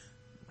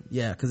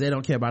 Yeah, because they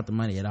don't care about the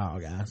money at all,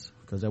 guys.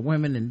 Because they're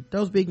women, and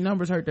those big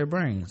numbers hurt their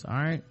brains, all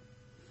right?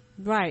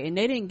 Right, and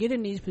they didn't get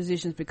in these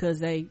positions because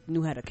they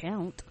knew how to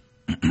count.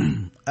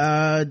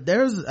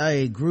 There's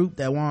a group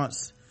that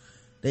wants...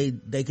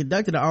 They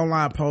conducted an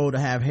online poll to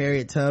have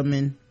Harriet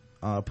Tubman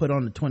put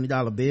on the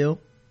 $20 bill.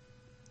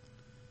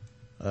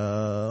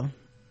 The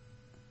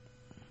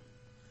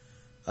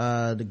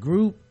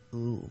group...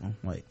 Ooh,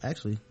 wait,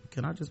 actually,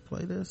 can I just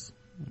play this?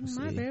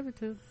 Might be able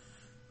to.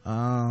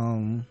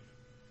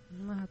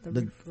 Have to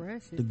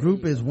refresh it. The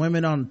group is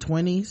Women on the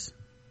 20s,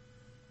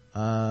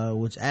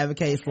 which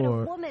advocates for... Could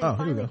a woman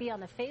finally be on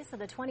the face of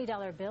the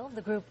 $20 bill?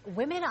 The group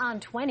Women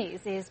on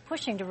 20s is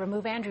pushing to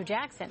remove Andrew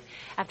Jackson.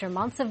 After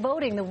months of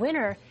voting, the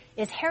winner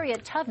is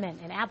Harriet Tubman,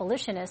 an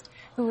abolitionist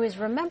who is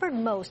remembered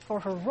most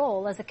for her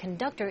role as a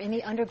conductor in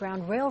the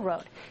Underground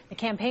Railroad. The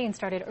campaign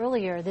started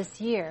earlier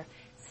this year.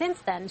 Since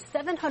then,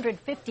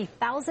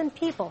 750,000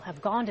 people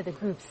have gone to the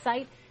group's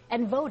site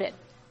and voted.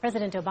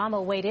 President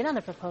Obama weighed in on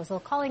the proposal,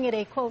 calling it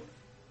a, quote,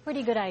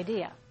 pretty good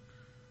idea.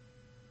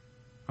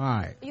 All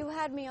right. You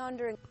had me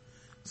wondering.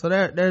 So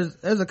there's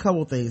a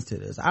couple things to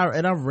this.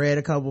 I've read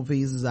a couple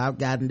pieces. I've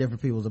gotten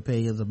different people's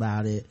opinions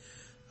about it.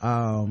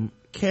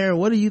 Karen,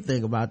 what do you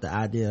think about the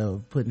idea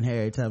of putting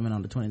Harriet Tubman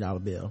on the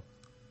 $20 bill?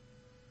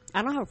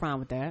 I don't have a problem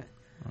with that.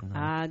 Okay.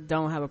 I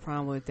don't have a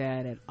problem with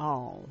that at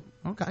all.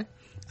 Okay.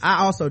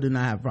 I also do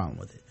not have a problem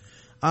with it.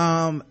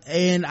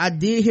 And I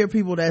did hear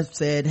people that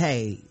said,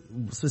 hey,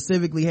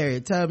 specifically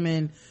Harriet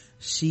Tubman,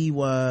 she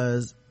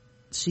would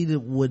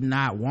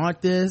not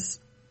want this,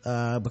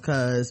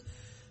 because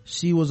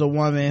she was a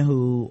woman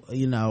who,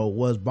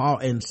 was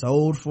bought and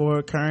sold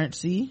for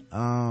currency.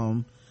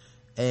 And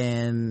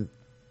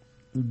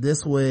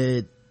this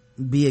would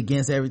be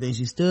against everything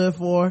she stood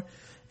for.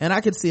 And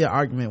I could see an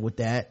argument with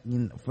that,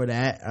 for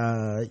that,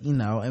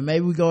 and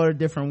maybe we go to a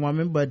different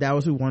woman, but that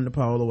was who won the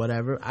poll or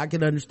whatever. I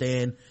could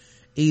understand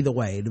either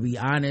way. To be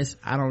honest,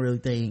 I don't really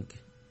think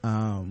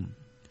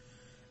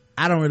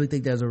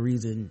there's a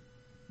reason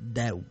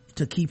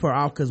to keep her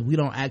off, because we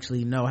don't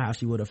actually know how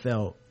she would have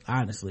felt,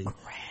 honestly.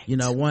 Correct.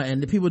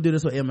 And the people do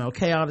this with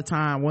MLK all the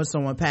time. Once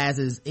someone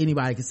passes,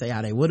 anybody can say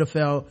how they would have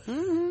felt.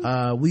 Mm-hmm.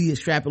 We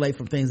extrapolate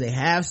from things they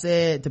have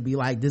said to be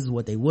like, this is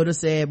what they would have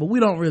said, but we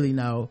don't really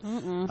know.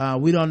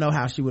 We don't know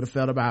how she would have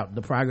felt about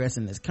the progress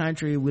in this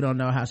country. We don't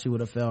know how she would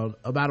have felt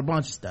about a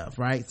bunch of stuff,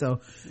 right?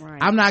 So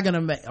right. I'm not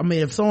gonna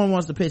if someone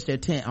wants to pitch their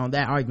tent on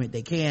that argument,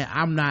 they can.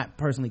 I'm not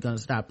personally gonna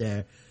stop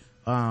there.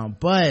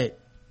 But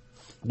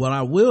what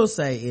I will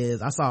say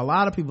is, I saw a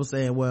lot of people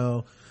saying,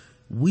 well,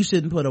 we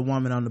shouldn't put a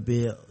woman on the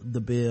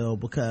bill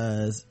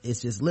because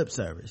it's just lip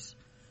service.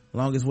 As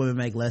long as women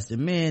make less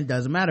than men,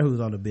 doesn't matter who's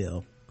on the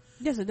bill.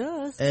 Yes, it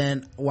does.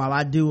 And while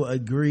I do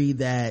agree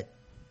that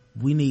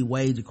we need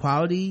wage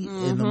equality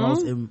in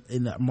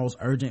the most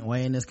urgent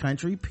way in this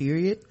country,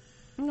 period.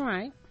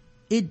 Right.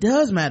 It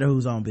does matter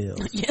who's on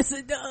bills. Yes,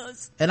 it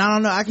does. And I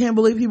don't know, I can't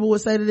believe people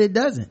would say that it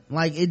doesn't.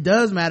 Like, it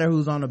does matter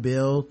who's on the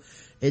bill.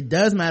 It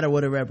does matter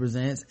what it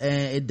represents,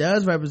 and it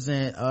does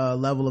represent a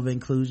level of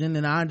inclusion.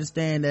 And I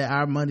understand that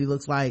our money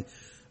looks like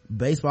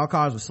baseball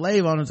cards with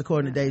slave owners,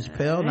 according to Dave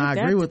Chappelle, and I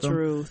agree with them.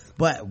 Truth.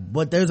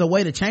 But there's a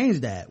way to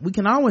change that. We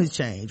can always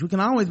change. We can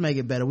always make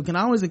it better. We can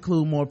always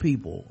include more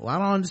people. Well, I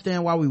don't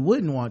understand why we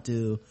wouldn't want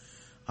to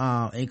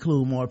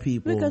include more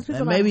people.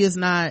 And maybe it's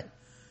not,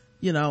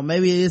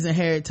 maybe it isn't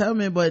Harriet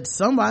Tubman, but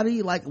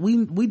somebody, like,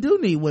 we do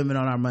need women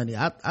on our money.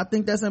 I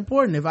think that's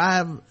important. If I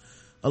have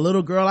a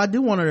little girl, I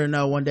do want her to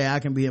know one day I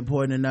can be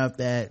important enough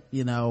that,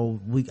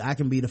 I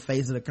can be the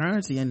face of the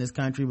currency in this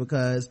country,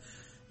 because,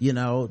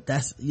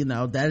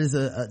 that is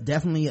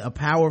definitely a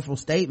powerful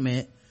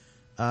statement,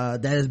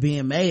 that is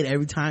being made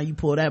every time you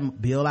pull that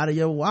bill out of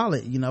your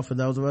wallet, for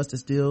those of us that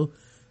still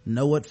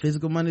know what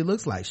physical money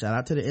looks like. Shout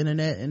out to the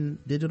internet and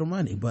digital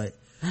money. But,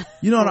 right.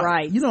 You know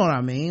what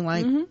I mean?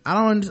 Like, I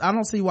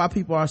don't see why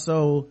people are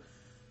so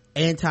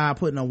anti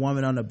putting a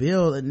woman on the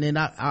bill. And then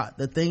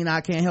the thing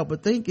I can't help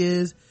but think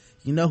is,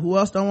 who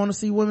else don't want to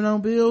see women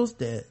on bills?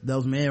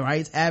 Those men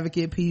rights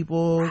advocate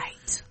people, right?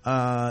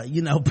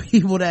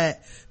 People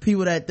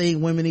that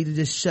think women need to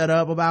just shut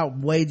up about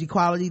wage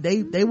equality.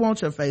 They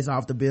want your face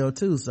off the bill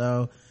too.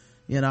 So,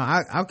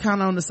 I'm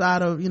kind of on the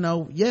side of,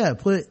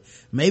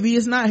 maybe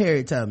it's not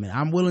Harriet Tubman.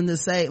 I'm willing to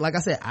say, like I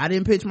said, I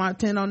didn't pitch my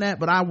tent on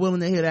that, but I'm willing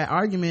to hear that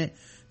argument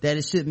that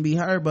it shouldn't be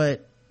her.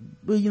 But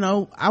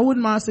I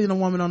wouldn't mind seeing a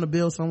woman on the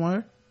bill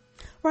somewhere.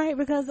 Right,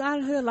 because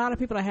I hear a lot of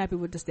people are happy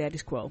with the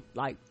status quo.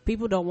 Like,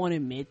 people don't want to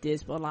admit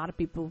this, but a lot of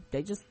people,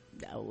 they just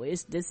know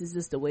this is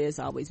just the way it's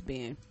always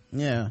been.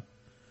 Yeah.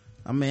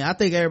 I mean, I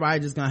think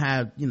everybody just gonna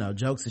have,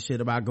 jokes and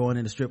shit about going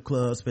into strip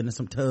clubs, spending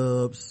some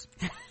tubs.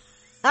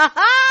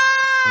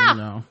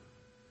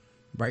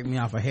 Break me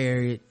off of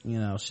Harriet,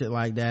 shit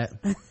like that.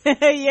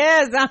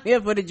 Yes, I'm here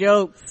for the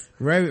jokes.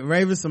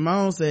 Raven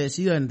Simone said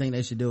she doesn't think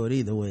they should do it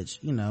either, which,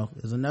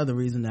 is another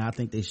reason that I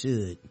think they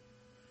should.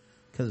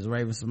 Because it's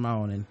Raven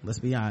Simone, and let's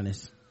be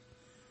honest,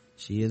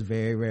 She is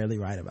very rarely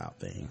right about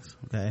things.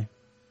 Okay.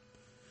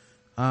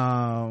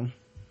 Oh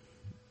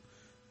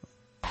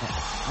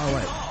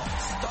wait,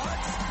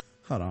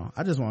 hold on,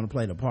 I just want to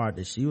play the part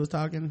that she was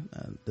talking.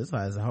 This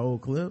has a whole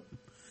clip.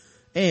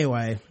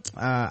 Anyway,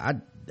 I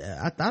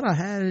thought I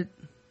had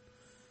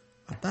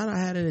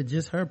it at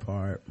just her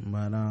part,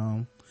 but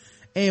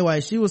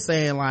anyway, she was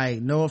saying,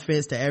 like, no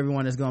offense to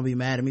everyone that's gonna be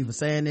mad at me for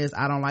saying this,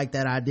 I don't like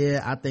that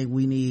idea. I think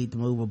we need to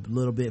move a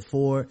little bit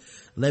forward.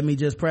 Let me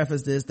just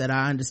preface this, that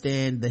I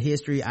understand the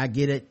history, I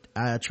get it.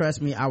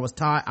 Trust me, I was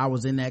taught, I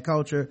was in that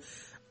culture.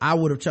 I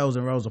would have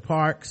chosen Rosa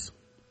Parks.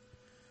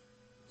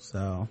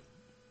 So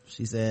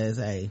she says,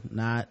 hey,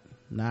 not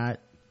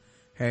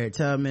Harriet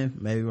Tubman,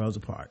 maybe Rosa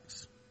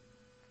Parks.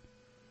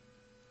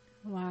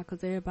 Why?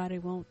 Because everybody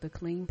want the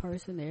clean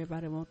person.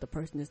 Everybody want the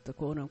person that's the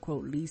quote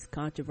unquote least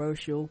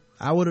controversial.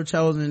 I would have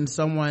chosen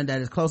someone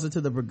that is closer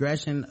to the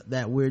progression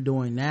that we're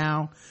doing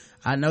now.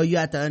 I know you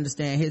have to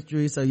understand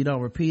history so you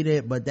don't repeat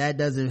it, but that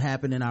doesn't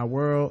happen in our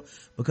world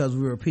because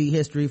we repeat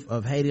history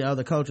of hating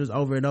other cultures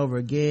over and over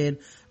again.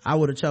 I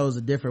would have chose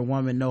a different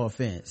woman, no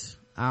offense.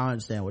 I don't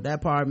understand what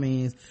that part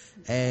means,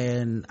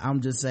 and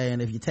I'm just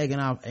saying, if you're taking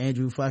off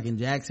Andrew fucking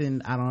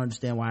Jackson, I don't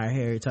understand why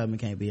Harriet Tubman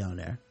can't be on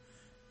there.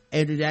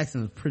 Andrew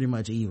Jackson is pretty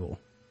much evil.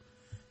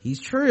 He's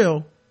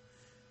trill,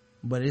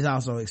 but he's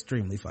also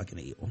extremely fucking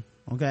evil.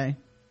 Okay,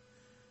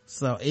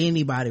 so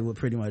anybody would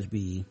pretty much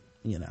be,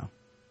 you know,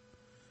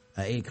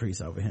 an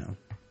increase over him.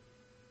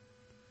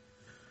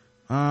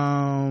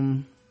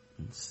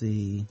 Let's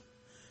see.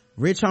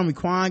 Rich Homie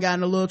Quan got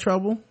in a little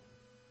trouble.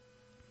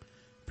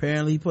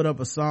 Apparently he put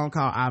up a song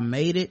called I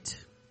Made It,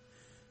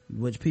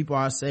 which people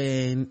are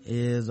saying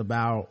is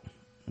about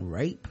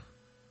rape.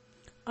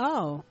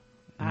 Oh,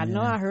 I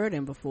know I heard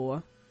him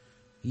before.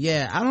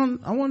 Yeah,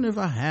 I wonder if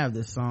I have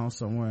this song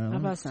somewhere.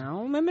 I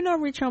don't remember no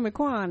Rich Homie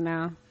Quan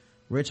now.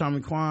 Rich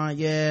Homie Quan,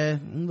 yeah,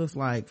 looks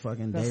like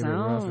fucking David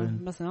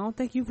Ruffin. I don't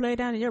think you've laid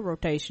down in your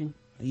rotation.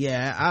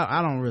 Yeah,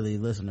 I don't really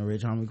listen to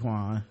Rich Homie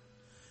Quan.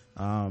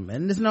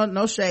 And there's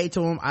no shade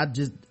to him. I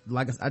just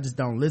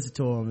don't listen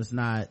to him. It's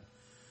not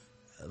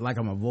like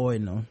I'm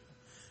avoiding them.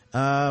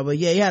 But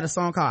yeah, he had a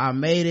song called I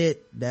Made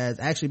It that's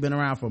actually been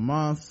around for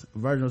months. The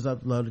version was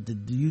uploaded to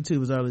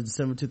YouTube as early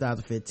December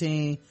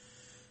 2015.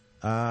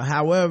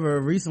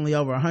 However, recently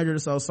over 100 or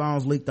so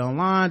songs leaked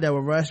online that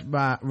were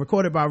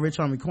recorded by Rich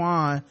Homie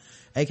Quan,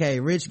 aka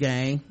Rich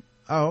Gang.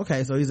 Oh,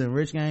 okay, so he's in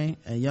Rich Gang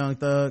and Young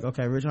Thug.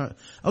 Okay, so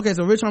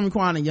Rich Homie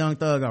Quan and Young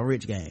Thug are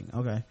Rich Gang.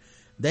 Okay.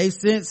 They've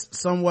since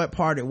somewhat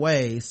parted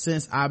ways.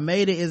 Since I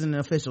Made It isn't an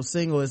official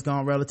single, it's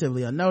gone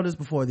relatively unnoticed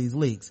before these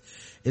leaks.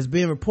 It's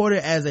being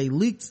reported as a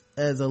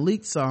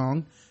leaked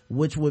song,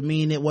 which would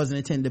mean it wasn't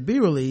intended to be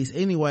released.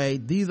 Anyway,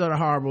 these are the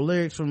horrible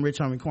lyrics from Rich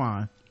Homie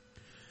Quan.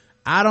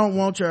 I don't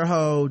want your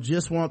hoe,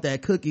 just want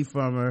that cookie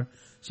from her.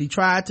 She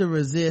tried to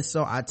resist,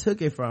 so I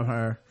took it from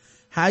her.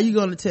 How you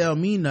gonna tell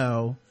me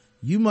no?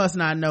 You must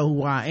not know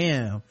who I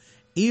am.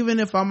 Even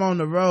if I'm on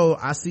the road,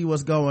 I see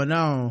what's going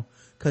on,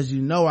 cause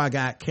you know I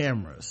got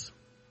cameras.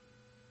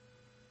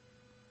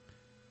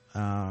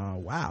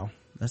 Wow.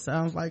 That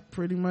sounds like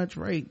pretty much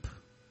rape.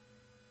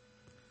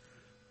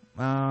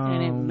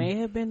 And it may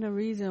have been the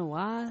reason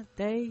why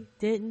they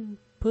didn't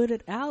put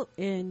it out.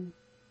 And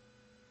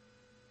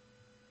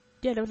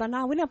yeah, they was like,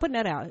 nah, we're not putting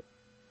that out.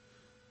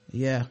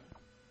 Yeah.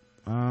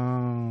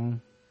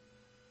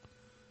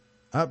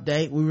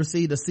 Update, we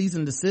received a cease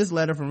and desist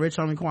letter from Rich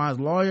Homie Quan's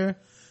lawyer.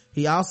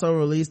 He also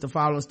released the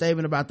following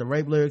statement about the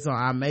rape lyrics on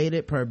I Made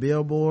It per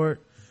Billboard,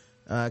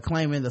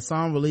 claiming the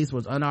song release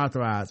was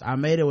unauthorized. I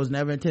Made It was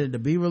never intended to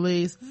be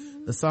released.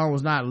 The song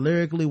was not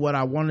lyrically what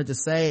I wanted to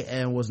say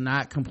and was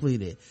not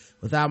completed.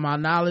 Without my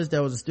knowledge,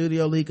 there was a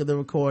studio leak of the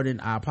recording.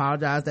 I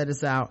apologize that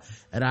it's out,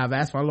 and I've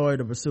asked my lawyer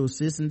to pursue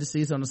cease and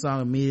desist on the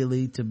song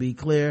immediately. To be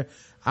clear,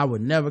 I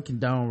would never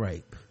condone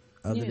rape.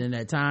 Other than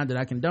that time that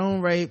I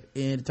condone rape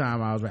in the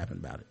time I was rapping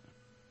about it.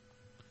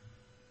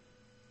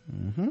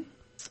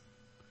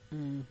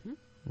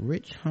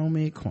 Rich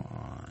Homie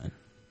Quan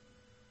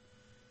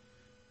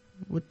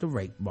with the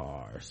rape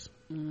bars.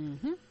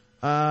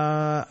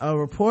 A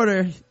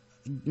reporter,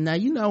 now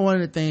you know one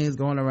of the things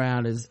going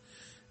around is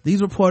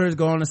these reporters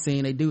go on the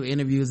scene, they do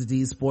interviews at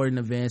these sporting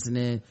events, and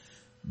then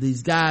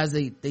these guys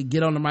they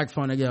get on the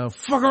microphone, they go,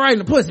 fuck her right in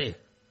the pussy,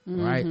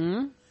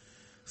 right?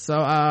 So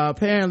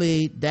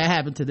apparently that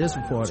happened to this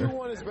reporter.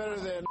 2-1 is better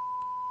than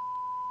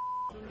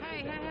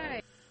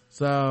Hey.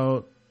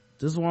 So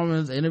this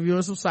woman's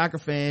interviewing some soccer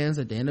fans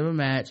at the end of a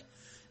match.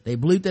 They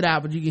bleeped it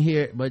out, but you can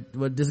hear it.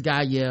 But this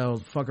guy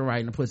yells, fuck her right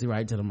in the pussy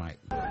right to the mic.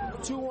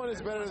 2-1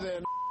 is better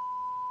than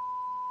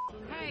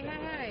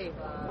Hey.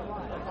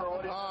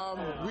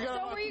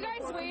 So were you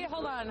guys waiting?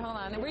 Hold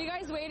on. Were you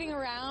guys waiting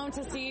around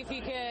to see if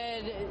you could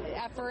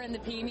F her in the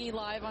PME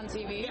live on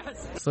TV?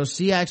 Yes. So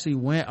she actually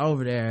went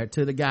over there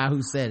to the guy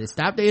who said it.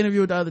 Stopped the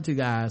interview with the other two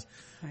guys.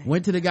 Right.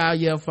 Went to the guy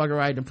who yelled, fuck her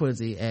right in the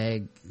pussy,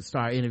 and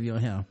started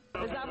interviewing him.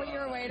 Is that what you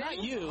were waiting?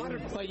 Not you,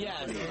 but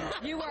yes.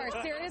 You were?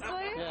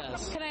 Seriously?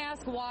 Yes. Can I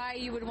ask why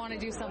you would want to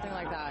do something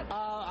like that?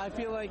 I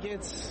feel like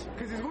it's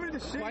because he's wearing the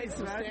shades, quite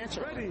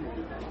substantial.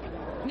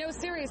 No,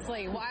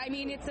 seriously. Well, I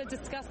mean, it's a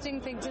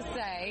disgusting thing to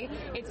say.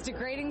 It's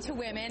degrading to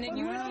women, and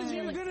you were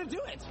going to do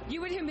it.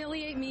 You would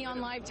humiliate me on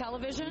live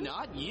television?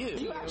 Not you. Are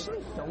you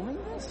actually filming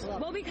this?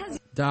 Well, because...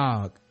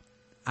 Dog,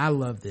 I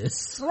love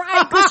this.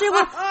 Right,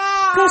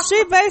 cause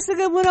she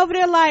basically went over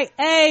there like,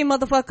 hey,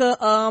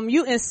 motherfucker,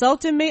 you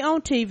insulting me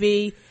on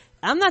TV.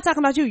 I'm not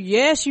talking about you.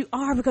 Yes, you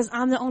are, because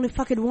I'm the only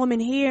fucking woman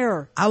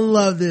here. I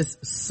love this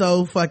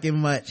so fucking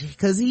much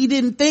because he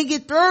didn't think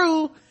it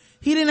through.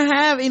 He didn't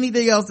have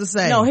anything else to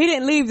say. No, he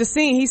didn't leave the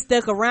scene. He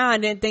stuck around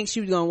and didn't think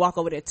she was going to walk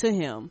over there to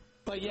him.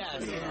 But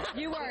yes.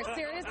 You were,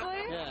 seriously?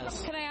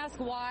 Yes. Can I ask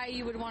why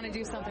you would want to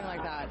do something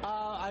like that?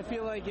 I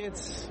feel like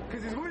it's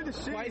because he's wearing the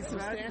shit, quite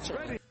substantial.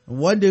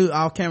 One dude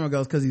off camera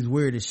goes, because he's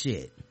weird as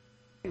shit.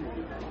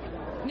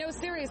 No,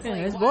 seriously.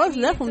 Yeah, his boys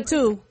left him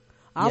too.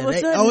 All of a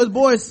sudden, his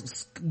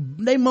boys,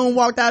 they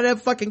moonwalked out of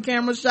that fucking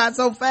camera shot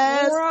so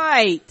fast.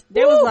 Right.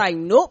 They was like,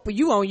 nope,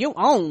 you on your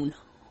own.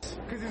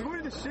 Because he's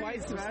wearing the shit,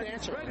 quite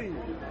substantial.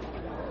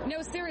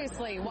 No,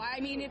 seriously. Well,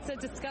 I mean, it's a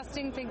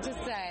disgusting thing to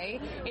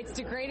say. It's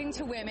degrading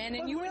to women,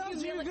 and you would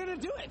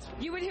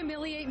You would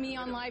humiliate me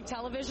on live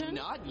television?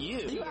 Not you.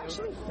 Are you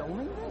actually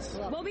filming this?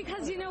 Well,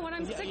 because you know what?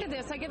 I'm sick of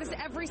this. I get this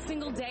every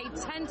single day,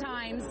 10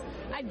 times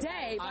a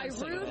day by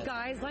rude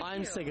guys like I'm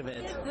you. sick of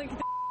it. Like,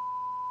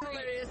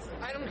 hilarious.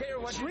 I don't care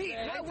what you say.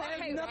 It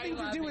has nothing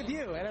to do with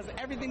you. It has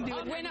everything to do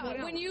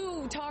with when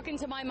you talk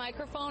into my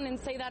microphone and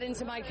say that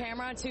into my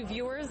camera to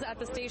viewers at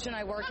the station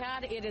I work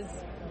at, it is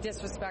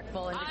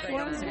disrespectful and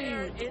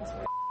degrading. It's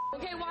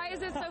okay, why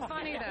is it so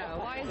funny though?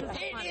 Why is it so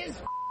funny? It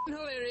is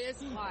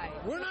hilarious. Why?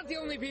 We're not the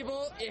only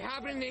people. It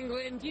happened in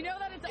England. You know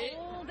that it's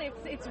old.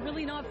 It's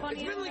really not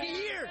funny. It's been like a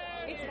year.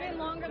 It's been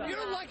longer than You're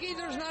that. lucky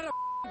there's not a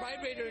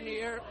vibrator in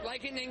here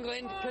like in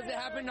England because it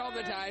happened all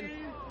the time.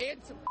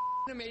 It's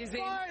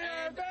amazing.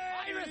 And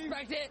I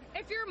respect it.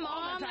 If your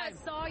mom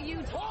saw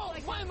you talk,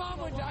 like my mom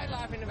would die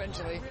laughing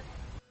eventually.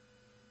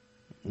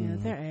 Yeah,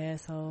 they're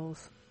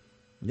assholes.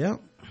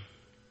 Yep.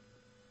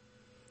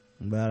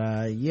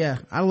 But yeah,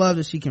 I love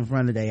that she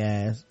confronted their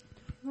ass.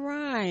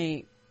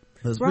 Right.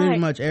 Because pretty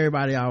much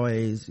everybody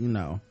always,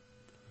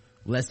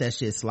 lets that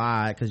shit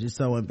slide because you're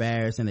so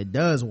embarrassed, and it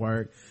does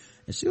work.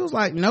 And she was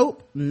like,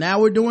 nope,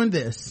 now we're doing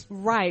this.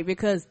 Right,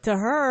 because to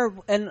her,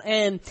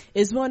 and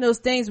it's one of those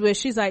things where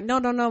she's like, no,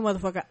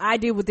 motherfucker, I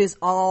deal with this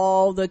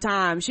all the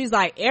time. She's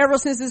like, ever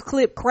since this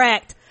clip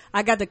cracked,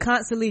 I got to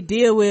constantly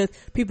deal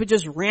with people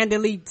just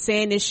randomly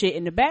saying this shit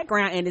in the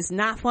background, and it's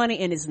not funny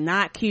and it's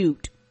not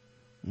cute.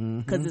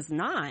 Because it's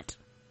not.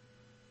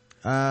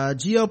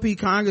 GOP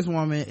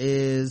Congresswoman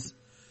is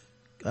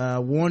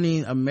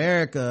warning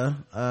America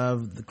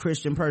of the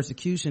Christian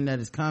persecution that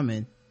is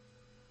coming.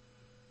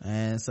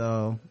 And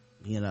so,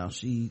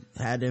 she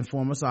had to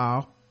inform us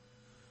all,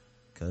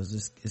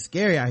 because it's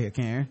scary out here,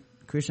 Karen.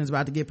 Christians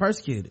about to get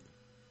persecuted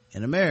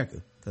in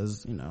America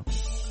because, the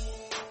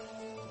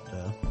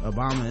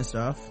Obama and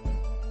stuff.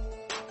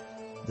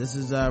 This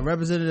is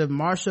Representative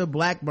Marsha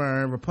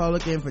Blackburn,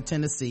 Republican for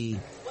Tennessee.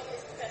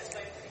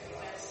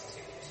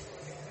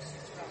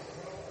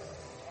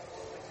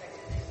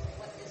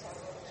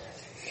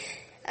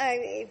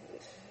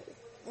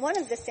 One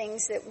of the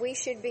things that we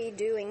should be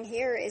doing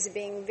here is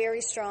being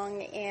very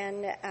strong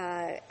in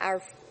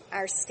our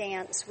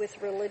stance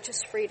with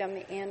religious freedom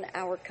in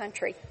our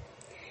country.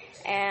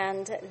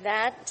 And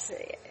that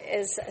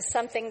is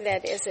something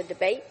that is a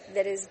debate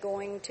that is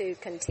going to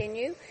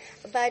continue.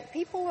 But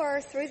people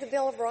are, through the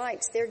Bill of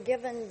Rights, they're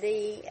given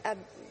the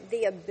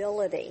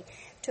ability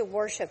to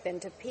worship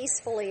and to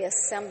peacefully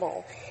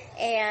assemble.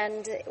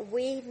 And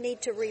we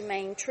need to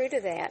remain true to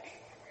that.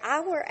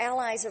 Our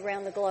allies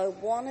around the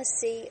globe want to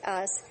see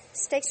us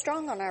stay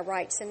strong on our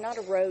rights and not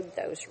erode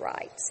those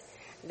rights.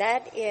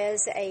 That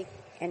is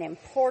an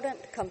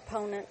important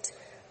component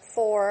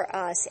for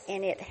us,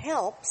 and it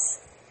helps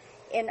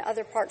in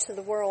other parts of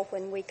the world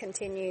when we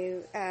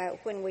continue,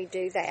 when we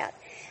do that.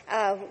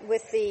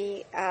 With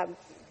the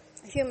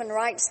human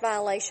rights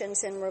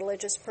violations and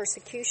religious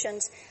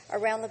persecutions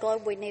around the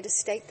globe, we need a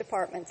State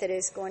Department that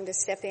is going to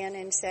step in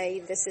and say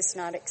this is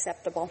not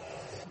acceptable.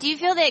 Do you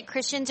feel that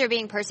Christians are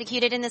being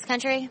persecuted in this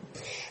country?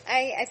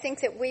 I think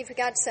that we've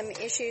got some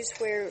issues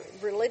where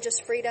religious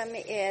freedom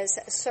is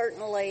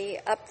certainly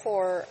up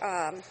for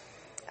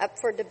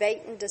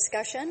debate and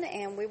discussion,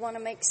 and we want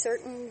to make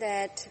certain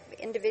that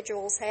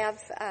individuals have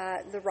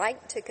the right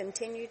to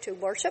continue to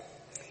worship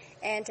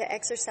and to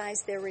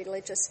exercise their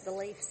religious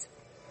beliefs.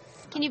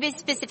 Can you be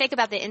specific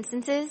about the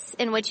instances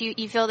in which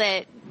you feel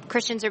that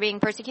Christians are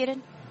being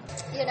persecuted?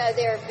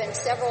 There have been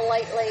several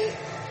lately.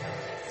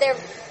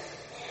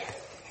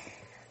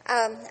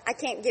 I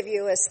can't give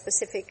you a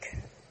specific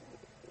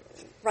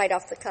right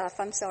off the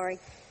cuff. I'm sorry.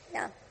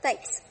 Yeah,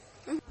 thanks.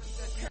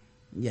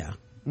 Yeah.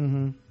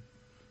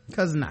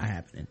 Because it's not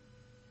happening.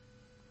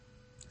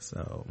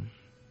 So,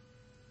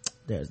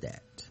 there's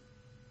that.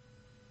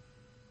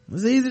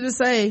 It's easy to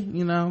say,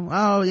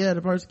 oh yeah,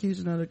 the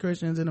persecution of the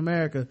Christians in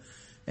America.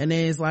 And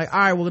then it's like, all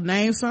right, well,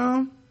 name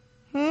some.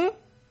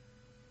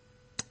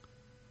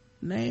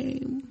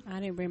 Name. I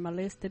didn't bring my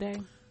list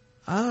today.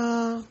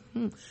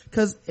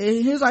 Cause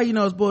here's how you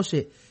know it's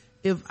bullshit.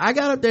 If I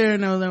got up there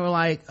and they were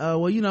like,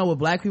 well, you know, with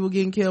black people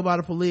getting killed by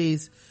the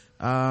police,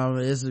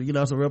 it's, you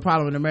know, it's a real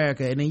problem in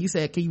America. And then you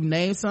said, can you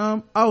name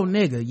some? Oh,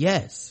 nigga,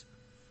 yes.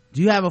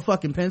 Do you have a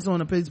fucking pencil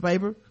and a piece of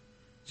paper? Would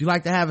you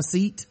like to have a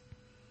seat?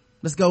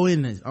 Let's go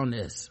in on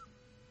this.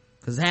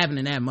 Cause it's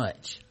happening that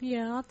much.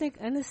 Yeah, I think,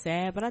 and it's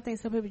sad, but I think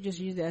some people just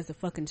use it as a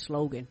fucking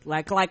slogan.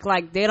 Like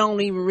they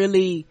don't even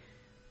really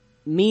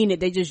mean it.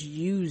 They just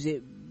use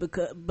it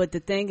but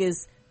the thing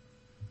is,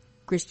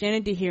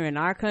 Christianity here in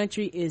our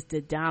country is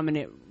the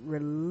dominant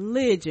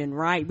religion,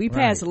 right? We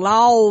pass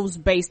laws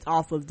based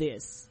off of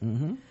this.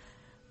 Mm-hmm.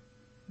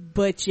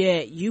 But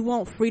yet you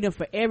want freedom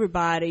for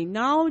everybody.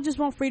 No, we just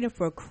want freedom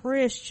for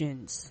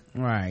Christians.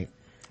 Right.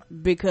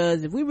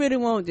 Because if we really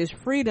want this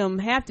freedom,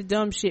 half the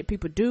dumb shit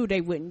people do,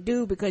 they wouldn't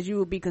do, because you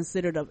would be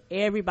considered of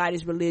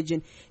everybody's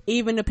religion,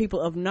 even the people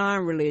of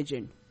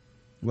non-religion.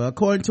 Well,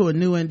 according to a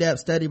new in-depth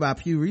study by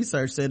Pew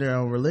Research Center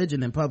on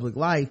Religion and Public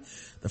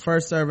Life, the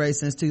first survey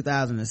since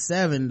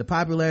 2007, the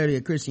popularity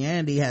of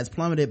Christianity has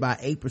plummeted by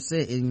 8%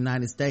 in the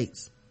United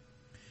States.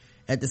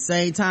 At the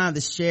same time,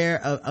 the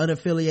share of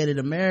unaffiliated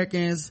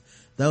Americans,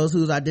 those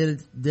who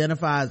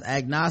identify as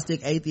agnostic,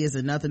 atheists,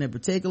 and nothing in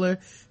particular,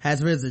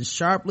 has risen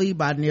sharply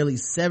by nearly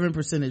 7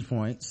 percentage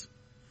points.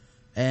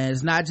 And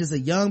it's not just a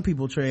young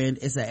people trend,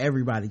 it's an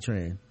everybody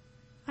trend.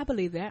 I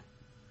believe that.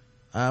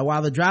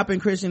 While the drop in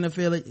Christian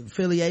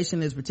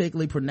affiliation is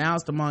particularly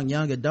pronounced among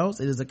young adults,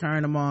 it is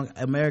occurring among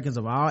Americans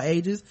of all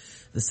ages.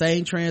 The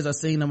same trends are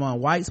seen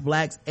among whites,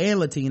 blacks, and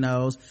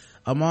Latinos,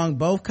 among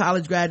both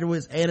college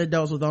graduates and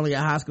adults with only a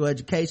high school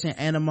education,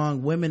 and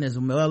among women as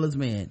well as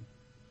men.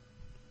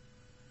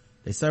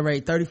 They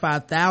surveyed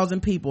 35,000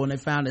 people and they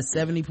found that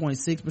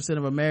 70.6%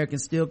 of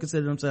Americans still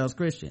consider themselves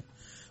Christian.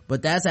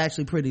 But that's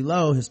actually pretty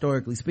low,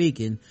 historically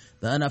speaking.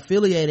 The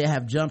unaffiliated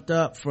have jumped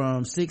up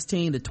from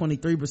 16 to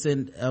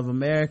 23% of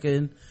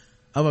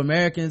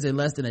Americans in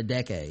less than a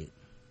decade.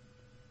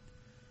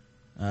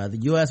 The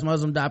U.S.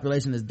 Muslim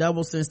population has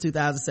doubled since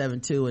 2007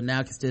 too, and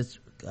now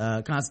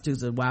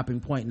constitutes a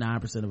whopping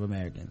 0.9% of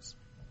Americans.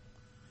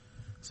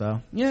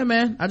 So, yeah,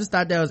 man, I just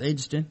thought that was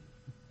interesting.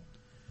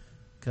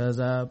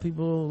 Cause,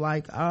 people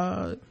like,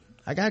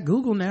 I got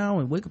Google now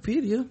and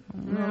Wikipedia.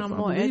 I'm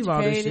more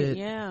educated.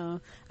 Yeah,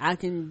 I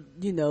can,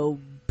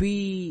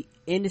 be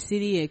in the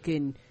city and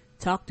can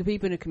talk to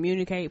people and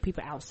communicate with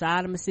people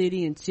outside of my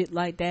city and shit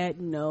like that.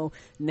 Now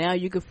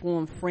you can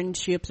form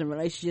friendships and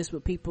relationships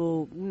with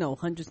people,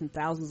 hundreds and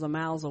thousands of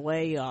miles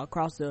away,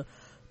 across the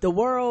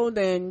world,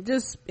 and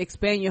just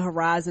expand your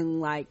horizon.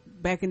 Like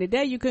back in the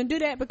day, you couldn't do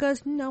that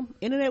because,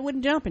 internet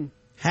wasn't jumping.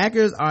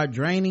 Hackers are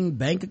draining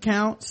bank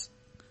accounts,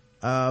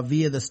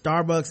 via the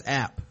Starbucks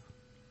app.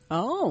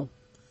 Oh.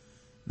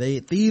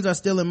 Thieves are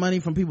stealing money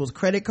from people's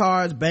credit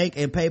cards, bank,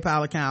 and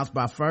PayPal accounts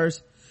by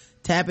first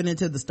tapping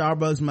into the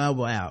Starbucks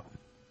mobile app.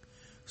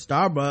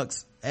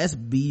 Starbucks,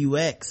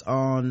 SBUX,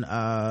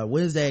 on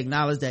Wednesday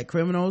acknowledged that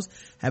criminals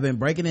have been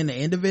breaking into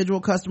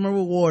individual customer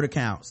reward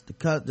accounts. The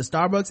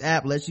Starbucks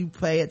app lets you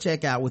pay at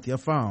checkout with your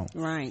phone.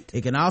 Right.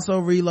 It can also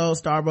reload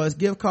Starbucks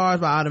gift cards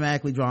by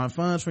automatically drawing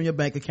funds from your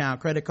bank account,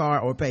 credit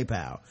card, or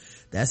PayPal.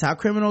 That's how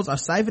criminals are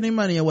siphoning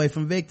money away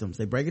from victims.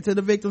 They break into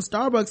the victim's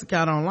Starbucks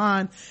account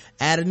online,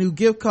 add a new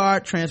gift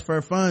card,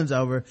 transfer funds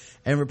over,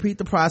 and repeat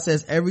the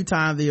process every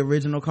time the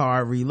original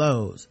card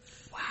reloads.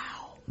 Wow.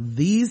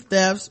 These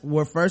thefts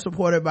were first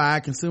reported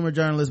by consumer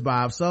journalist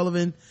Bob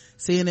Sullivan.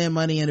 CNN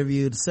Money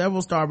interviewed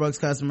several Starbucks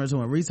customers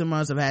who in recent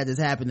months have had this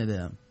happen to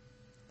them.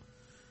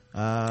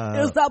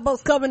 Is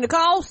Starbucks covering the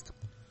cost?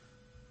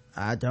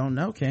 I don't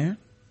know, Karen.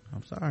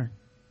 I'm sorry.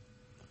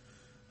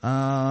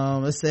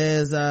 It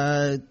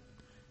says,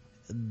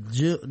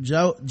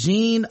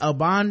 Gene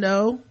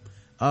Obando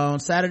on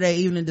Saturday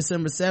evening,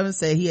 December 7th,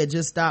 said he had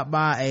just stopped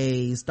by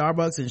a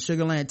Starbucks in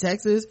Sugar Land,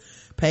 Texas,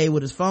 paid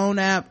with his phone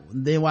app.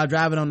 Then while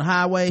driving on the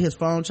highway, his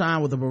phone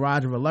chimed with a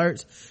barrage of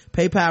alerts.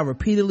 PayPal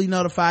repeatedly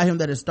notified him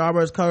that his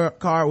Starbucks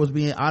card was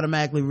being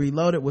automatically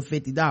reloaded with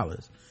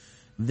 $50.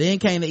 Then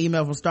came the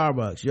email from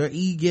Starbucks. Your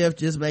e-gift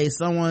just made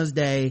someone's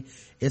day.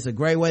 It's a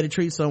great way to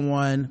treat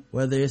someone,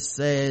 whether it's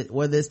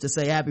to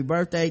say happy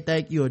birthday,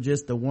 thank you, or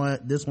just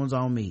this one's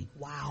on me.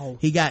 Wow.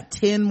 He got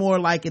 10 more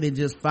like it in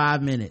just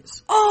 5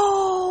 minutes.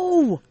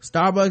 Oh!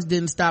 Starbucks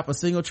didn't stop a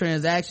single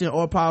transaction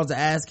or pause to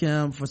ask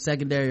him for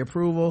secondary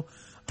approval.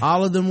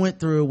 All of them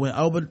went through. When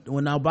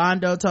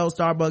Obando told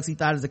Starbucks he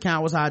thought his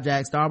account was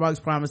hijacked,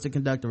 Starbucks promised to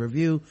conduct a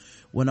review.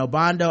 When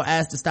Obando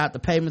asked to stop the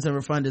payments and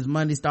refund his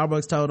money,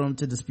 Starbucks told him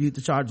to dispute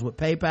the charges with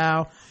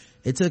PayPal.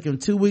 It took him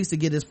 2 weeks to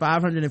get his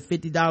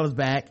 $550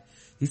 back.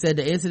 He said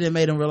the incident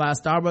made him realize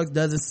Starbucks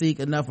doesn't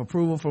seek enough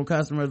approval from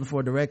customers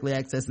before directly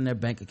accessing their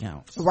bank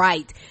accounts.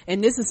 Right.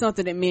 And this is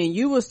something that me and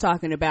you was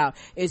talking about.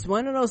 It's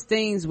one of those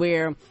things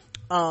where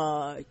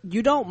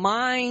you don't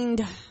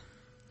mind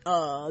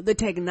the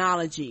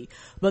technology,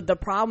 but the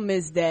problem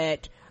is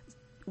that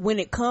when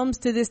it comes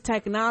to this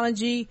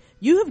technology,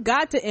 you have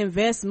got to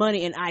invest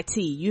money in IT.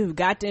 You have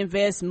got to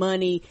invest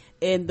money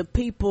in the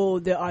people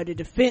that are the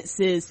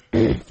defenses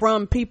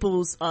from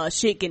people's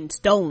shit getting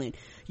stolen.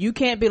 You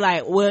can't be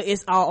like, well,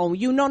 it's all on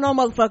you. No,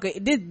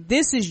 motherfucker.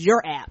 This is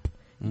your app.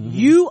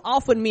 You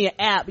offered me an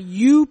app.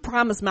 You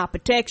promised my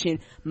protection.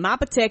 My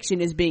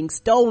protection is being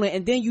stolen,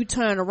 and then you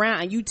turn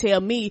around and you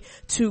tell me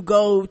to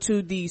go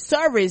to the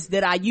service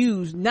that I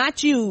use,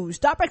 not you.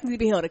 Starbucks needs to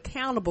be held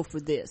accountable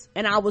for this,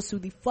 and I will sue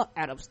the fuck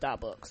out of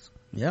Starbucks.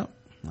 Yep,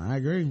 I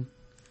agree.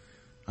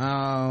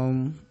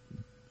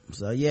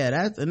 So yeah,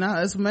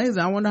 that's amazing.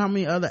 I wonder how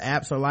many other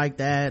apps are like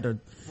that, or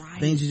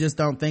things you just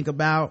don't think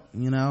about.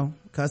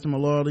 Customer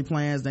loyalty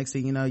plans. Next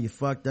thing you know, you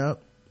fucked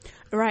up.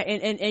 Right,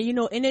 and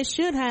and it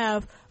should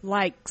have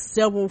like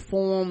several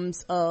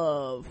forms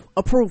of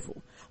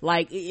approval.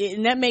 Like,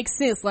 and that makes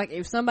sense. Like,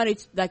 if somebody,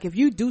 like, if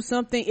you do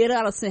something, it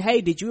ought to say,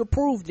 hey, did you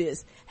approve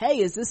this? Hey,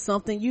 is this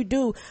something you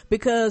do?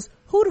 Because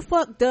who the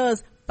fuck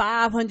does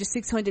 $500,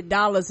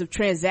 $600 of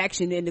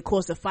transaction in the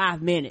course of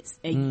 5 minutes,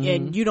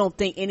 and you don't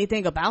think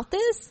anything about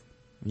this?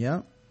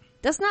 Yep.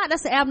 That's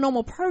an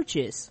abnormal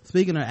purchase.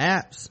 Speaking of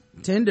apps,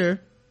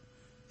 Tinder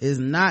is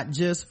not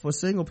just for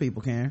single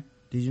people, Karen.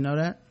 Did you know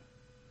that?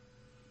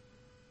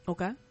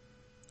 Okay.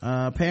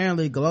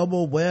 Apparently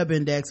Global Web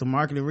Index, a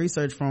marketing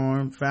research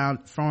firm found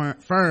that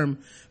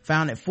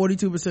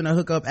 42% of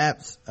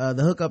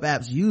the hookup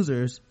apps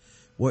users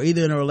were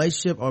either in a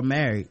relationship or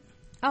married.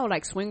 Oh,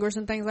 like swingers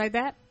and things like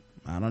that?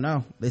 I don't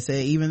know. They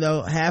say even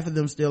though half of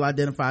them still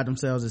identified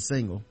themselves as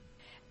single.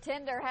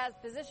 Tinder has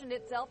positioned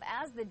itself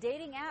as the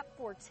dating app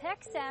for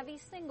tech-savvy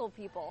single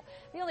people.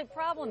 The only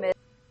problem is...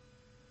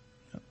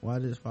 Why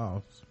did this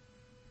false?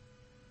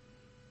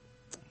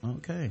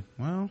 Okay,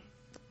 well...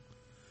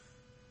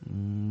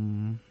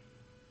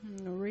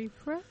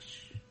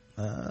 refresh.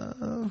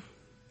 No,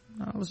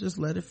 let's just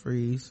let it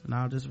freeze and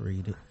I'll just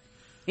read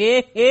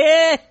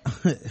it.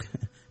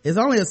 It's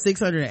only a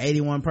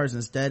 681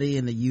 person study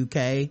in the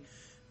UK.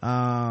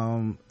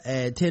 And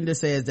Tinder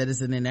says that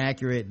it's an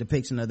inaccurate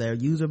depiction of their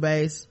user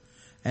base,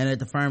 and that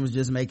the firm is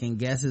just making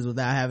guesses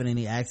without having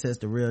any access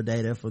to real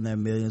data from their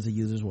millions of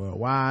users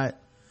worldwide.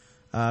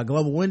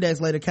 Global Windex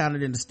later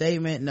countered in the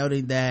statement,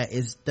 noting that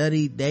its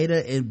study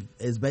data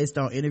is based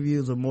on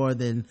interviews with more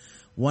than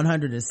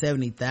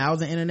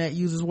 170,000 internet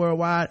users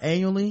worldwide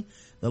annually.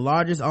 The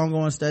largest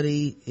ongoing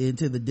study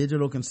into the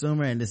digital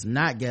consumer, and it's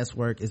not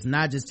guesswork. It's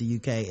not just the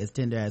UK, as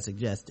Tinder has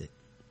suggested.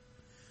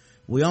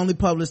 We only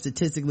publish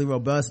statistically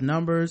robust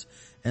numbers,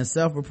 and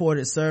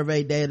self-reported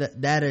survey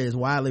data is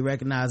widely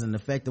recognized as an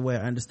effective way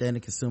of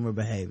understanding consumer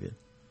behavior.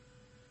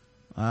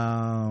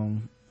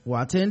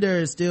 While Tinder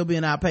is still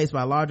being outpaced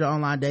by larger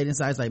online dating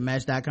sites like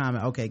Match.com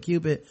and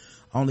OkCupid,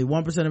 only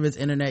 1% of its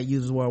internet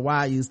users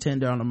worldwide use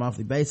Tinder on a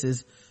monthly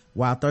basis,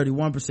 while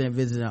 31%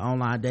 visited an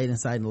online dating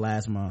site in the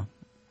last month.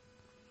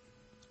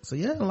 So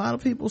yeah, a lot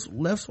of people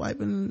left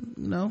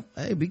swiping.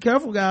 Hey, be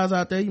careful, guys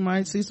out there. You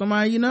might see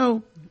somebody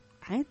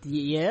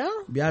yeah,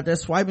 be out there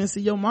swiping,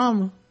 see your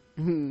mama.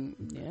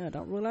 Yeah, I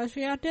don't realize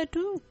she out there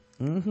too.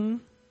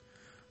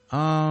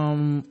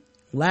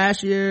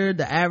 Last year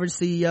the average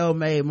CEO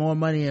made more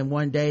money in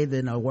one day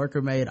than a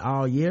worker made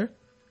all year.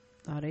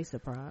 Are they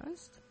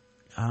surprised?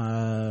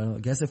 I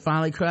guess it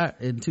finally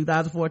cracked in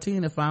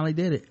 2014. It finally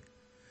did it.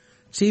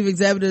 Chief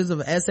executives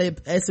of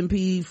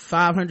S&P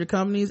 500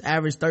 companies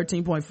averaged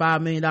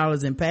 $13.5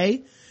 million in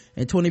pay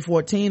in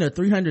 2014, or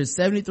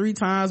 373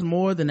 times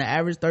more than the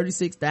average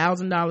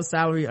 $36,000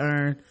 salary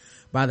earned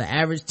by the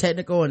average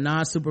technical and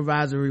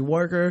non-supervisory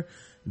worker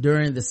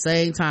during the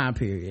same time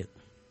period.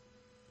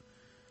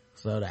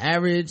 So the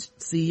average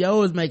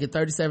CEO is making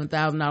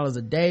 $37,000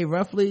 a day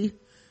roughly,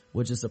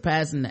 which is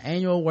surpassing the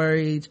annual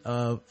wage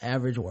of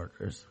average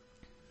workers.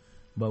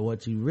 But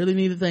what you really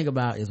need to think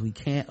about is we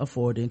can't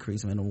afford to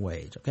increase minimum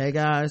wage. Okay,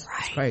 guys? Right.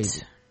 It's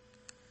crazy.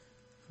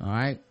 All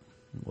right?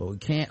 What we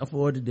can't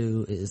afford to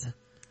do is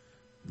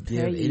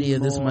give any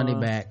of this money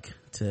back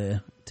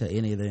to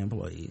any of the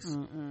employees.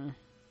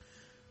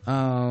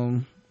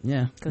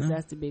 Yeah. Because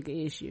that's the bigger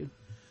issue.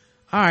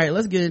 All right,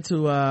 let's get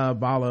into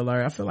baller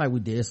alert. I feel like we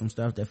did some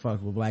stuff that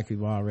fucked with black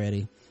people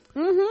already.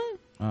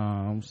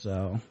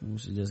 So we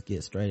should just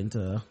get straight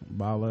into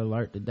baller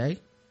alert today.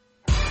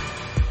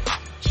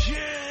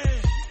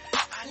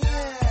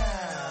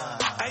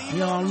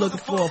 I'm looking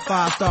for a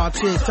 5-star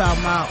chick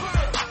talking about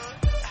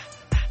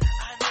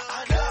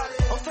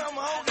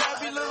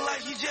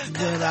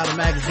getting out of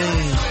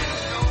magazine.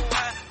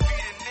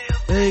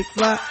 Big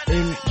fly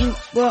in the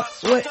juice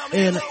box, wet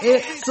in the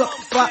air, so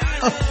fly.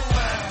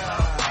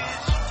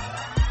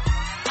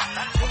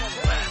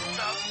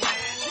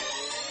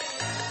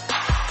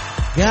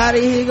 Got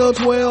it, here go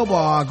 12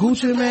 bar.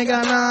 Gucci man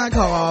got 9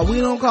 car. We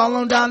don't call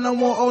them down no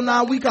more. Oh,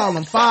 now we call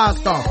them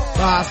 5-star.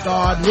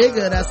 5-star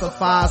nigga, that's a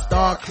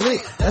 5-star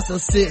click. That's a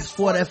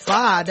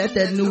 645. That's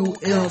that new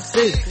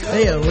M6.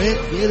 Pay a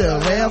rent, get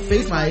a rail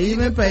fix, might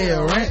even pay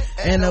a rent.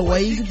 And the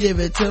way you give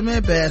it to me,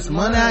 best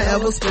money I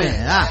ever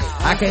spent.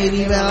 I can't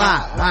even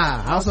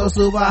lie. I'm so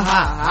super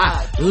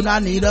high. Do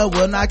not need her,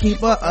 will not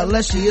keep her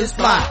unless she is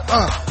fly.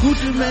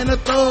 Gucci man a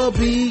thug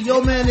B.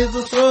 Your man is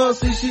a sub.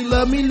 See, she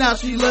love me now,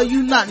 she love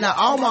you not. Now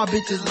all my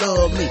bitches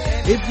love me.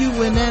 If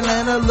you in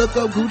Atlanta, look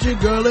up Gucci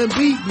Girl and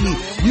beat me.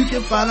 You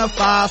can find a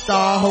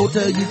 5-star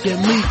hotel, you can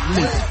meet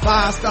me.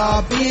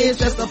 5-star bitch,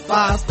 that's a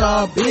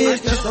 5-star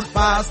bitch, that's a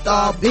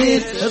 5-star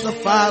bitch, that's a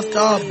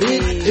 5-star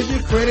bitch. If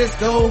your credits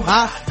go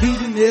high,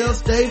 keep your nails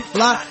stay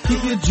fly,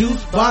 keep your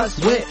juice box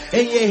wet,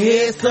 and your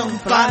head something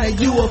fine, and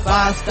you a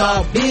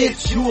 5-star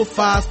bitch, you a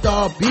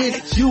 5-star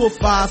bitch, you a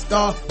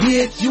 5-star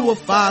bitch, you a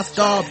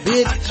 5-star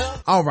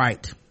bitch.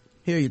 Alright,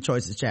 here are your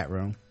choices, chat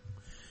room.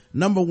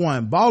 Number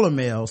 1, Baller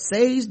Mail,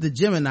 Sage the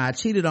Gemini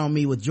cheated on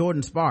me with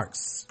Jordan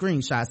Sparks,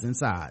 screenshots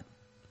inside.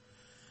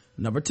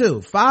 Number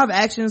 2, 5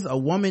 actions a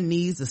woman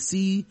needs to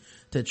see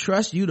to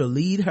trust you to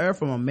lead her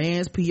from a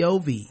man's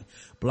POV,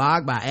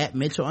 blog by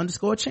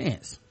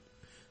 @Mitchell_Chance.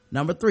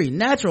 Number 3,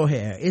 natural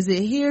hair, is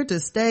it here to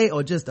stay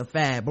or just a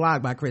fad,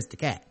 blog by Chris the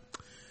Cat.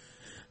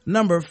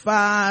 Number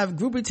 5,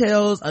 Groupie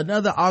Tales,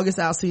 another August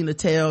Alsina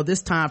tale,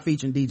 this time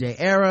featuring DJ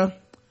Era.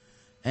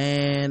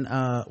 And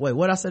wait,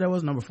 what I said that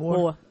was number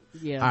 4?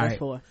 Yeah, all that's right.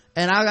 4.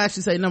 And I'll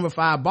actually say number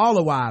 5,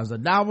 Baller Wives, a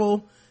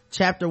novel,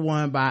 chapter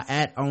 1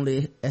 by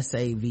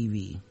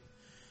 @OnlySAVV.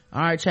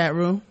 All right, chat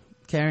room,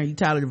 Karen, you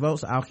tallied the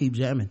votes, so I'll keep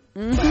jamming. I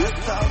need a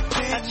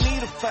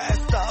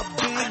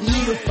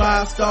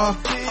 5-star.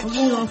 I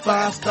want a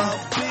 5-star.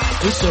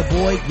 It's your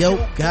boy, Yo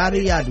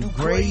Gotti. I do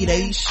grade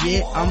A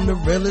shit. I'm the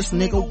realest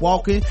nigga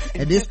walking,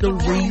 and it's the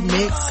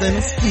remix, and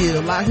I'm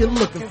still out here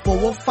looking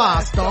for a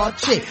 5-star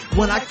chick.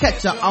 When I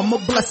catch her, I'ma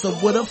bless her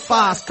with a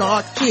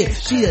 5-star kid.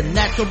 She a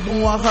natural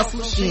born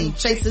hustler. She ain't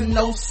chasing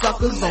no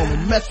suckers. Only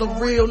mess with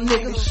real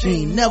niggas.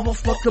 She ain't never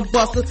fucking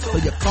buster. For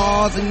your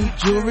cars and your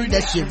jewelry,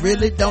 that shit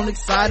really don't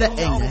excite her.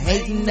 And you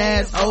hating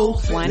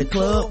assholes, the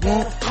club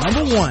want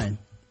number 1.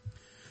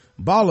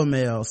 Baller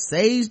Mail,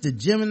 Sage the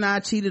Gemini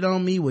cheated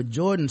on me with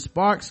Jordan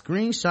Sparks,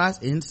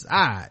 screenshots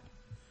inside.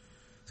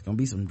 It's gonna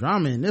be some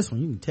drama in this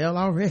one, you can tell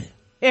already.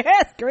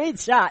 Yeah,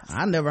 screenshots.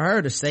 I never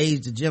heard of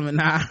Sage the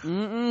Gemini.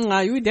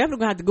 You definitely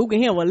gonna have to Google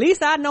him. Well, at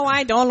least I know I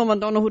ain't the only one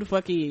don't know who the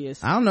fuck he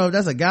is. I don't know if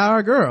that's a guy or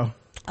a girl.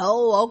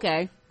 Oh,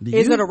 okay.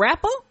 Is it a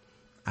rapper?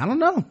 I don't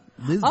know.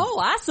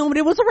 I assumed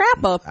it was a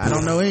rapper. I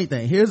don't know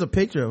anything. Here's a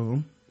picture of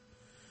him.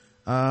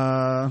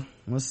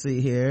 Let's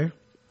see here.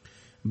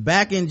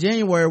 Back in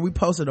January, we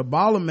posted a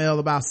Baller Mail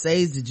about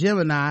Sage the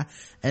Gemini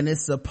and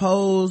its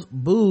supposed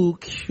boo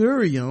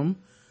Curium,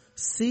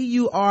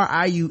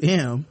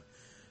 Curium,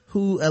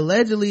 who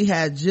allegedly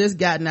had just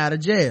gotten out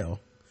of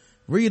jail.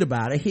 Read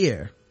about it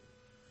here.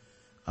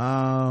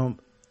 Okay,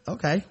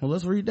 well,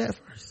 let's read that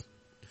first.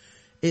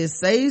 Is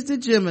Sage the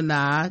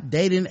Gemini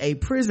dating a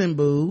prison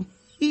boo?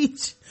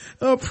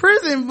 A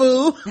prison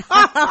boo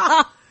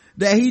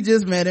that he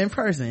just met in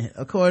person.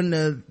 According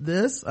to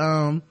this,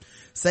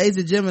 Sage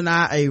the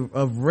Gemini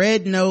of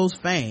Red Nose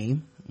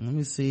fame. Let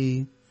me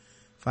see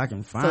if I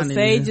can find it. So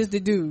Sage is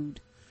the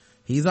dude.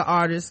 He's an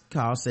artist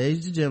called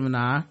Sage the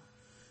Gemini.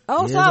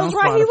 Oh, so I was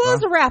right. He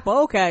was a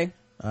rapper. Okay.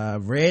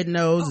 Red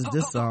Nose is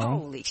this song.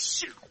 Holy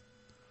shit.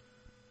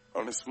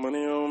 All this money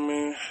on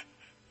me.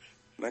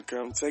 Now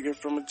come take it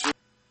from a G.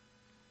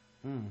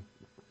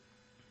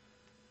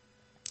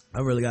 I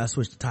really gotta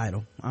switch the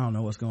title. I don't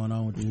know what's going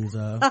on with these.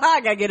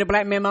 I gotta get a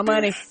black man my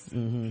money.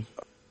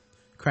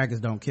 Crackers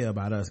don't care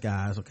about us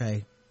guys,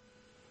 okay?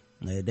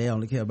 They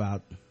only care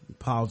about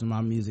pausing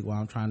my music while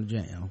I'm trying to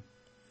jam.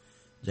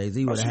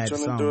 Jay-Z would have had the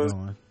song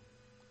going.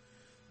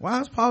 Why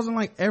is pausing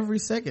like every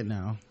second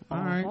now? All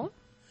right,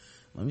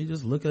 let me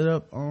just look it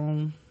up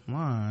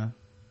online.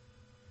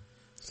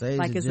 Sage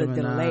like it's Gemini.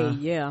 a delay.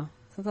 Yeah,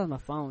 sometimes my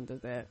phone does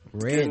that.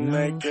 Red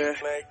Nose.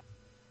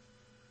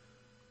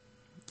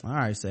 All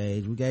right,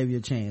 Sage, we gave you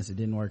a chance. It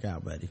didn't work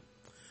out, buddy.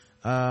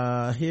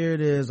 Here it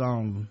is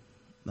on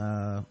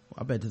I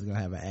bet this is gonna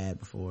have an ad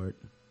before it.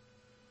 It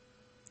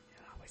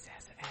always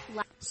has an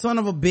ad. Son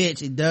of a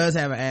bitch, it does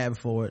have an ad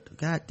before it.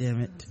 God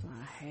damn it.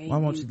 Why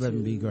won't you let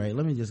me be great?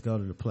 Let me just go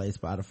to the Play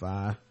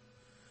Spotify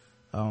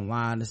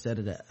online instead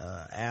of the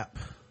app,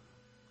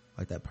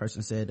 like that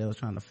person said they was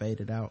trying to fade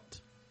it out.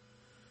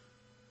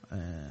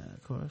 And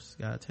of course,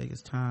 gotta take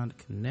his time to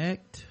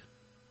connect.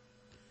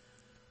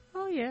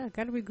 Oh yeah,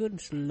 gotta be good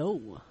and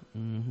slow.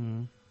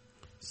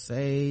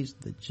 Sage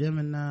the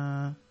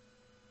Gemini.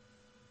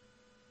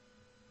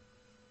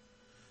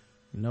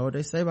 You know what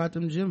they say about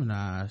them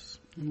Geminis?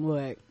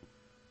 What?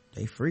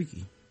 They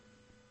freaky.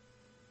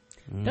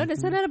 Don't they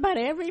say that about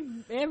every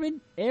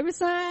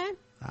sign?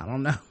 I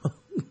don't know.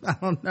 I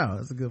don't know.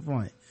 That's a good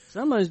point.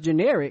 Some is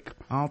generic.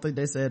 I don't think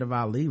they said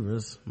about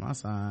Libras, my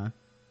sign.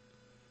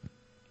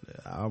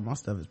 All my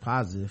stuff is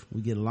positive.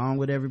 We get along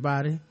with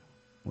everybody.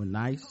 We're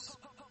nice.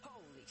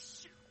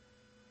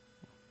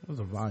 What's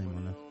the volume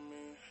on that?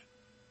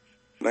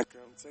 Now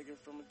come take it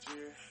from a G.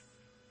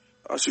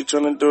 All she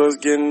tryna do is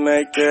get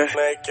naked.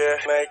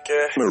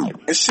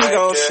 And she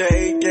gon'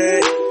 shake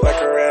it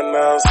like a red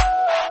nose.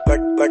 Like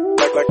a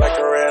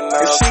red nose.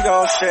 And she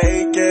gon'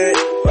 shake it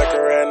like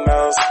a red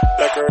nose.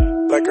 Like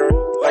a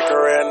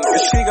red nose.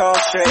 And she gon'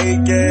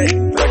 shake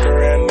it like a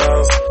red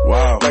nose.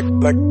 Wow. Like a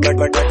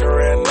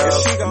red nose.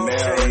 And she gon'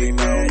 shake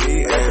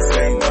it like a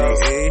red nose.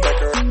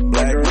 Like a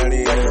black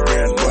money like a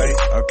red nose.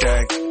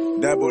 Okay.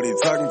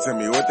 tell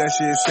me what that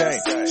shit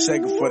shake.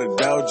 Shake it for the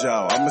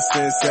dojo, I'm a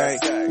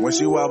sensei. When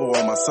she wobble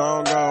on my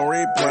song on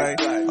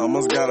replay.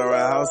 Almost got her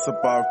a house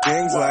up off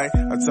Kingsley.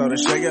 I told her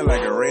shake it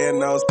like a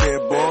red-nosed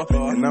pit bull.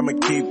 And I'ma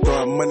keep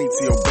throwing money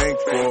to your bank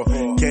for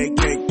cake,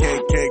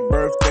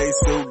 birthday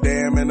suit,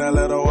 damn, and a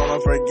little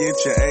woman forget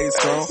your A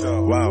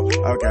song. Wow,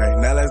 okay,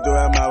 now let's do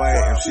it my way.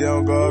 If she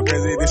don't go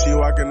crazy, then she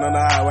walking on the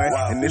highway.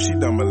 And if she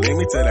don't believe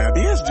me, tell that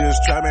bitch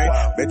just try me.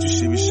 Bet you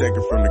she be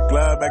shaking from the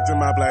club back to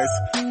my place.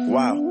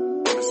 Wow.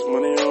 This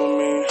money on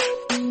me,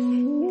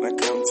 and I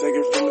come take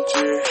it from a G.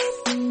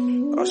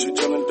 All she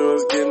tryna do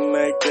is get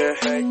naked.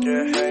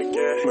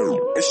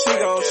 And she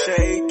gon'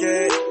 shake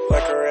it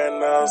like a red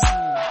nose,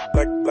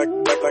 like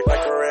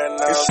a red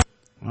nose.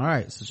 All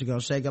right, so she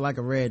gonna shake it like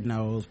a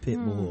red-nosed pit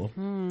bull.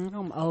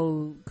 I'm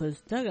old because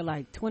they got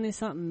like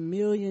 20-something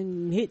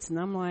million hits, and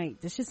I'm like,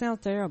 this shit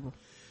sounds terrible.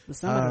 But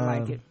somebody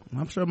like it.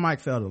 I'm sure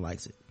Mike Felder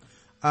likes it.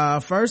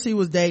 First he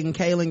was dating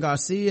Kaylin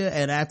Garcia,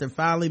 and after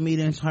finally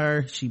meeting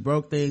her, she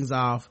broke things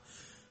off.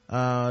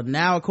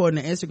 Now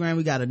according to Instagram,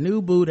 we got a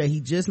new boo that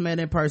he just met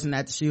in person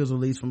after she was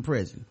released from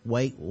prison.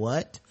 Wait,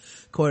 what?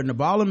 According to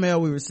Baller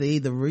Mail we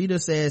received, the reader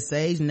says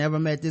Sage never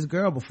met this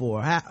girl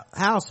before.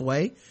 How,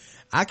 Sway?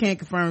 I can't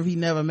confirm if he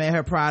never met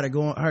her prior to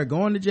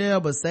going to jail,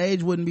 but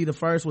Sage wouldn't be the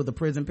first with a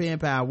prison pen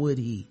pal, would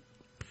he?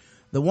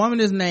 The woman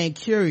is named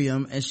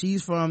Curium, and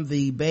she's from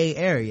the Bay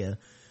Area.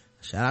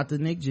 Shout out to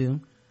Nick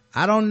Jew.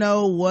 I don't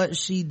know what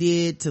she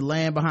did to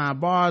land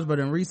behind bars, but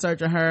in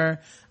researching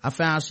her, I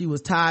found she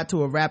was tied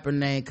to a rapper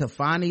named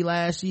Kafani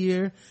last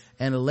year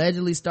and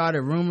allegedly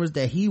started rumors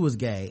that he was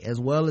gay, as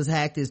well as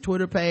hacked his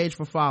Twitter page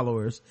for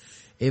followers.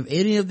 If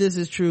any of this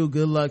is true,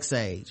 good luck,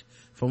 Sage.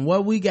 From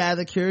what we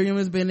gather, Curium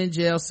has been in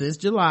jail since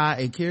July,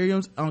 and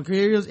on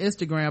Curium's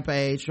Instagram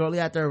page, shortly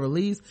after her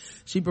release,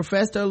 she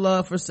professed her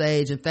love for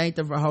Sage and thanked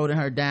her for holding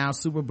her down.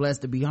 Super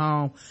blessed to be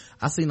home.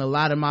 I've seen a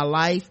lot in my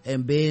life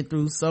and been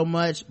through so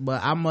much,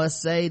 but I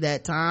must say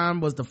that time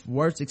was the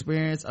worst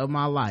experience of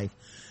my life.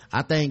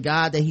 I thank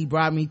God that he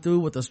brought me through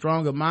with a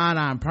stronger mind.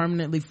 I am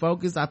permanently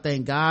focused. I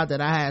thank God that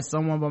I had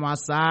someone by my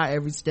side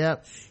every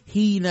step.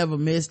 He never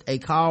missed a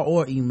call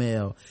or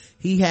email.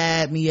 He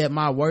had me at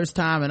my worst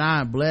time, and I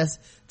am blessed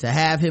to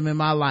have him in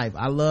my life.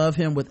 I love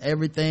him with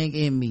everything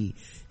in me.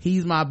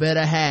 He's my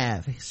better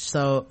half.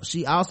 So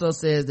she also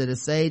says that if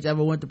Sage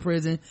ever went to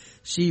prison,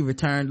 she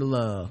returned the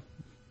love.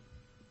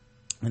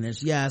 And then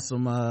she has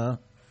some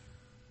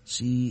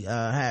they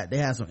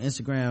had some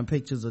Instagram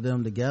pictures of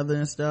them together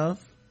and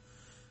stuff.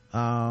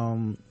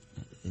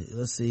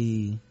 Let's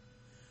see.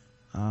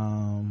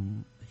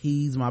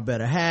 He's my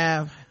better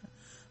half.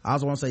 I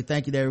also want to say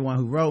thank you to everyone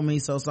who wrote me.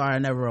 So sorry I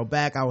never wrote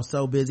back. I was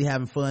so busy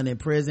having fun in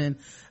prison,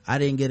 I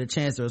didn't get a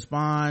chance to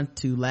respond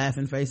to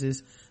laughing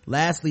faces.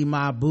 Lastly,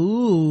 my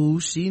boo,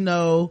 she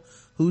know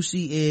who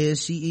she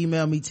is. She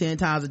emailed me 10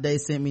 times a day,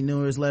 sent me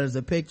numerous letters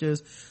and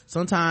pictures.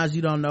 Sometimes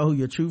you don't know who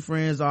your true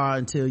friends are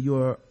until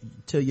you're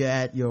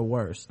at your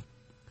worst.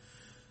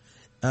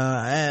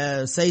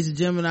 Sage the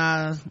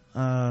Gemini,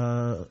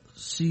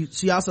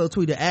 she also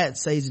tweeted at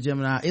Sage the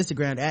Gemini,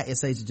 Instagram at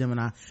Sage the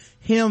Gemini.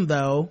 Him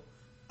though,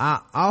 I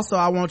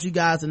want you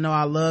guys to know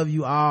I love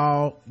you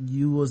all.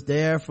 You was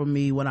there for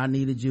me when I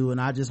needed you,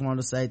 and I just want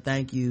to say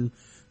thank you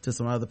to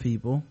some other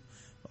people.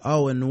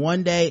 Oh, and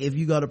one day if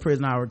you go to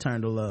prison, I'll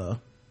return to love.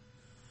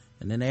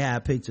 And then they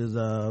have pictures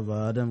of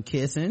them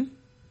kissing.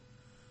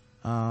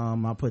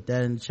 I'll put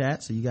that in the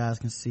chat so you guys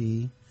can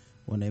see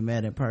when they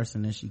met in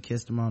person and she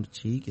kissed him on the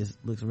cheek. It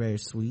looks very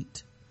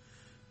sweet.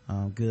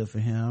 Good for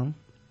him.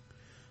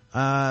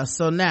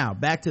 So now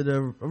back to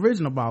the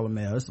original Baller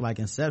Mail. It's like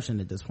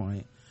Inception at this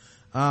point.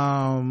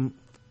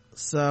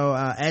 So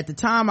at the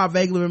time I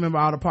vaguely remember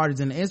all the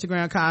parties in the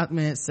Instagram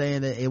comments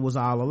saying that it was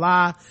all a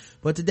lie,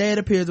 but today it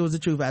appears it was the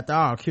truth after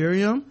all.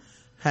 Curium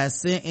has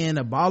sent in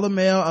a Baller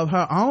Mail of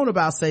her own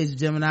about Sage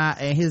Gemini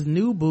and his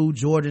new boo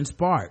Jordan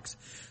Sparks.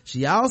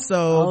 She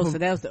also so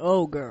that was the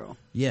old girl.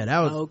 Yeah, that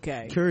was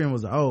okay. Curium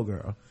was the old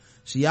girl.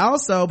 She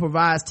also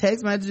provides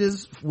text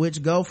messages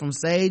which go from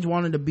Sage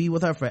wanting to be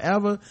with her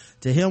forever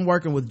to him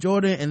working with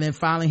Jordan, and then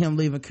finally him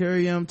leaving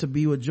Curium to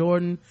be with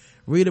Jordan.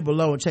 Read it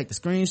below and check the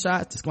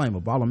screenshots. Disclaimer: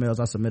 Baller mails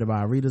are submitted by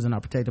our readers and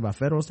are protected by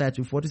federal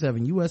statute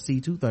 47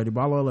 USC 230.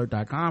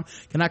 BallerAlert.com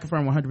cannot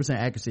confirm 100%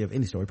 accuracy of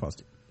any story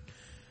posted.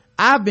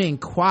 I've been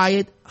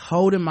quiet,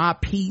 holding my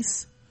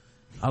peace,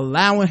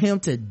 allowing him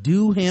to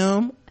do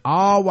him,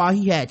 all while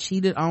he had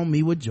cheated on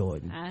me with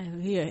Jordan. I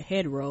hear a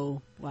head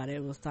roll while they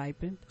was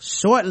typing.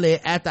 Shortly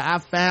after I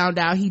found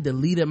out he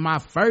deleted my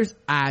first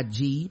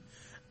IG,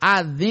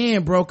 I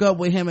then broke up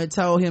with him and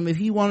told him if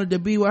he wanted to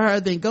be with her,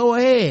 then go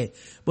ahead.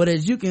 But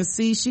as you can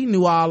see, she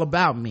knew all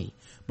about me.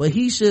 But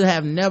he should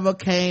have never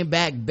came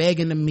back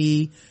begging to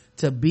me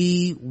to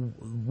be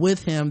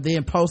with him,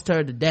 then post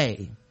her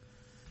today.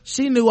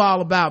 She knew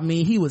all about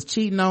me. He was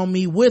cheating on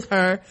me with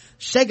her,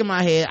 shaking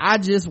my head. I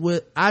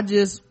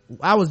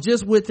was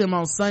just with him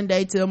on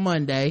Sunday till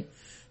Monday.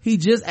 He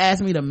just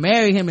asked me to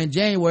marry him in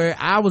January.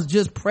 I was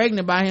just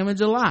pregnant by him in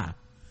July.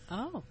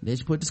 Oh. Then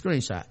she put the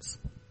screenshots.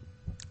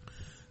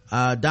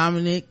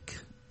 Dominic,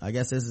 I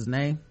guess that's his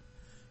name.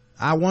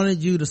 I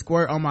wanted you to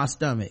squirt on my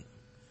stomach.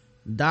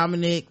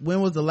 Dominic,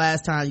 when was the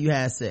last time you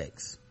had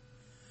sex?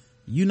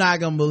 You not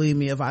gonna believe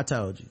me if I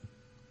told you.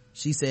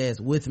 She says,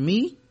 with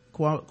me?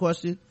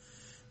 Question.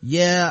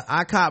 Yeah,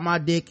 I caught my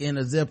dick in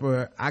a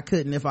zipper. I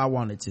couldn't if I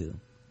wanted to.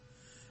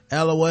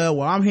 LOL.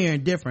 Well, I'm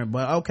hearing different,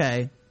 but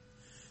okay.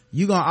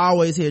 You gonna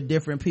always hear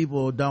different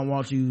people don't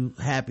want you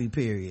happy,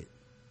 period.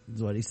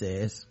 Is what he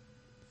says.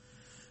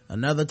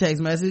 Another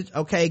text message.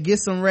 Okay, get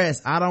some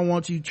rest. I don't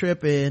want you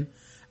tripping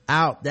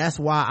out. That's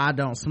why I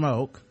don't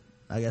smoke.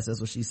 I guess that's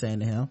what she's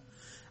saying to him.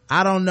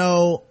 I don't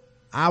know.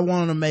 I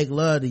want to make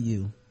love to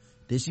you.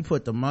 Did she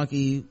put the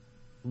monkey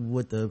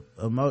with the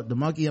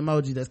monkey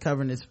emoji that's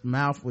covering his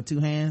mouth with two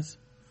hands?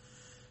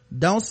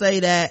 Don't say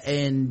that,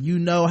 and you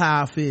know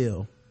how I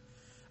feel.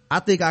 I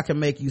think I can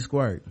make you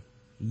squirt.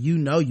 You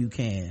know you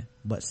can,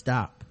 but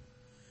stop.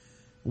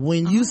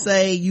 When you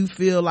say you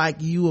feel like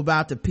you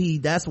about to pee,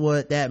 that's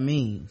what that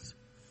means.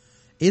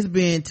 It's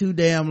been too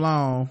damn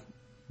long.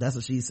 That's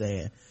what she's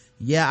saying.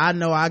 Yeah, I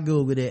know, I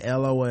googled it,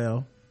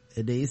 LOL.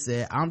 And then he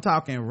said, I'm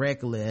talking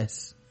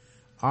reckless.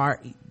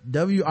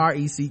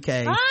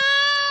 WRECK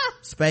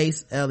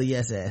space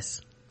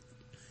LESS.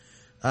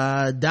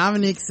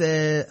 Dominic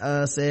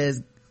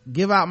says,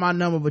 give out my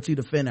number, but you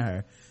defended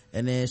her.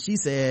 And then she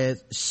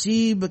says,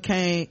 she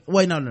says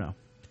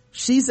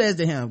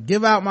to him,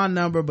 give out my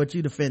number, but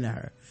you defended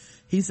her.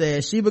 He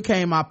says, she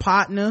became my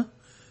partner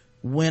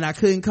when I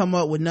couldn't come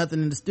up with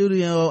nothing in the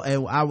studio,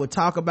 and I would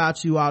talk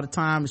about you all the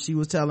time, and she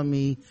was telling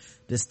me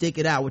to stick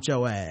it out with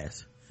your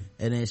ass.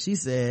 And then she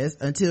says,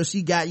 until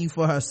she got you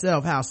for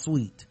herself, how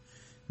sweet.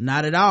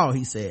 Not at all,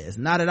 he says.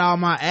 Not at all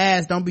my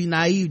ass. Don't be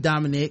naive,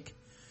 Dominic.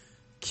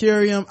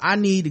 Curium, I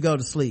need to go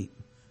to sleep.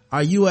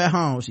 Are you at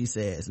home? She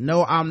says.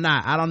 No, I'm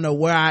not. I don't know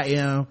where I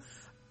am.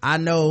 I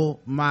know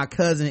my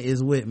cousin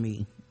is with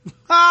me.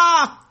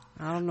 I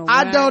don't know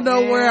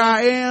where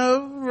I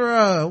am,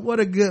 bruh. What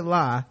a good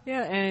lie.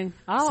 Yeah, and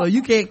so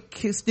you can't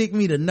stick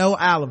me to no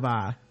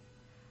alibi.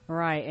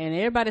 Right, and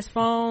everybody's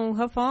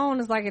her phone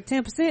is like at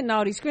 10% in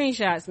all these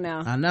screenshots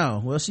now. I know.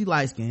 Well, she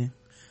light skinned.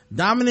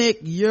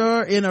 Dominic,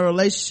 you're in a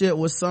relationship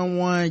with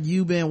someone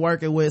you've been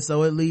working with,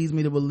 so it leads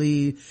me to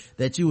believe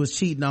that you was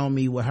cheating on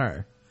me with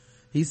her.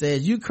 He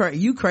says, you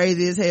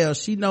crazy as hell.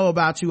 She know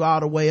about you all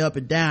the way up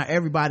and down.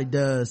 Everybody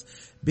does.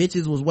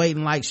 Bitches was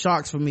waiting like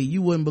sharks for me.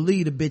 You wouldn't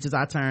believe the bitches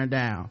I turned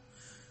down.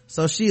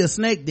 So she a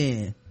snake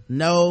then?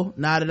 No,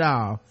 not at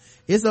all.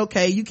 It's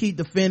okay. You keep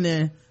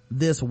defending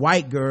this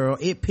white girl.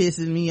 It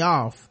pisses me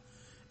off.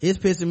 It's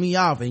pissing me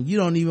off, and you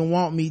don't even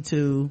want me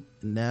to.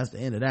 And that's the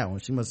end of that one.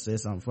 She must have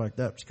said something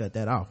fucked up. She cut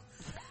that off.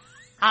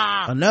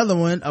 Another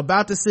one,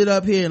 about to sit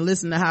up here and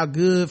listen to how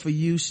good for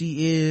you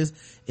she is.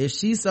 If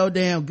she's so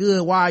damn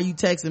good, why are you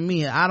texting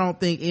me? And I don't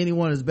think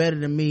anyone is better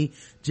than me,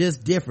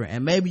 just different.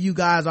 And maybe you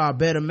guys are a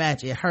better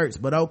match. It hurts,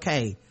 but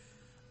okay.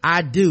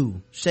 I do.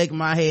 Shaking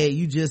my head,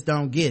 you just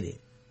don't get it.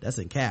 That's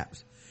in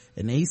caps.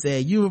 And then he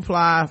said, you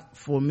reply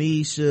for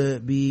me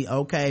should be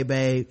okay,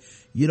 babe.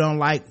 You don't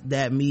like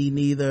that, me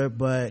neither,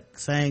 but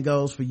same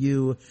goes for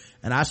you.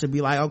 And I should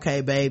be like,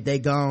 okay, babe, they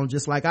gone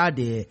just like I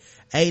did.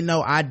 Ain't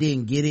no, I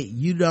didn't get it.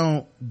 You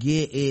don't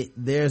get it.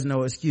 There's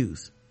no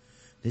excuse.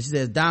 Then she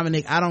says,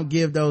 Dominic, I don't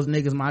give those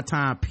niggas my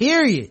time,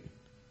 period.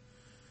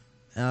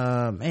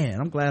 Man,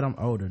 I'm glad I'm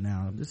older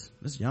now.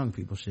 This young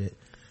people shit.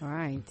 All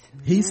right.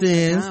 He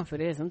sends, time for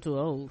this. I'm too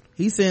old.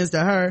 He sends to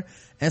her,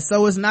 and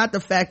so it's not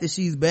the fact that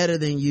she's better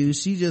than you.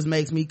 She just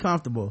makes me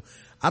comfortable.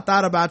 I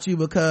thought about you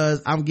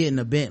because I'm getting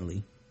a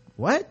Bentley.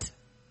 What?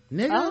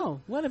 Nigga?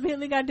 Oh, what a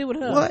Bentley got to do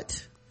with her?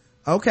 What?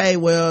 Okay,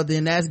 well,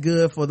 then that's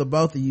good for the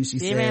both of you, she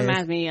says. It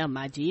reminds me of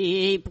my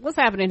Jeep. What's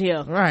happening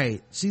here?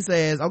 Right. She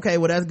says, okay,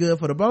 well, that's good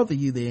for the both of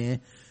you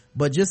then.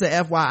 But just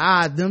an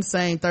FYI, them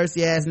same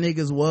thirsty ass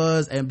niggas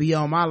was and be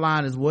on my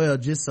line as well,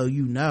 just so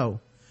you know.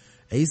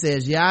 And he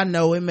says, yeah, I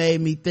know. It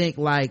made me think,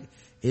 like,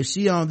 if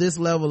she on this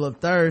level of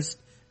thirst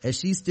and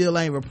she still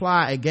ain't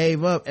reply and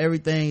gave up,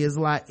 everything is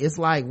like, it's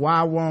like,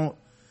 why won't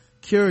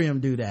Curium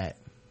do that?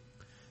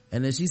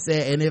 And then she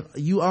said, and if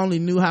you only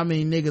knew how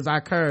many niggas I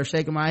curved,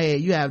 shaking my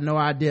head, you have no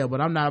idea, but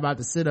I'm not about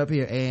to sit up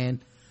here and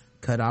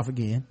cut off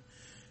again.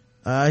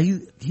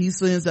 He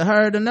sends to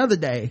her another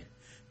day.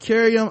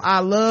 Curium, I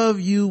love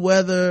you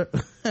whether,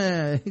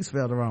 he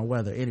spelled the wrong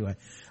weather. Anyway,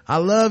 I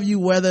love you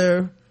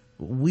whether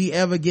we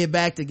ever get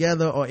back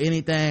together or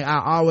anything.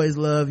 I always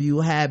love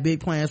you. Had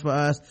big plans for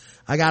us.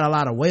 I got a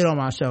lot of weight on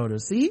my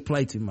shoulders. See, he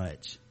play too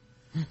much.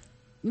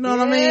 You know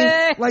what I mean?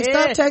 Like,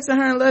 stop texting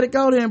her and let it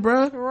go then,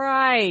 bruh.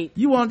 Right.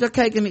 You want your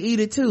cake and to eat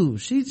it too.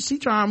 She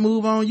trying to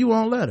move on. You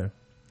won't let her.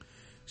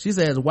 She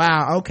says,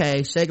 wow,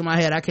 okay. Shaking my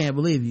head. I can't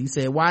believe you. He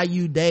said, why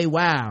you day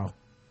wow?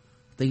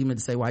 I think he meant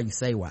to say, why you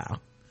say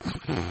wow?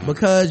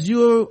 Because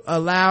you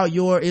allow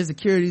your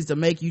insecurities to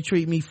make you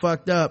treat me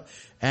fucked up,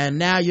 and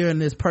now you're in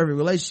this perfect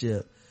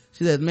relationship.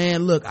 She says,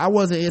 man, look, I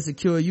wasn't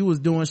insecure. You was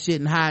doing shit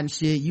and hiding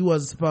shit you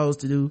wasn't supposed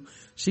to do.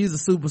 She's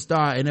a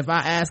superstar, and if I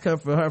ask her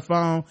for her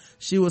phone,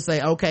 she will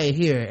say, okay,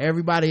 here.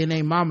 Everybody and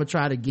their mama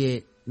try to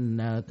get.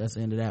 No, that's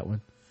the end of that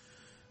one.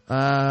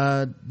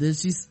 Then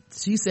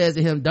she says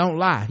to him, don't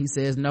lie. He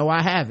says, no,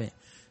 I haven't.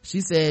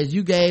 She says,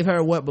 you gave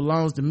her what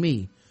belongs to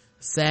me.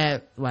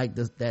 Sad, like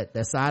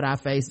that side eye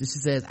face. And she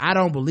says, I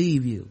don't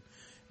believe you.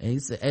 And he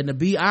said, and to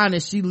be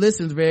honest, she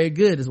listens very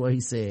good, is what he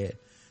said.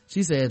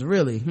 She says,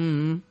 really?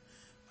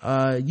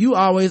 You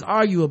always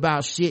argue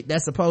about shit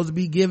that's supposed to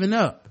be given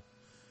up.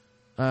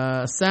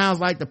 Sounds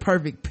like the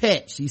perfect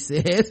pet, she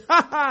says.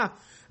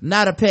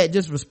 Not a pet,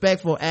 just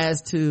respectful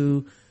as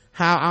to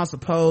how I'm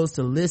supposed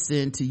to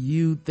listen to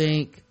you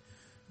think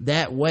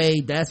that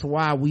way. That's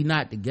why we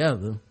not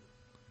together.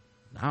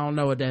 I don't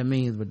know what that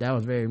means, but that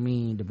was very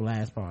mean, the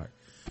last part.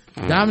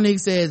 Dominique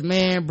says,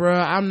 man, bruh,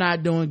 I'm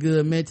not doing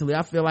good mentally.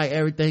 I feel like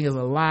everything is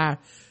a lie.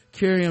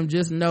 Curium,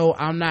 just know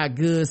I'm not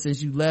good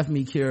since you left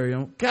me,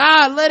 Curium.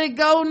 God, let it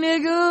go,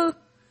 nigga.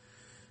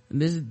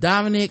 And this is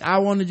Dominic. I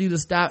wanted you to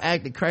stop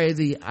acting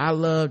crazy. I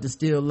love to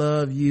still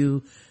love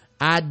you.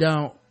 I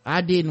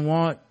didn't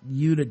want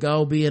you to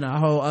go be in a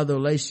whole other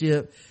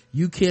relationship.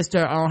 You kissed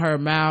her on her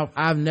mouth.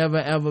 I've never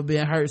ever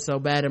been hurt so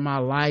bad in my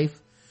life.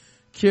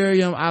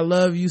 Curium, I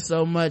love you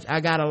so much.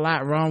 I got a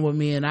lot wrong with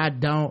me and I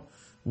don't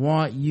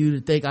want you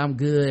to think I'm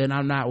good and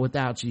I'm not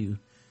without you.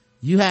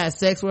 You had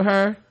sex with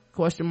her? ?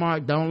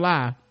 Don't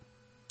lie.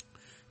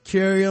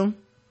 Curium.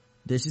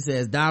 Then she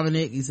says,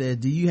 Dominic. He says,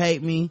 do you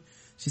hate me?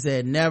 She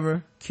said,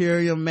 never.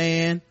 Curium,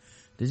 man.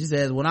 Then she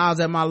says, when I was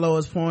at my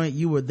lowest point,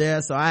 you were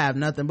there, so I have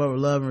nothing but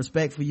love and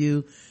respect for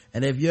you.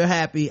 And if you're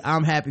happy,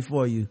 I'm happy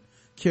for you.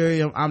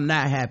 Curium, I'm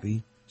not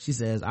happy. She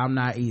says, I'm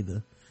not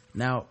either.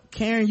 Now,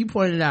 Karen, you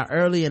pointed it out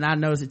early and I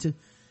noticed it too.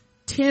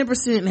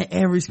 10% in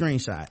every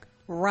screenshot.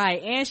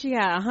 Right. And she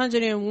had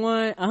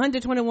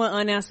 121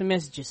 unanswered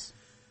messages.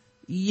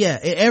 Yeah.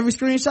 In every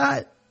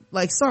screenshot,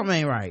 like something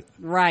ain't right.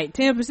 Right.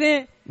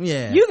 10%?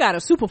 Yeah. You got a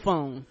super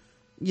phone.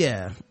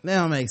 Yeah. That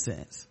don't make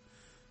sense.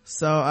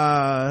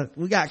 So,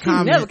 we got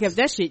comments. Never kept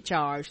that shit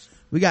charged.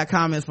 We got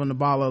comments from the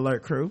Baller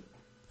Alert crew.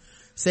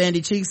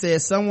 Sandy Cheek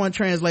says, someone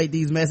translate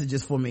these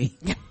messages for me.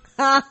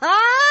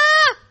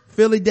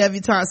 Philly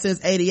Debutante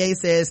since 88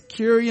 says,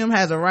 Curium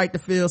has a right to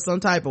feel some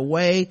type of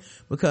way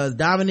because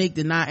Dominique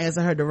did not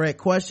answer her direct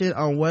question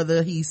on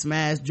whether he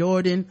smashed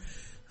Jordan.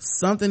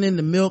 Something in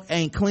the milk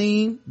ain't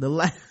clean.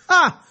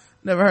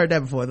 Never heard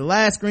that before. The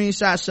last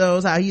screenshot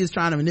shows how he is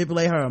trying to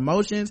manipulate her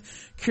emotions.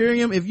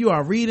 Curium, if you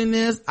are reading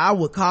this, I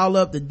would call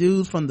up the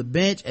dudes from the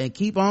bench and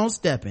keep on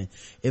stepping.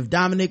 If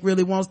Dominic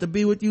really wants to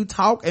be with you,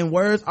 talk and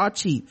words are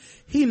cheap.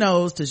 He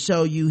knows to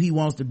show you he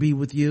wants to be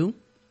with you.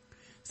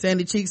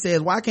 Sandy Cheek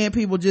says, why can't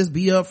people just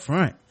be up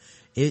front?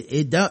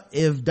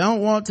 If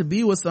don't want to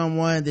be with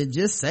someone, then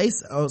just say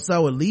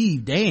so and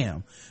leave,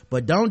 damn.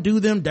 But don't do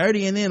them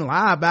dirty and then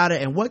lie about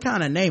it. And what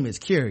kind of name is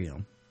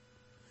Curium?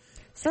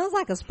 Sounds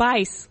like a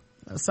spice.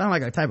 Sounds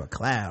like a type of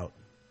cloud.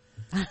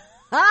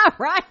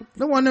 Right.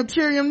 The one of them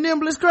Curium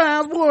nimblest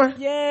clouds, boy.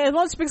 Yeah,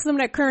 let's pick some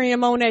of that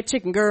Curium on that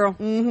chicken, girl.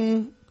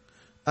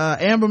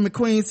 Amber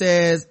McQueen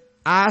says,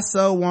 I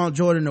so want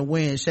Jordan to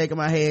win. Shaking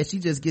my head. She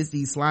just gets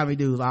these slimy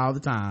dudes all the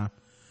time.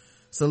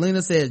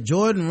 Selena says,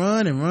 Jordan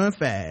run and run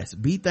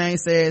fast. B-Thing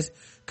says,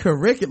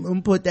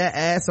 curriculum put that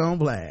ass on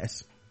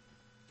blast.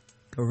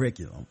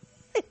 Curriculum.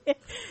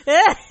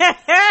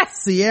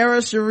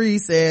 Sierra Cherie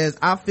says,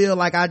 I feel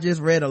like I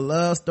just read a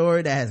love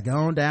story that has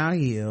gone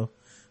downhill,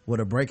 with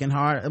a breaking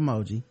heart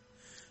emoji.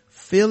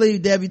 Philly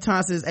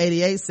Debutante since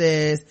 88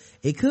 says,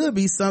 it could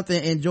be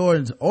something in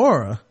Jordan's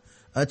aura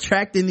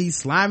attracting these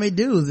slimy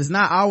dudes. It's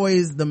not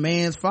always the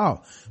man's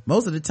fault.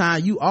 Most of the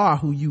time you are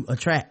who you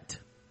attract.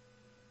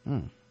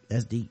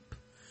 That's deep.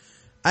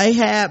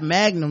 Ahab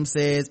Magnum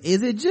says,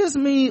 is it just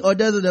me or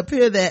does it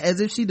appear that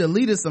as if she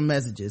deleted some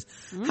messages?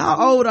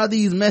 How old are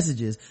these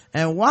messages?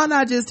 And why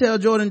not just tell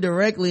Jordan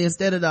directly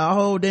instead of the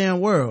whole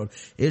damn world?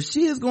 If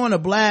she is going to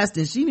blast,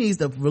 then she needs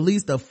to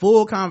release the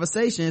full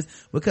conversations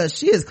because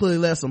she has clearly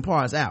left some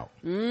parts out.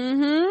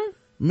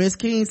 Miss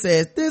King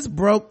says, this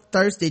broke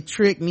thirsty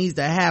trick needs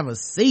to have a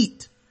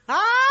seat.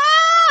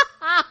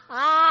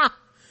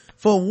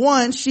 For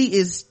one, she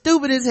is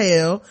stupid as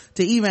hell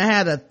to even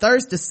have the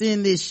thirst to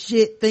send this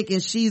shit thinking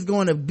she's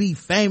going to be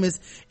famous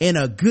in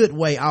a good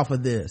way off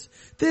of this.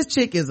 This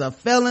chick is a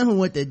felon who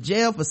went to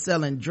jail for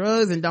selling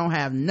drugs and don't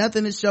have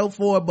nothing to show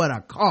for it but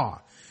a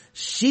car.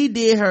 She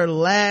did her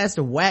last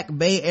whack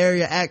Bay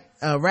Area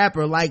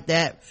rapper like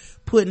that,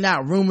 putting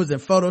out rumors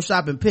and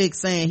photoshopping pics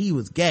saying he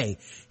was gay.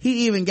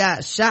 He even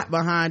got shot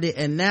behind it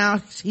and now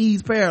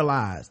he's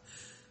paralyzed.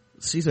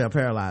 She said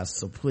paralyzed,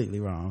 so completely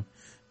wrong.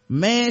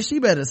 Man, she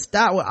better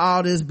stop with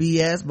all this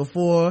BS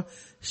before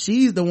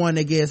she's the one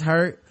that gets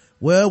hurt.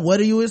 Well, what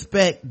do you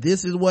expect?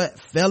 This is what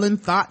felon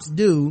thoughts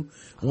do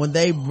when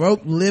they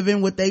broke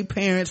living with their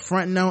parents,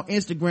 fronting on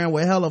Instagram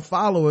with hella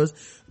followers,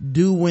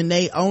 do when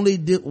the only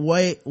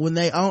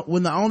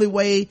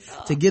way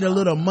to get a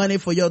little money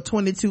for your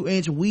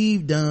 22-inch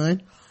weave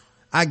done.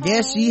 I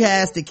guess she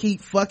has to keep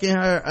fucking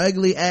her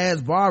ugly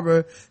ass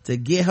barber to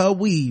get her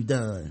weave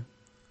done.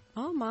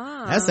 Oh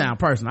my. That sound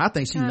personal. I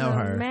think she know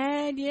her.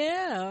 Mad,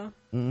 yeah.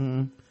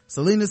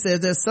 Selena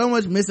says, there's so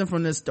much missing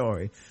from this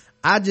story.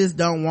 I just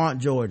don't want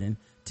Jordan.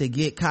 to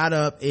get caught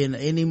up in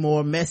any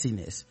more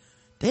messiness.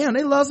 Damn,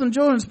 they love some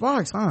Jordan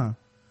Sparks, huh?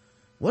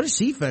 What is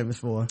she famous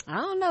for? I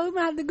don't know. We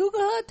might have to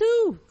Google her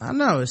too. I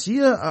know. Is she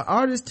a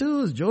artist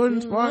too? Is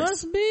Jordan Sparks?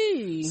 Must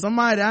be.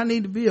 Somebody I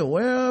need to be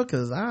aware of,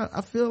 cause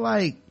I feel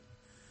like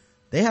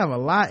they have a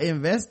lot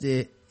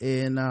invested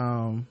in,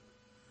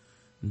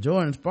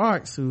 Jordan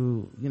Sparks,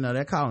 who, you know,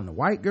 they're calling the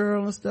white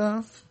girl and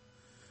stuff.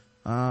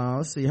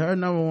 Let's see. Her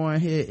number one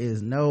hit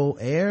is No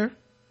Air.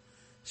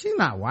 She's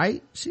not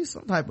white. She's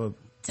some type of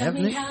Tell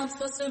ethnic. me how I'm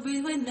supposed to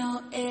breathe with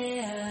no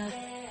air.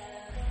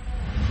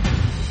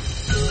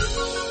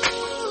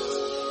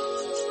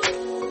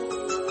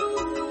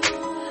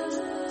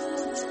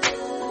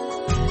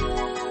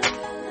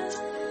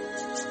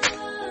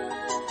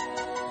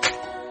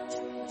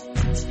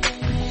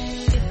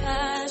 If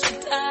I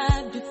should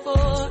die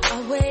before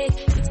I wake,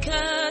 it's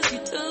 'cause you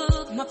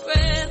took my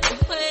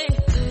breath away.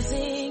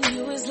 Losing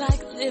you is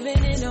like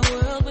living in a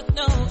world with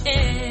no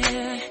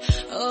air.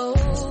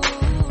 Oh,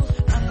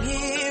 I'm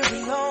here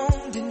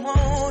alone, didn't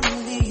want to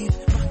leave.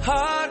 My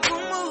heart will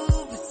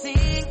move, it's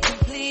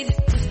incomplete.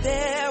 If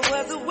there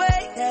was a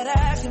way that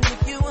I can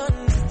make you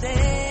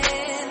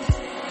understand.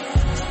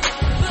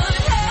 But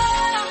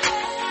how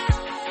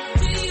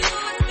do you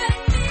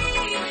expect me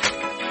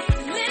to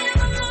live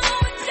alone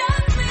with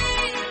just me?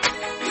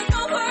 'Cause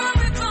my world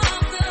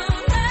revolves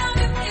around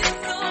you, it's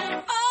so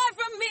hard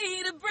for me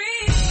to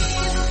breathe.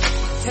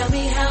 Tell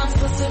me how I'm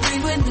supposed to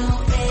breathe with no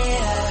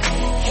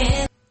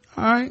air.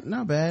 All right,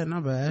 not bad.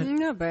 Not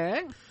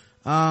bad.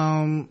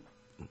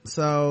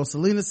 So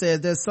Selena says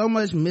there's so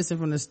much missing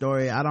from this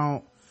story.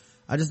 I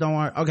just don't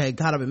want, okay,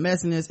 caught up in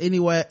messiness.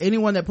 Anyway,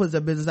 anyone that puts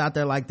their business out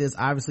there like this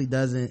obviously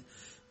doesn't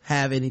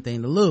have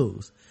anything to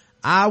lose.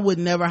 I would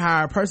never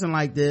hire a person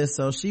like this,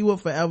 so she will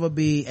forever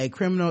be a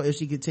criminal if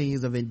she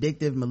continues a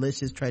vindictive,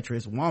 malicious,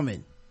 treacherous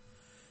woman.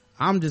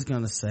 I'm just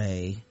gonna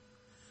say,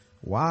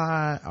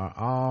 why are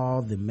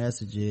all the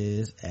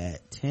messages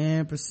at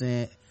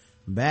 10%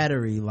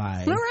 battery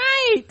life?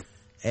 Right.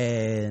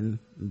 And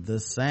the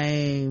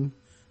same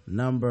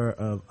number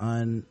of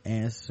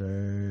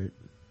unanswered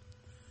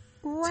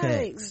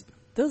text.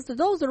 Those are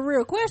the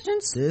real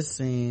questions. This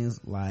seems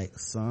like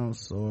some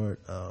sort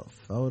of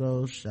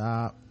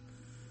Photoshop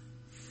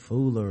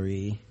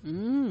foolery.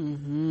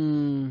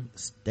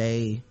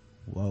 Stay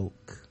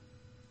woke.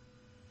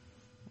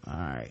 All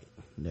right,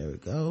 there we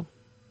go.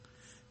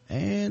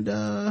 And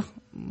let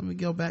me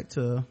go back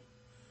to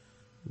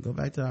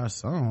our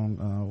song.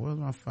 Where's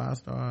my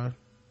 5-star?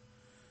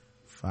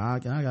 I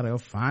gotta go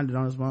find it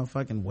on this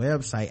motherfucking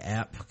website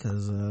app,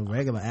 because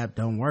regular app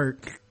don't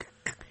work.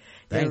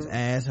 Thanks,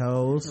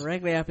 assholes. The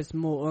regular app is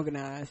more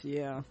organized.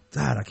 Yeah.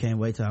 God, I can't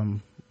wait till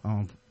I'm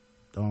on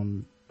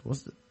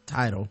what's the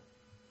Tidal.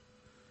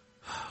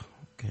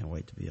 Can't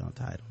wait to be on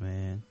Tidal,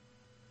 man.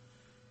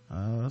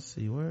 Let's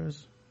see,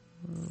 where's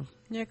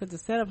yeah, because the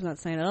setup's not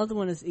saying. The other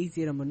one is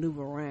easier to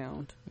maneuver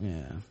around.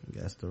 Yeah,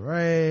 guess the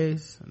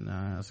race.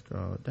 Now I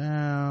scroll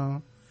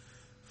down.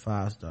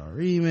 5-star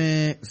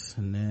remix,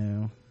 and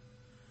now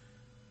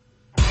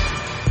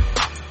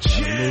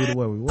move to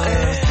where we were.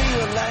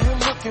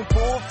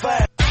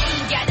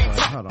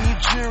 Hold on.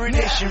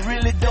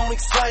 Really don't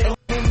excite him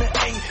in the A.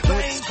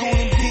 Went to school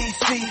in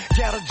DC.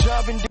 Got a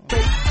job in the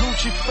fake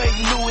Gucci, fake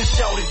Louis.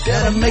 Shouted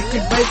that'll make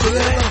you break it.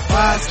 It ain't a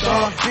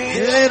 5-star.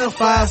 It ain't a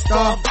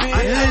 5-star.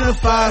 It ain't a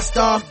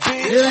 5-star.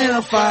 It ain't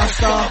a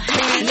 5-star.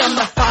 I'm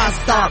a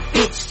 5-star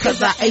bitch,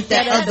 'cause I ate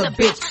that other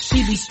bitch.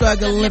 She be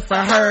struggling for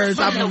hers.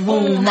 I've been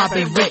boom, I've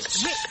been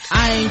rich.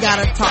 I ain't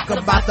gotta talk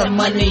about the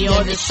money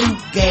or the shoot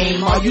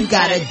game. All you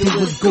gotta do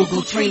is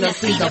Google Trina,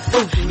 see the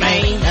proof,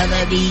 man. None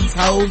of these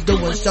hoes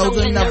doing shows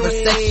in a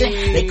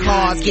recession. They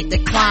cars get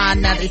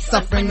declined, now they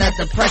suffering a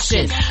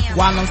depression.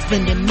 While I'm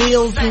spending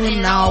meals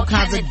doing all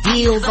kinds of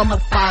deals, I'm a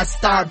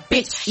 5-star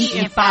bitch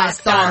eating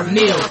 5-star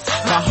meals.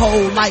 My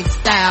whole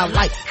lifestyle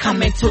like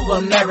coming to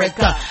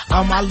America.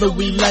 On my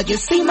Louis luggage,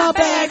 see my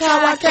bag,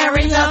 how I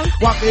carry her.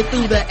 Walking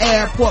through the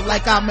airport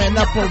like I'm in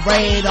a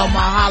parade on my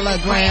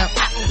hologram.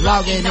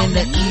 Logging in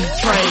the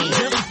E-Trade.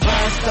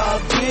 5-star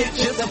bitch,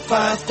 it's a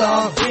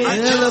 5-star bitch.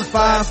 It ain't a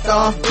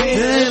 5-star. It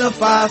ain't a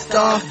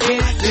 5-star.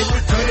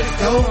 Bitch,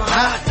 go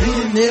high,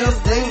 eating nails,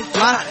 they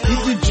fly.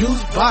 Keep your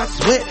juice box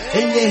wet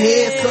in your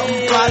head,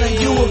 something fly. And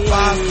you a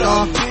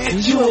 5-star.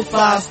 And you a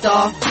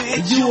 5-star.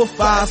 And you a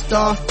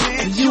 5-star.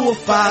 And you a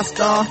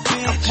 5-star.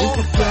 You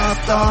a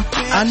 5-star.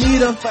 I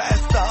need a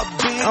 5-star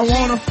bitch. I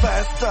want a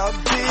 5-star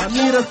bitch. I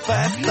need a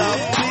 5-star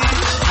bitch.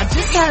 I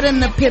just had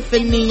an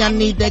epiphany, I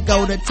need to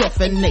go to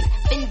Tiffany.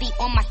 Fendi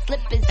on my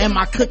slippers. And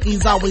my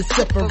cookies always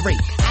slippery.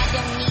 I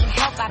don't need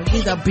help, I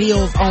Need the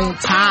bills on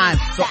time,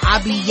 so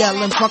I be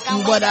yelling, fuck you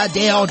with a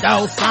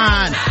dildo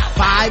sign.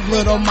 5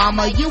 little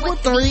mama, you a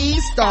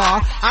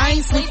 3-star. I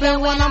ain't sleeping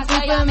when I'm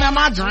sleeping in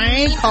my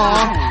dream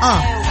car.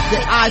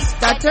 Did I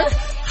stutter?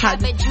 How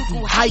did you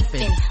do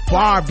hyphen?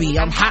 Barbie,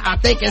 I'm hot, I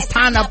think it's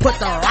time to put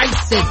the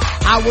rice in.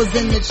 I was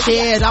in the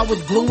chair, I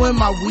was gluing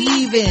my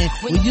weave in.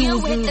 When you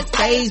was in the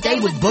stage, they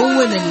was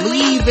booing and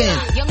leaving.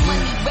 Young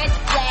money, red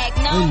flag,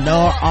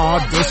 no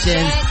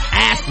auditions.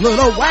 Ask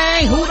Lil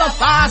Wayne who the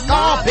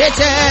 5-star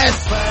bitches.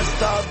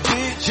 Five-star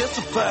bitch, it's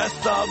a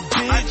 5-star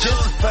bitch, it's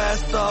a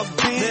 5-star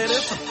bitch, man,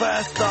 it's a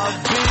 5-star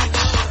bitch.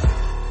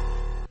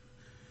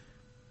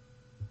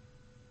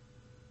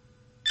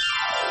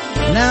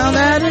 Now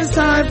that it's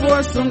time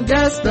for some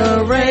guest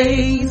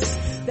arrays.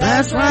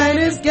 That's right,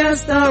 it's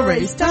guest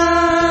arrays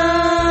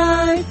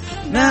time.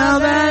 Now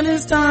that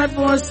it's time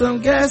for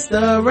some guest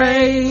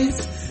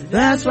arrays.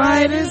 That's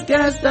right, it's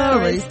guest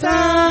arrays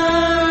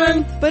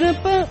time.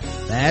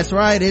 That's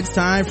right, it's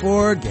time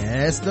for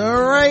guest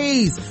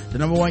arrays. The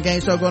 #1 game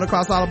show going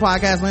across all the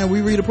podcast land.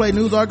 We read and play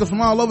news articles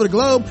from all over the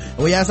globe. And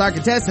we ask our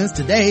contestants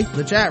today,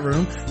 the chat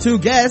room, to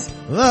guess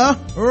the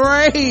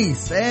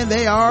race. And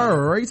they are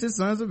racist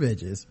sons of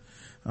bitches.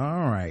 All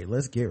right,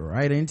 let's get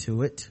right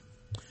into it.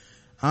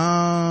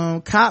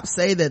 Cops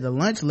say that the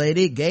lunch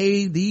lady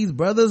gave these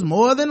brothers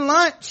more than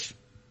lunch.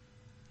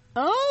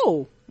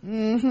 Oh.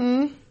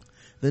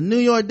 The New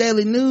York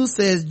Daily News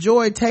says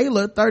Joy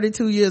Taylor,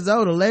 32 years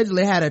old,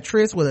 allegedly had a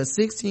tryst with a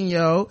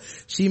 16-year-old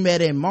she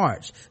met in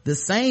March. The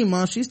same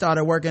month, she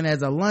started working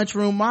as a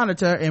lunchroom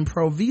monitor in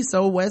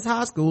Proviso West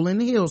High School in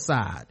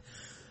Hillside.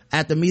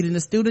 After meeting the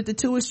student, the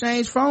two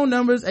exchanged phone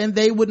numbers and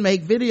they would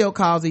make video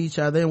calls to each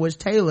other in which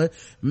Taylor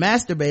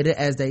masturbated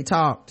as they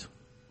talked.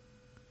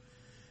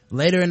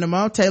 Later in the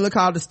month, Taylor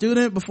called the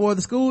student before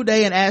the school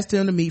day and asked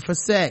him to meet for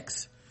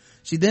sex.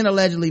 She then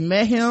allegedly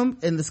met him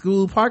in the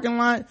school parking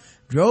lot,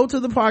 drove to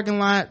the parking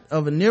lot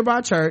of a nearby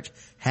church,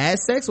 had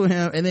sex with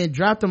him, and then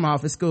dropped him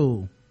off at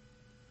school.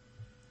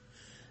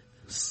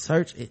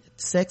 Sex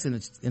in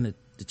the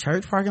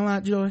church parking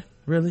lot, Joy?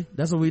 Really?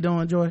 That's what we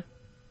doing, Joy?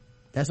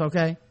 That's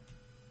okay?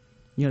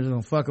 You're just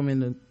gonna fuck him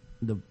in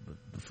the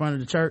front of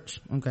the church?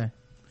 Okay.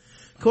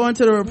 According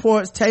to the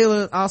reports,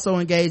 Taylor also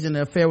engaged in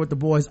an affair with the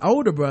boy's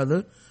older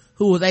brother,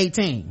 who was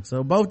 18.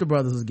 So both the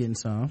brothers was getting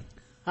some.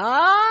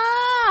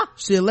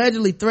 She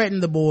allegedly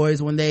threatened the boys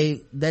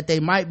that they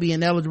might be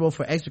ineligible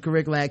for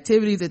extracurricular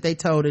activities if they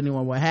told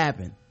anyone what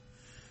happened.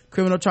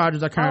 Criminal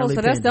charges are currently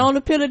so that's pending. the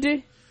only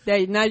penalty?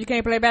 That now you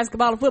can't play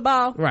basketball or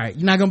football? Right.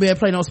 You're not gonna be able to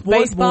play no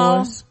sports,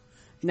 baseball, boys.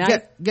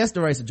 Guess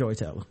the race of Joy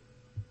Taylor.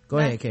 Go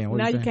ahead, Karen.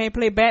 Now you can't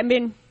play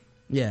badminton?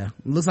 Yeah.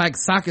 Looks like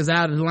soccer's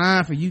out of the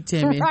line for you,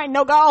 Timmy. Right.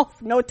 No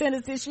golf. No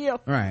tennis this year.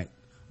 Right.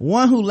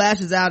 One who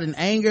lashes out in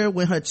anger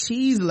when her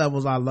cheese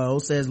levels are low,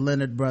 says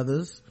Leonard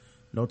Brothers,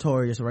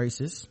 notorious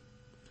racist.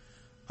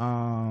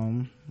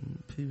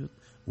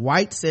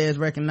 White says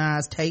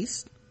recognize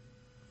taste.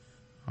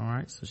 All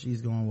right, so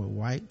she's going with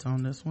White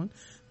on this one.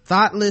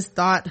 Thoughtless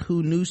thought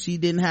who knew she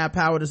didn't have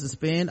power to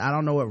suspend. I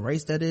don't know what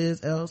race that is,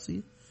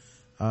 LC.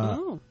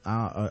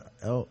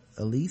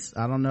 Elise,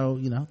 I don't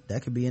know,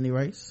 that could be any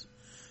race.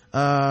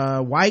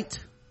 White.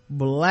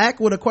 Black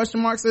with a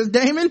question mark, says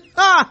Damon.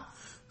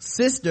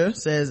 Sister,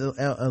 says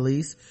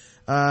Elise.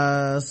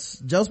 Joe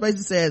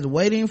Spacey says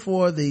waiting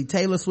for the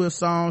Taylor Swift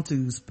song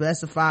to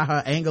specify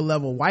her anger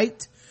level.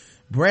 White.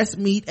 Breast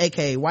meat,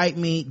 aka white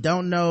meat,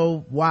 don't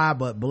know why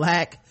but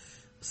black,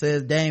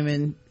 says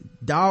Damon.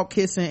 Dog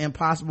kissing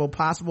impossible,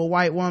 possible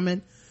white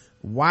woman,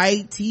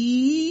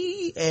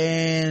 whitey.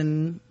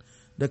 And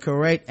the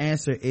correct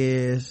answer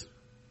is,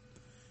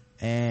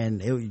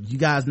 you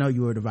guys know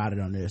you were divided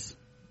on this,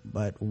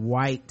 but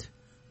white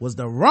was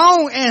the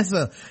wrong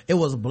answer. It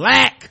was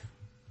black.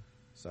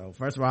 So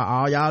first of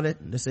all y'all that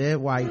said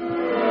white,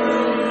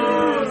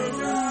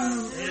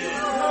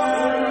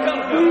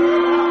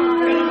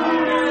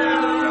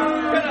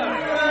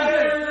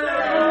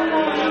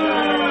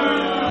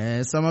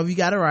 and some of you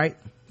got it right.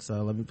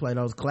 So let me play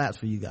those claps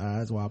for you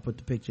guys while I put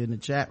the picture in the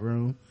chat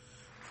room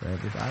for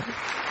everybody.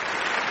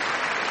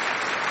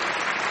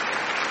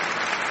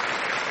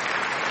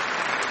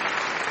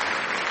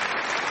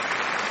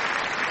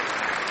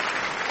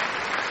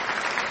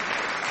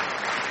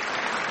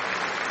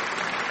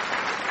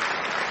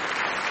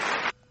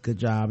 Good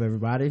job,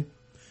 everybody.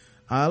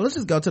 Let's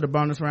just go to the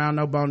bonus round.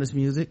 No bonus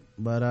music,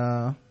 but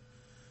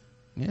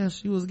yeah,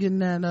 she was getting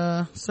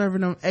that serving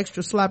them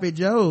extra sloppy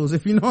joes,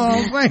 if you know what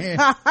I'm saying.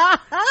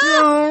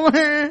 You know what I'm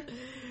saying?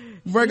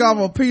 Break off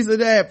a piece of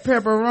that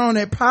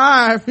pepperoni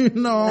pie, if you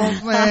know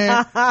what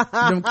I'm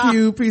saying. Them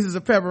cube pieces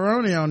of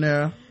pepperoni on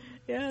there.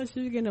 Yeah,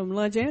 she was getting them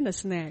lunch and a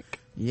snack.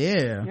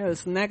 Yeah,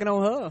 snacking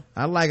on her.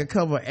 I like a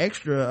couple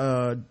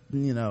extra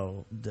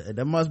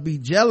there must be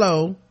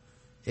Jello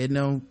in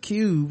them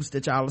cubes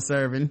that y'all are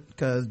serving,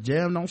 because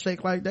jam don't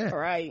shake like that.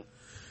 Right.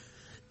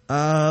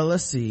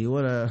 Let's see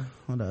what other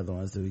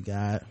ones do we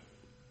got.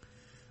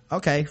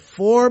 Okay,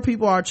 4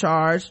 people are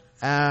charged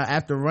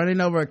after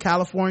running over a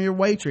California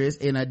waitress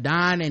in a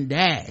dine and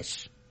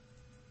dash.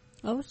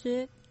 Oh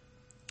shit.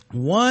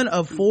 One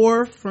of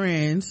 4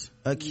 friends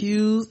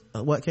accused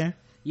what, Karen?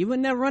 You would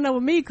never run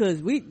over me,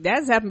 because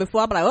that's happened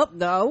before. I'm like,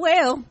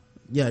 well.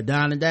 Yeah,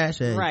 dine and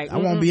dash. Right. I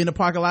won't be in the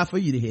parking lot for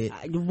you to hit.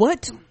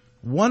 What?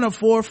 One of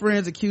 4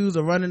 friends accused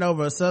of running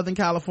over a Southern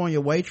California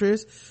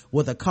waitress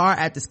with a car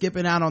after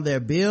skipping out on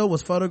their bill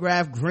was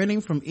photographed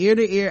grinning from ear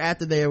to ear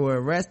after they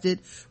were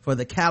arrested for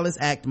the callous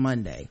act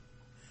Monday.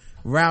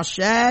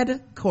 Raushad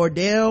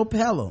Cordell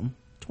Pelham,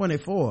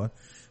 24,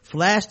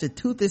 flashed a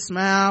toothless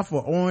smile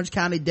for Orange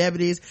County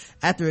deputies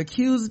after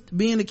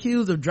being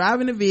accused of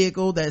driving a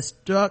vehicle that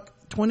struck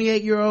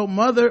 28-year-old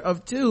mother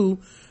of two,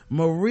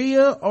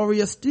 Maria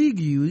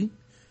Oriastegui,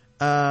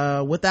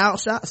 without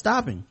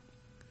stopping.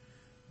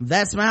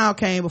 That smile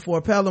came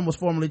before Pelham was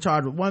formally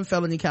charged with 1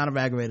 felony count of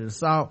aggravated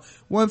assault,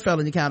 1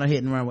 felony count of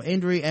hit and run with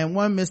injury, and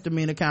 1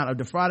 misdemeanor count of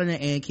defrauding an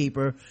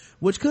innkeeper,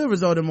 which could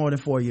result in more than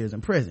 4 years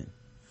in prison.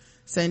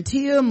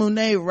 Santia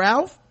Monet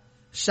Ralph,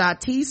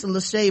 Shatis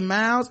Lachey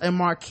Miles, and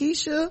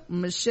Marquisha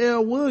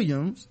Michelle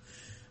Williams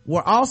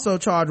were also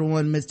charged with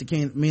 1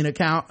 misdemeanor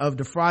count of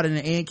defrauding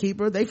an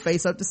innkeeper. They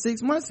face up to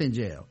 6 months in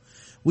jail.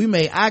 We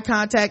made eye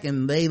contact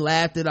and they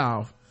laughed it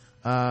off,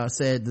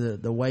 said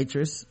the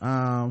waitress.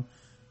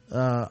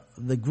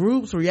 The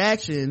group's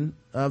reaction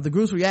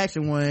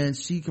when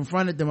she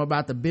confronted them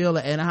about the bill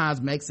at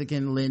Anaheim's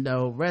Mexican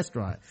Lindo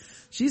restaurant.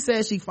 She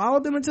said she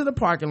followed them into the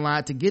parking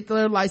lot to get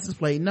their license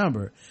plate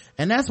number,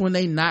 and that's when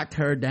they knocked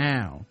her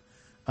down.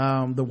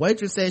 The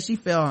waitress said she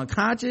fell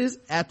unconscious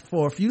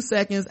for a few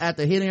seconds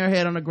after hitting her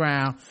head on the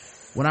ground.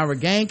 When I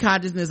regained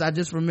consciousness, I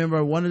just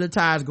remember one of the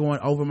tires going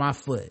over my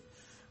foot.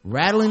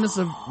 Rattling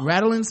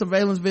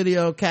surveillance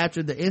video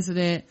captured the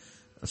incident,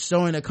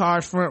 showing the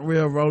car's front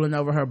wheel rolling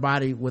over her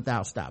body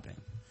without stopping.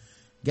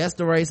 Guess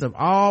the race of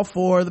all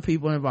 4 of the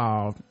people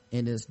involved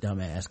in this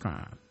dumbass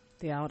crime.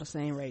 They all the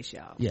same race,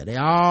 y'all. Yeah, they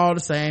all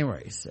the same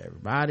race,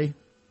 everybody.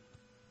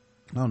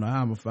 I don't know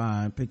how I'm gonna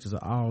find pictures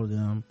of all of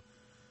them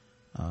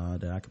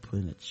that I can put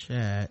in the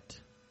chat.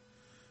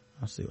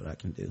 I'll see what I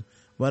can do.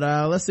 But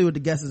let's see what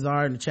the guesses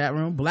are in the chat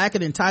room. Blacker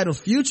than Tidal's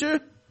future.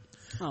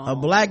 A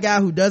black guy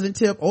who doesn't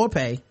tip or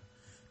pay.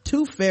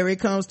 Tooth Fairy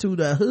comes to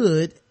the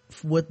hood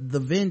with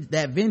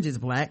that vengeance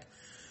black.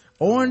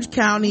 Orange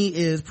County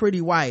is pretty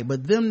white,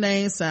 but them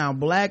names sound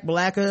black,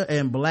 blacker,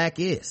 and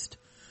blackest.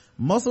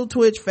 Muscle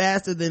twitch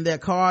faster than their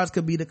cars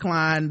could be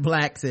declined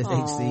black, says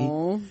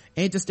HC.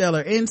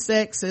 Interstellar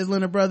insect, says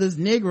Leonard Brothers.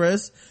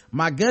 Negress,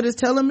 my gut is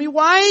telling me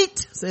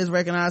white, says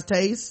Recognized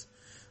Taste.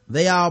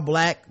 They all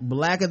black,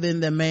 blacker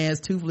than the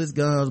man's toothless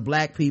gums,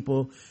 black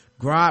people.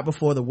 Grog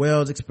before the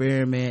Wells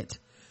experiment.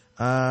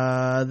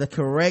 The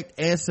correct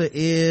answer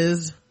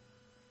is,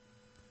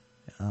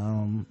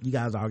 you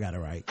guys all got it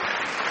right.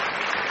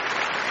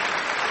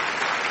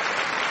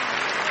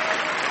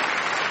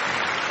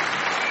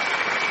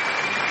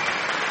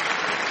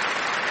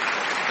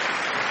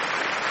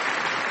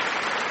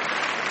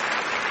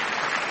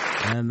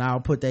 And I'll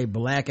put that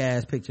black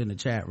ass picture in the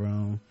chat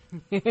room.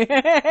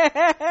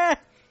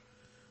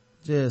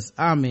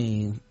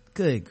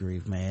 Good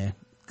grief, man.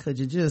 Could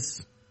you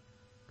just,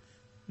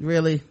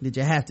 really? Did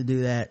you have to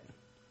do that?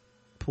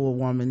 Poor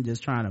woman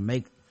just trying to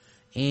make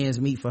ends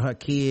meet for her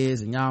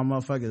kids, and y'all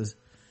motherfuckers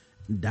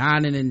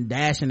dining and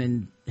dashing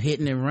and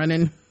hitting and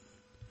running.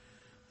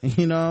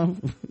 You know?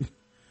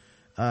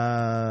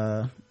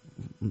 Like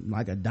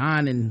a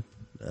dining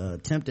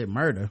attempted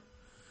murder.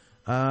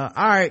 All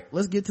right,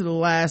 let's get to the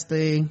last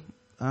thing.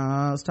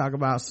 Let's talk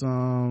about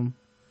some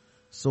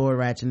sword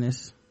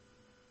ratchetness.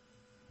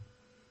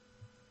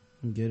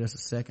 Give us a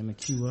second to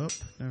queue up.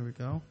 There we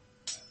go.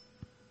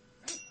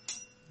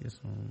 This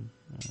one.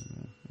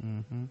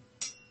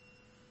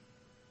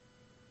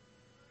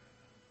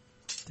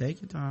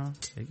 Take your time.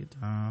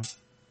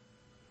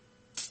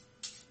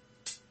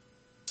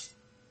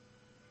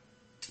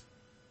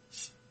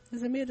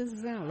 Does it mean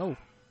this sound low?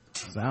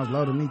 Sounds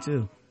low to me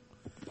too.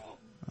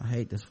 I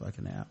hate this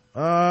fucking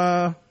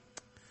app.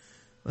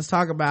 Let's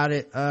talk about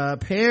it.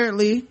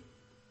 Apparently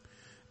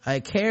a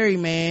Cary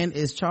man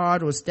is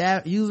charged with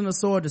using a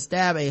sword to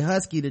stab a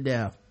husky to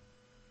death.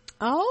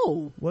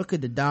 Oh, what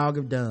could the dog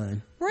have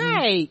done?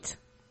 Right.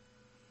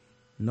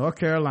 North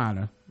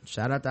Carolina.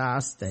 Shout out to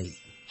our state.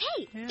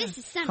 Hey, this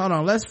is Summer. Hold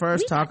on, let's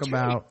first talk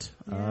about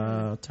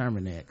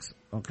Terminex.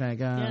 Okay,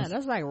 guys? Yeah,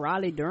 that's like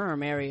Raleigh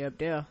Durham area up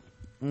there.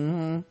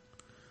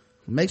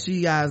 Make sure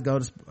you guys go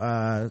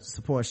to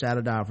support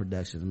Shadow Dog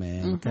Productions,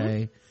 man.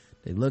 Okay,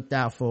 they looked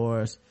out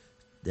for us.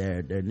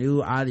 Their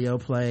new audio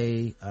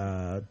play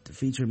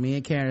featuring me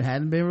and Karen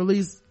hadn't been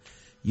released.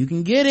 You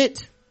can get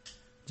it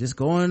just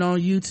going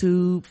on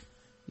YouTube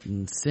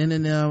and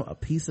sending them a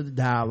piece of the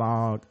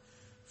dialogue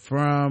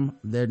from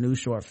their new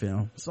short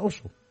film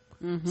Social.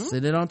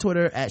 Send it on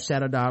Twitter at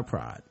Shadow Dog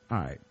Prod. All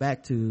right,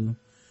 back to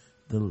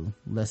the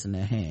lesson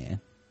at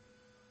hand.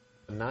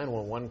 A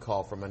 911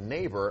 call from a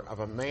neighbor of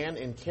a man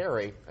in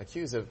Cary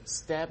accused of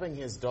stabbing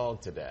his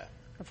dog to death.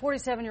 The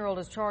 47-year-old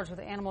is charged with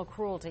animal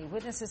cruelty.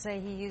 Witnesses say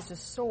he used a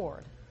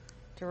sword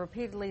to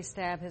repeatedly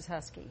stab his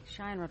husky.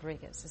 Cheyenne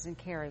Rodriguez is in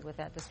Cary with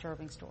that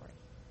disturbing story.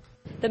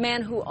 The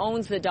man who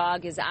owns the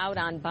dog is out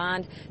on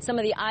bond. Some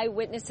of the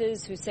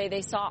eyewitnesses who say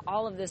they saw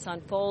all of this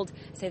unfold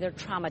say they're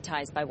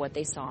traumatized by what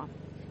they saw.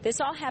 This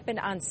all happened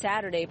on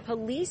Saturday.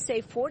 Police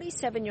say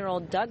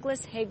 47-year-old Douglas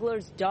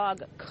Hagler's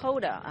dog,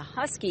 Coda, a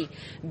husky,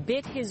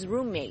 bit his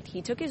roommate.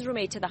 He took his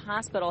roommate to the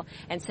hospital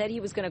and said he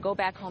was going to go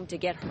back home to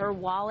get her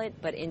wallet,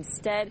 but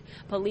instead,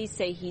 police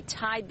say he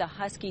tied the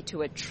husky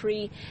to a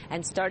tree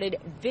and started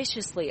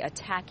viciously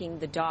attacking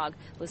the dog.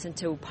 Listen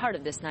to part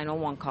of this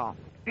 911 call.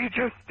 He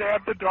just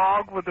stabbed the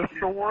dog with a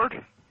sword?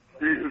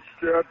 He has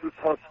stabbed this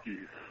husky.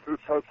 This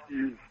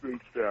husky has been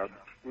stabbed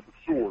with a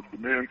sword. The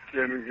man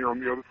standing here on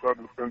the other side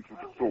of the fence with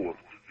a sword.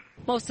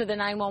 Most of the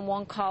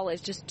 911 call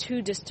is just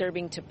too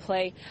disturbing to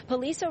play.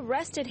 Police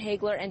arrested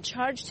Hagler and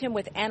charged him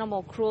with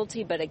animal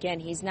cruelty, but again,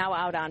 he's now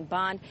out on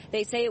bond.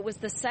 They say it was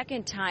the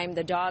second time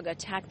the dog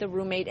attacked the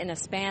roommate in a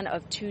span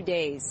of 2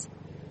 days.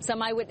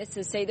 Some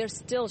eyewitnesses say they're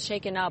still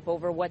shaken up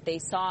over what they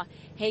saw.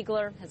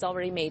 Hagler has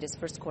already made his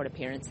first court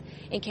appearance.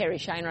 In Cary,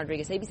 Cheyenne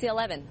Rodriguez, ABC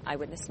 11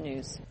 Eyewitness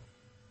News.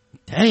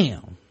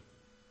 Damn.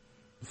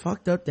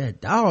 Fucked up that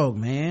dog,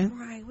 man.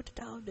 Right, what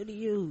the dog did to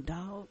you,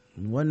 dog?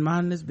 Wasn't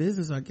minding his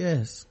business, I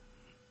guess.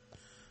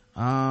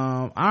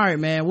 All right,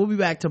 man, we'll be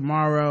back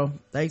tomorrow.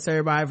 Thanks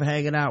everybody for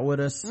hanging out with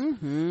us.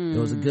 It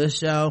was a good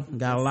show.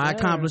 Got a lot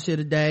accomplished here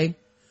today.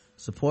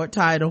 Support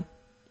Tidal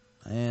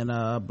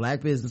and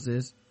black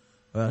businesses,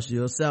 or else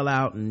you'll sell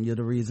out and you're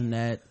the reason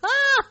that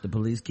the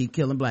police keep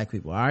killing black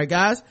people. All right,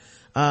 guys,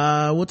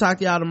 we'll talk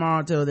to y'all tomorrow.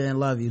 Until then,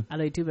 love you. I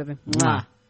love you too, baby. Mwah.